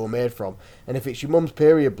that's what you were made from. And if it's your mum's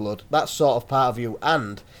period blood, that's sort of part of you.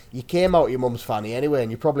 And you came out your mum's fanny anyway,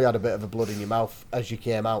 and you probably had a bit of a blood in your mouth as you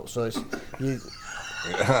came out. So it's you.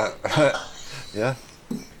 Yeah.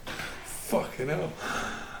 Fucking hell.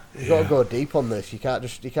 You got to go deep on this. You can't.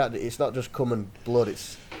 It's not just cum and blood.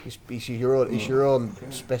 It's your own. It's your own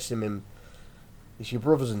specimen. It's your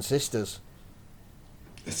brothers and sisters.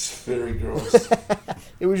 It's very gross.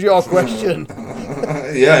 It was your question.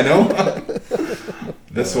 Yeah, I know.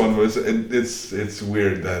 This one was it's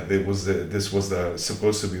weird that this was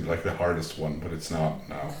supposed to be like the hardest one, but it's not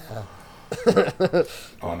now.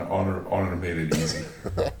 Honor made it easy.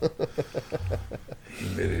 He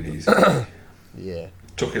made it easy. Yeah.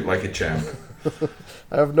 Took it like a champ.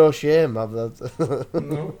 I have no shame.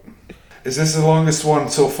 No. Is this the longest one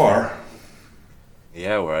so far?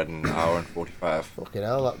 Yeah, we're at an hour and 45. Fucking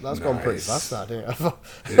hell, that's gone pretty fast, that, didn't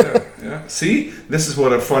it? Yeah. See, this is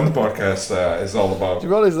what a fun podcast is all about. To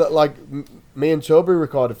be honest, that like me and Toby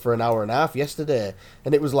recorded for an hour and a half yesterday,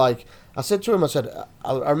 and it was like I said to him,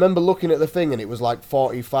 I remember looking at the thing, and it was like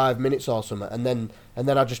 45 minutes or something, and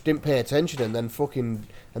then I just didn't pay attention, and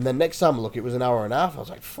then next time I look, it was an hour and a half. I was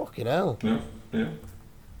like, fucking hell. Yeah.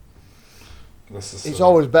 It's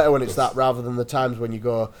always better when it's that rather than the times when you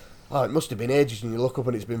go, oh, it must have been ages, and you look up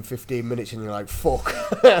and it's been 15 minutes, and you're like, fuck.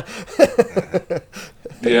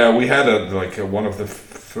 Yeah, we had one of the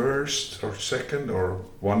first or second or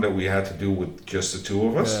one that we had to do with just the two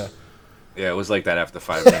of us. Yeah, it was like that after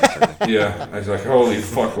 5 minutes. I think. Yeah, I was like, holy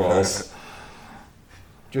fuck balls.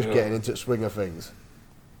 Just getting into the swing of things.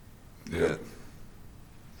 Yeah.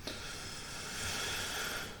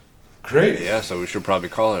 Great. Yeah, so we should probably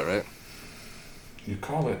call it, right? You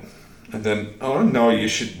call it. And then, no, you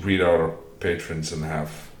should read out our patrons and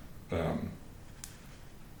have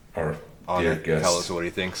our dear guest tell us what he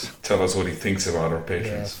thinks. Tell us what he thinks about our patrons.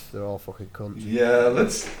 Yes, they're all fucking cunts. Yeah,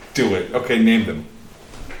 let's do it. Okay, name them.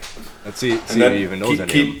 Let's see if he even knows any of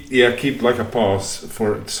them. Yeah, keep like a pause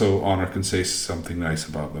so Honor can say something nice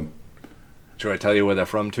about them. Should I tell you where they're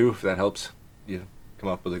from too, if that helps you come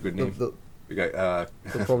up with a good name? We got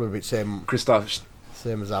They'll probably be same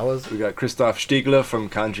as ours. We got Christoph Stiegler from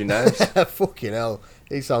Kanji Knives. Fucking hell.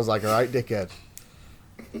 He sounds like a right dickhead.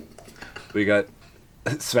 We got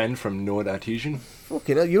Sven from Nord Artesian.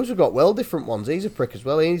 Fucking hell, you've got well different ones. He's a prick as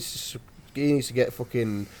well. He needs to get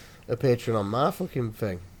fucking a patron on my fucking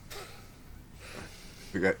thing.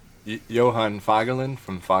 We got Johan Fagerlund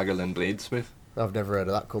from Fagerlund Bladesmith. I've never heard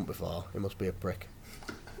of that cunt before. He must be a prick.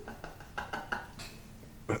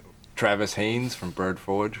 Travis Haynes from Bird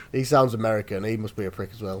Forge. He sounds American. He must be a prick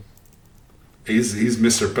as well. He's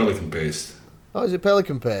Mr. Pelican Paste. Oh, is it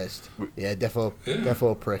Pelican Paste? Yeah, defo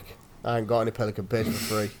a prick. I ain't got any Pelican Paste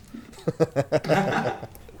for free.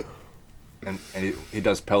 and he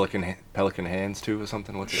does Pelican Hands too or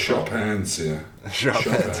something. What's it Shop called? Hands, yeah. Shop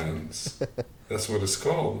Hands. That's what it's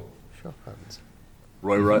called. Shop hands.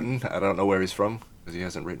 Roy Rutten. I don't know where he's from because he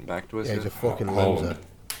hasn't written back to us Yeah, yet. he's a fucking Holland. loser.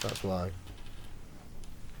 That's why.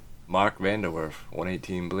 Mark Vanderwerf,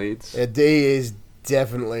 118 Blades. D is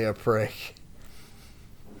definitely a prick.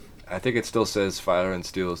 I think it still says Fire and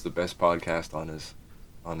Steel is the best podcast on his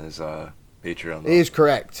Patreon. He is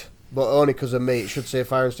correct, but only because of me. It should say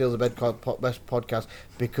Fire and Steel is the best podcast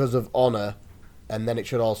because of Honor, and then it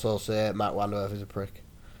should also say Matt Wanderworth is a prick.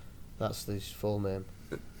 That's his full name.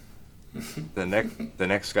 The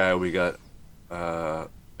next guy we got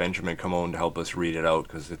Benjamin come on to help us read it out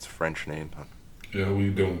because it's a French name. Yeah, we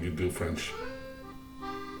do French.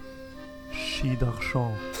 Chi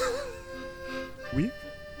d'argent. Oui?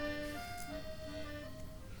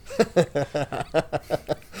 I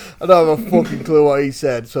don't have a fucking clue what he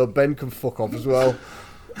said, so Ben can fuck off as well.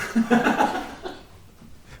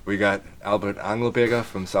 We got Albert Angelberger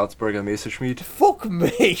from Salzburger Messerschmitt. Fuck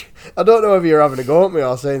me! I don't know if you're having a go at me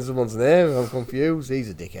or saying someone's name. I'm confused. He's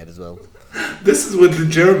a dickhead as well. This is with the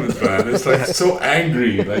Germans, man. It's like so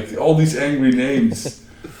angry, like all these angry names.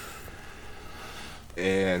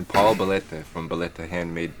 And Paul Balletta from Balletta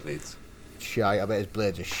Handmade Blades. Shite, I bet his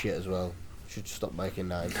blades are shit as well. Should stop making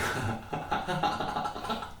knives.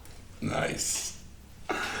 Nice.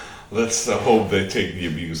 Let's hope they take the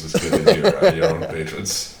abuse as good as your own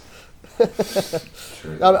patrons.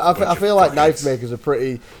 I feel like knife makers are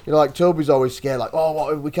pretty, like Toby's always scared, like, oh,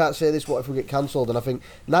 what if we can't say this, what if we get cancelled? And I think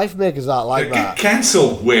knife makers aren't like that.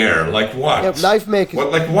 Cancelled where? Like what? Yeah, knife makers.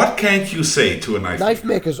 What can't you say to a knife maker?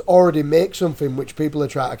 Makers already make something which people are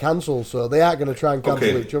trying to cancel, so they aren't going to try and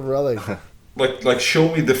cancel each other, are they? Like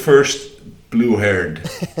show me the first blue-haired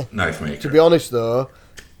knife maker. To be honest, though,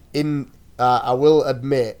 I will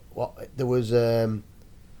admit, there was a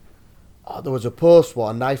post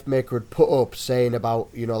what a knife maker had put up saying about,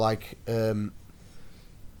 I don't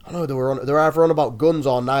know, they were either on about guns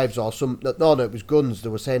or knives or some. No, it was guns. They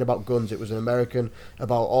were saying about guns. It was an American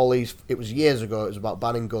about all these. It was years ago. It was about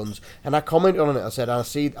banning guns, and I commented on it. I said I'm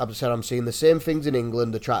seeing the same things in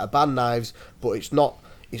England. They try to ban knives, but it's not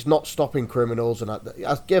it's not stopping criminals, and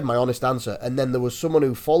I gave my honest answer. And then there was someone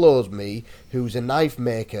who follows me who's a knife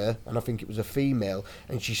maker, and I think it was a female,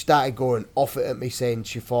 and she started going off it at me, saying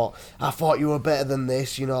I thought you were better than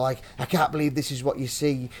this, you know, like, I can't believe this is what you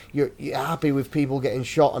see, you're happy with people getting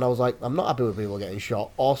shot. And I was like, I'm not happy with people getting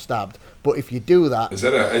shot or stabbed, but if you do that...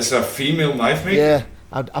 Is a female knife maker? Yeah,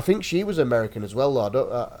 I think she was American as well,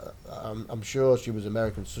 though. I'm sure she was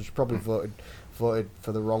American, so she probably voted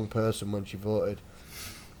for the wrong person when she voted.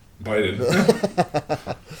 Biden.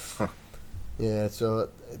 Yeah, so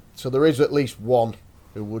there is at least one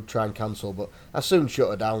who would try and cancel, but I soon shut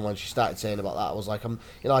her down when she started saying about that. I was like,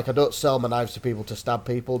 I don't sell my knives to people to stab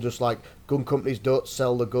people, just like gun companies don't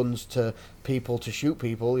sell the guns to people to shoot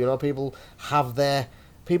people. You know, people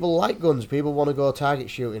like guns. People want to go target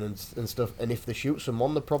shooting and stuff. And if they shoot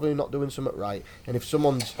someone, they're probably not doing something right. And if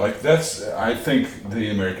someone's like, I think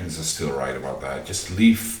the Americans are still right about that. Just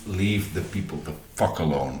leave the people the fuck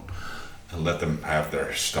alone and let them have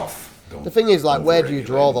their stuff. The thing is, like, where do you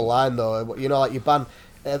draw the line, though? You know, like, you ban,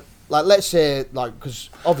 like, let's say, like, because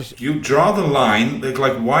obviously you draw the line.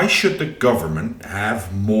 Like, why should the government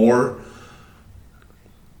have more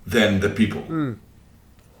than the people?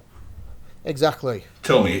 Exactly.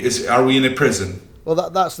 Tell me, are we in a prison? Well,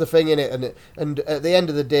 that's the thing, innit? And at the end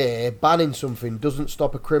of the day, banning something doesn't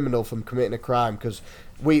stop a criminal from committing a crime, because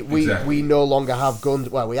we no longer have guns.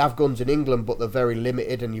 Well, we have guns in England, but they're very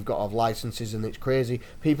limited, and you've got to have licenses, and it's crazy.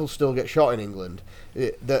 People still get shot in England,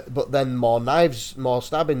 but then more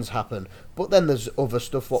stabbings happen. But then there's other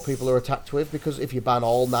stuff what people are attacked with, because if you ban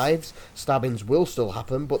all knives, stabbings will still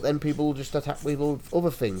happen, but then people will just attack people with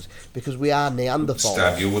other things, because we are Neanderthals.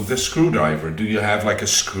 Stab you with the screwdriver. Do you have like a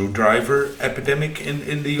screwdriver epidemic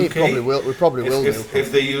in the UK? It probably will. We probably will do.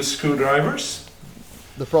 If they use screwdrivers?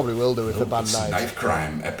 They probably will do if they ban knives. Knife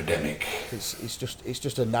crime epidemic. It's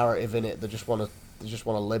just a narrative in it. They just want to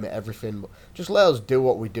limit everything. But just let us do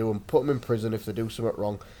what we do and put them in prison if they do something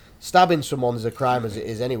wrong. Stabbing someone is a crime as it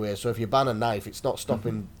is anyway. So if you ban a knife, it's not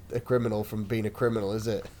stopping a criminal from being a criminal, is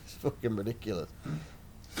it? It's fucking ridiculous.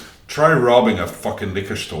 Try robbing a fucking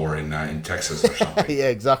liquor store in Texas or something. Yeah,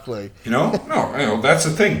 exactly. You know, that's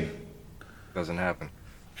the thing. Doesn't happen.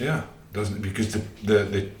 Yeah. Doesn't, because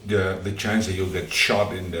the chance that you'll get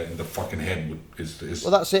shot in the fucking head is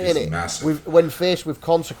well, that's it, innit? Massive. When faced with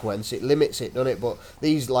consequence, it limits it, doesn't it? But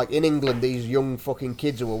these, like in England, these young fucking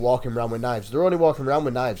kids who are walking around with knives, they're only walking around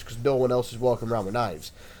with knives because no one else is walking around with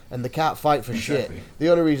knives, and they can't fight for shit. The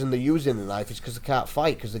only reason they're using the knife is because they can't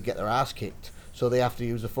fight, because they get their ass kicked, so they have to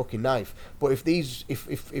use a fucking knife. But if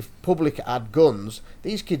public had guns,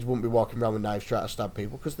 these kids wouldn't be walking around with knives trying to stab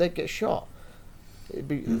people because they'd get shot.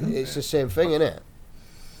 It's the same thing, isn't it?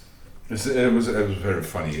 It was very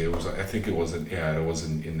funny. I think it was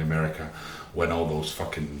in America when all those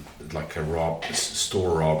fucking like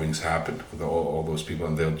store robbings happened with all those people,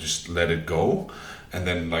 and they'll just let it go, and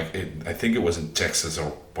then I think it was in Texas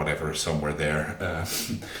or whatever, somewhere there.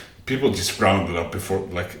 People just rounded up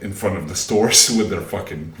in front of the stores with their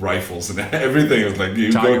fucking rifles and everything. It was like,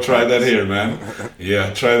 you go try that here, man.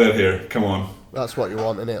 Yeah, try that here. Come on. That's what you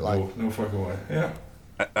want, innit? Like, no fucking way. Yeah.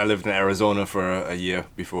 I lived in Arizona for a year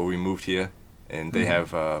before we moved here, and they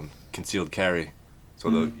have concealed carry.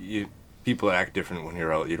 So people act different when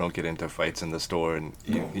you're out. You don't get into fights in the store, and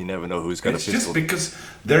you never know who's got a pistol. It's just because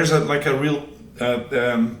there's a real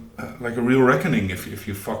reckoning if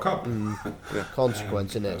you fuck up.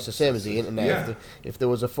 Consequence, innit? It's the same as the internet. Yeah.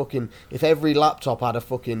 If every laptop had a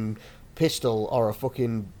fucking pistol or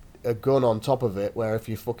a gun on top of it, where if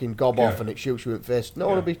you fucking gob off and it shoots you in the face, no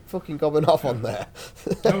one would be fucking gobbing off on there.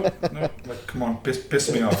 No, like, come on,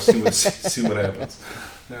 piss me off, see what happens.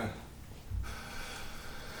 Yeah.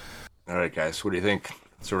 All right, guys, what do you think?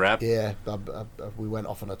 It's a wrap? Yeah, we went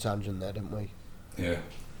off on a tangent there, didn't we? Yeah.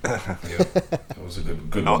 That was a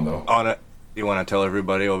good one, though. On it, you want to tell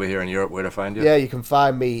everybody over here in Europe where to find you? Yeah, you can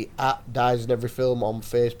find me at Dies in Every Film on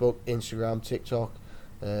Facebook, Instagram, TikTok,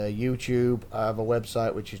 YouTube. I have a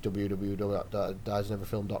website which is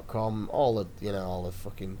www.dieseneveryfilm.com. All the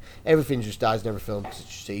fucking everything's just Dies in Every Film because it's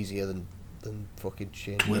just easier than fucking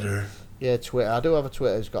changing. Twitter. Yeah, Twitter. I do have a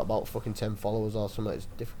Twitter. It's got about fucking 10 followers or something. It's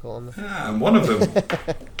difficult on there. Yeah, I'm one of them.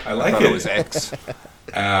 I like it. It was X.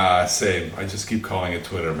 Same. I just keep calling it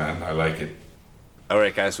Twitter, man. I like it. All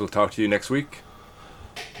right, guys. We'll talk to you next week.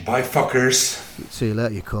 Bye, fuckers. See you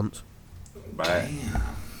later, you cunt. Bye. Damn.